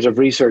 4 years of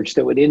research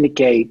that would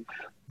indicate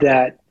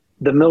that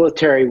the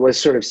military was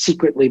sort of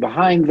secretly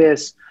behind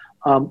this,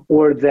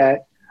 or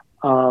that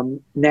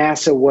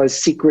NASA was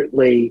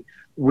secretly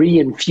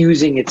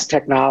reinfusing its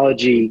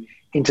technology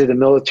into the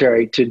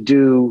military to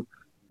do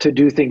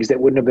things that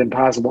wouldn't have been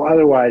possible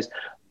otherwise.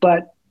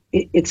 But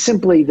it's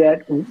simply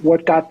that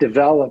what got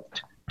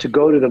developed to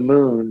go to the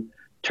moon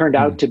turned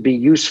out to be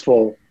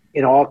useful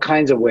in all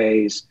kinds of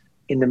ways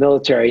in the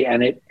military,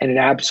 and it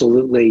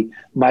absolutely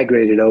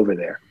migrated over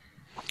there.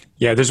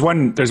 Yeah, there's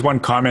one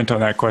comment on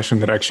that question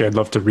that actually I'd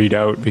love to read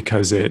out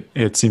because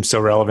it seems so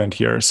relevant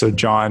here. So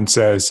John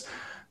says,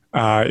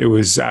 it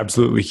was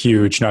absolutely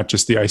huge, not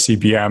just the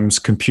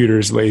ICBMs,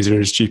 computers,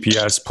 lasers,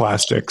 GPS,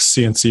 plastics,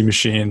 CNC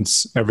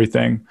machines,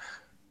 everything.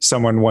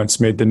 Someone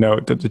once made the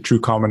note that the true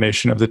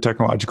culmination of the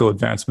technological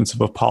advancements of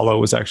Apollo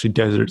was actually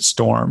Desert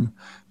Storm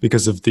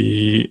because of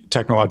the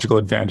technological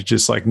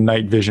advantages like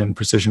night vision,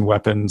 precision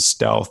weapons,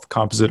 stealth,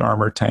 composite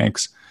armor,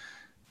 tanks.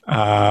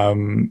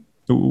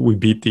 We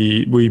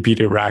beat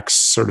Iraq's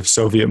sort of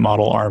Soviet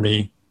model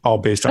army, all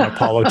based on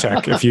Apollo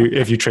tech.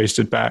 If you traced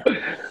it back.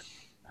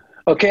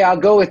 Okay, I'll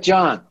go with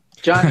John.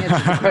 John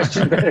answered the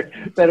question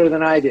better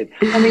than I did.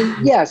 I mean,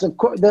 yes, of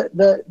course,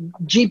 the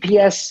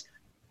GPS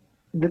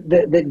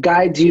that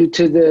guides you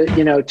to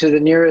the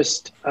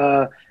nearest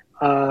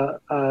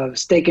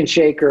Steak and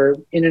Shake or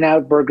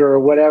In-N-Out Burger or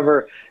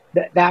whatever.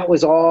 That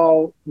was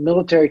all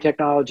military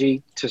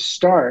technology to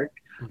start,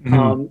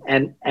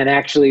 and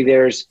actually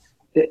there's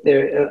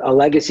a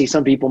legacy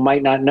some people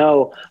might not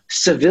know.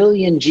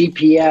 Civilian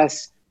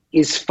GPS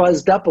is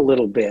fuzzed up a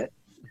little bit.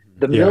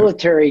 The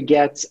military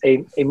gets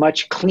a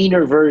much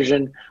cleaner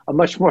version, a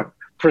much more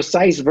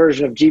precise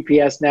version of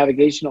GPS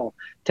navigational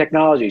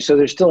technology. So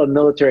there's still a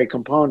military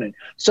component.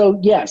 So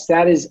yes,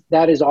 that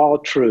is all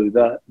true.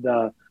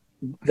 The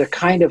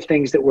kind of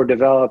things that were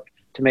developed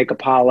to make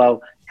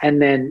Apollo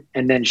and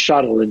then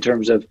shuttle in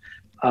terms of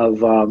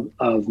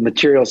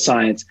material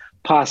science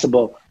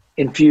possible,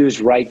 infused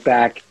right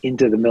back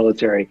into the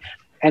military.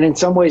 And in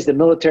some ways, the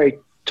military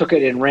took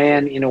it and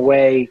ran in a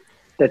way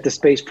that the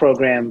space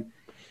program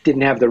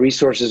didn't have the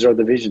resources or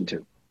the vision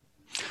to.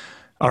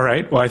 All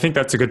right. Well, I think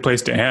that's a good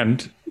place to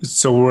end.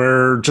 So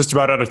we're just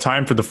about out of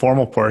time for the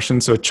formal portion.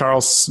 So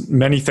Charles,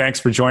 many thanks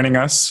for joining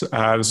us. This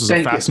was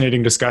a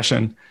fascinating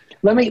discussion.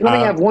 Let me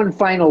have one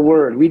final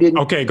word. We didn't.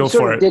 Okay, go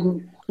for it.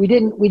 We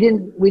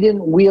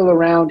didn't wheel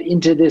around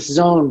into this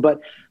zone,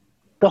 but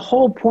the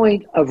whole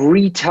point of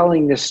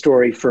retelling this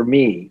story for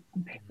me,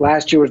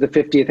 last year was the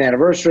 50th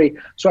anniversary.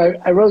 So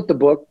I wrote the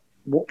book,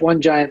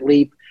 One Giant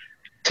Leap,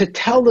 to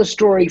tell the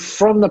story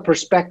from the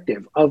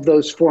perspective of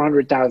those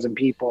 400,000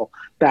 people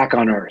back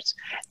on Earth.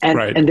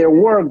 And there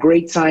were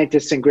great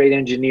scientists and great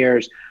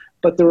engineers,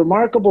 but the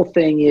remarkable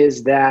thing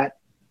is that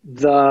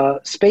the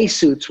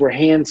spacesuits were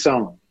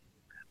hand-sewn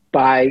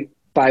by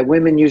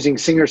women using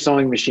Singer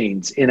sewing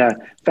machines in a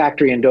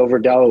factory in Dover,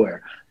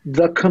 Delaware.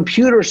 The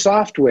computer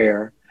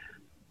software,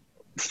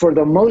 for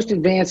the most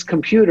advanced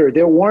computer,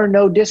 there were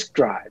no disk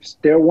drives.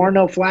 There were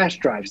no flash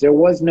drives. There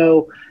was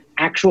no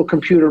actual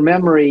computer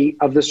memory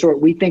of the sort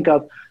we think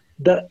of.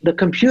 The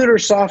computer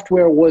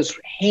software was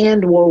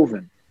hand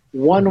woven,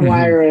 one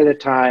wire at a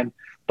time,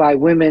 by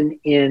women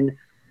in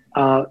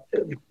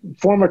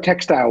former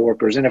textile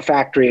workers in a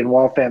factory in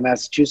Waltham,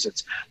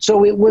 Massachusetts.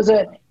 So it was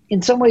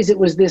in some ways, it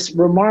was this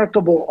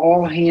remarkable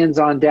all hands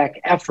on deck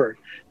effort,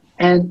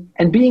 and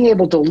being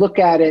able to look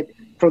at it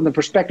from the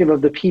perspective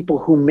of the people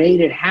who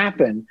made it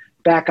happen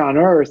back on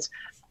Earth.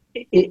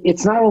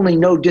 It's not only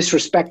no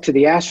disrespect to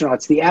the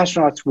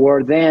astronauts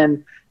were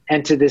then,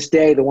 and to this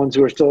day, the ones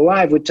who are still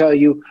alive would tell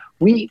you,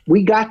 we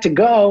got to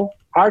go.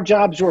 Our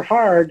jobs were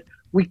hard.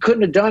 We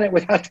couldn't have done it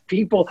without the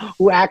people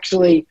who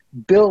actually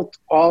built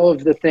all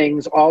of the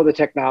things, all the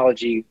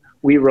technology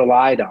we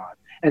relied on.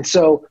 And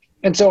so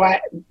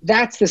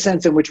that's the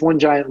sense in which One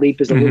Giant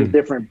Leap is a little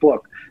different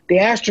book. The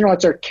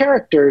astronauts are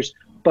characters,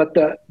 but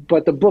the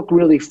book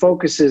really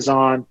focuses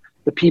on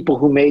the people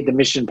who made the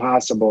mission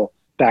possible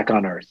back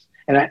on Earth.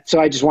 And so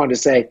I just wanted to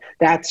say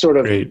that's sort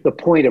of the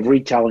point of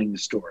retelling the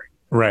story.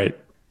 Right.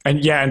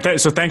 And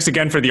so thanks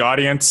again for the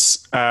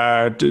audience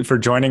for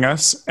joining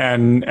us.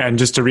 And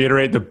just to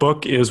reiterate, the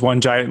book is One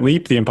Giant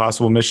Leap, The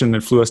Impossible Mission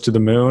That Flew Us to the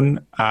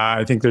Moon.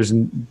 I think there's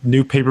a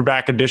new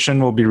paperback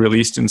edition will be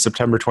released in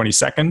September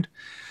 22nd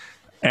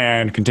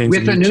and contains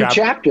a new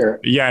chapter.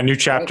 Yeah, a new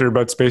chapter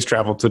about space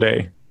travel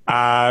today.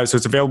 So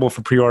it's available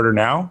for pre-order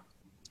now.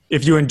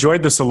 If you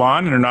enjoyed the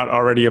Salon and are not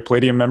already a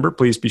Palladium member,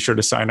 please be sure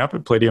to sign up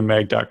at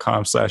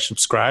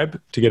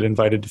palladiummag.com/subscribe to get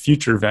invited to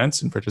future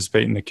events and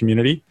participate in the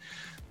community.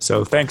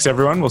 So thanks,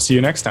 everyone. We'll see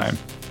you next time.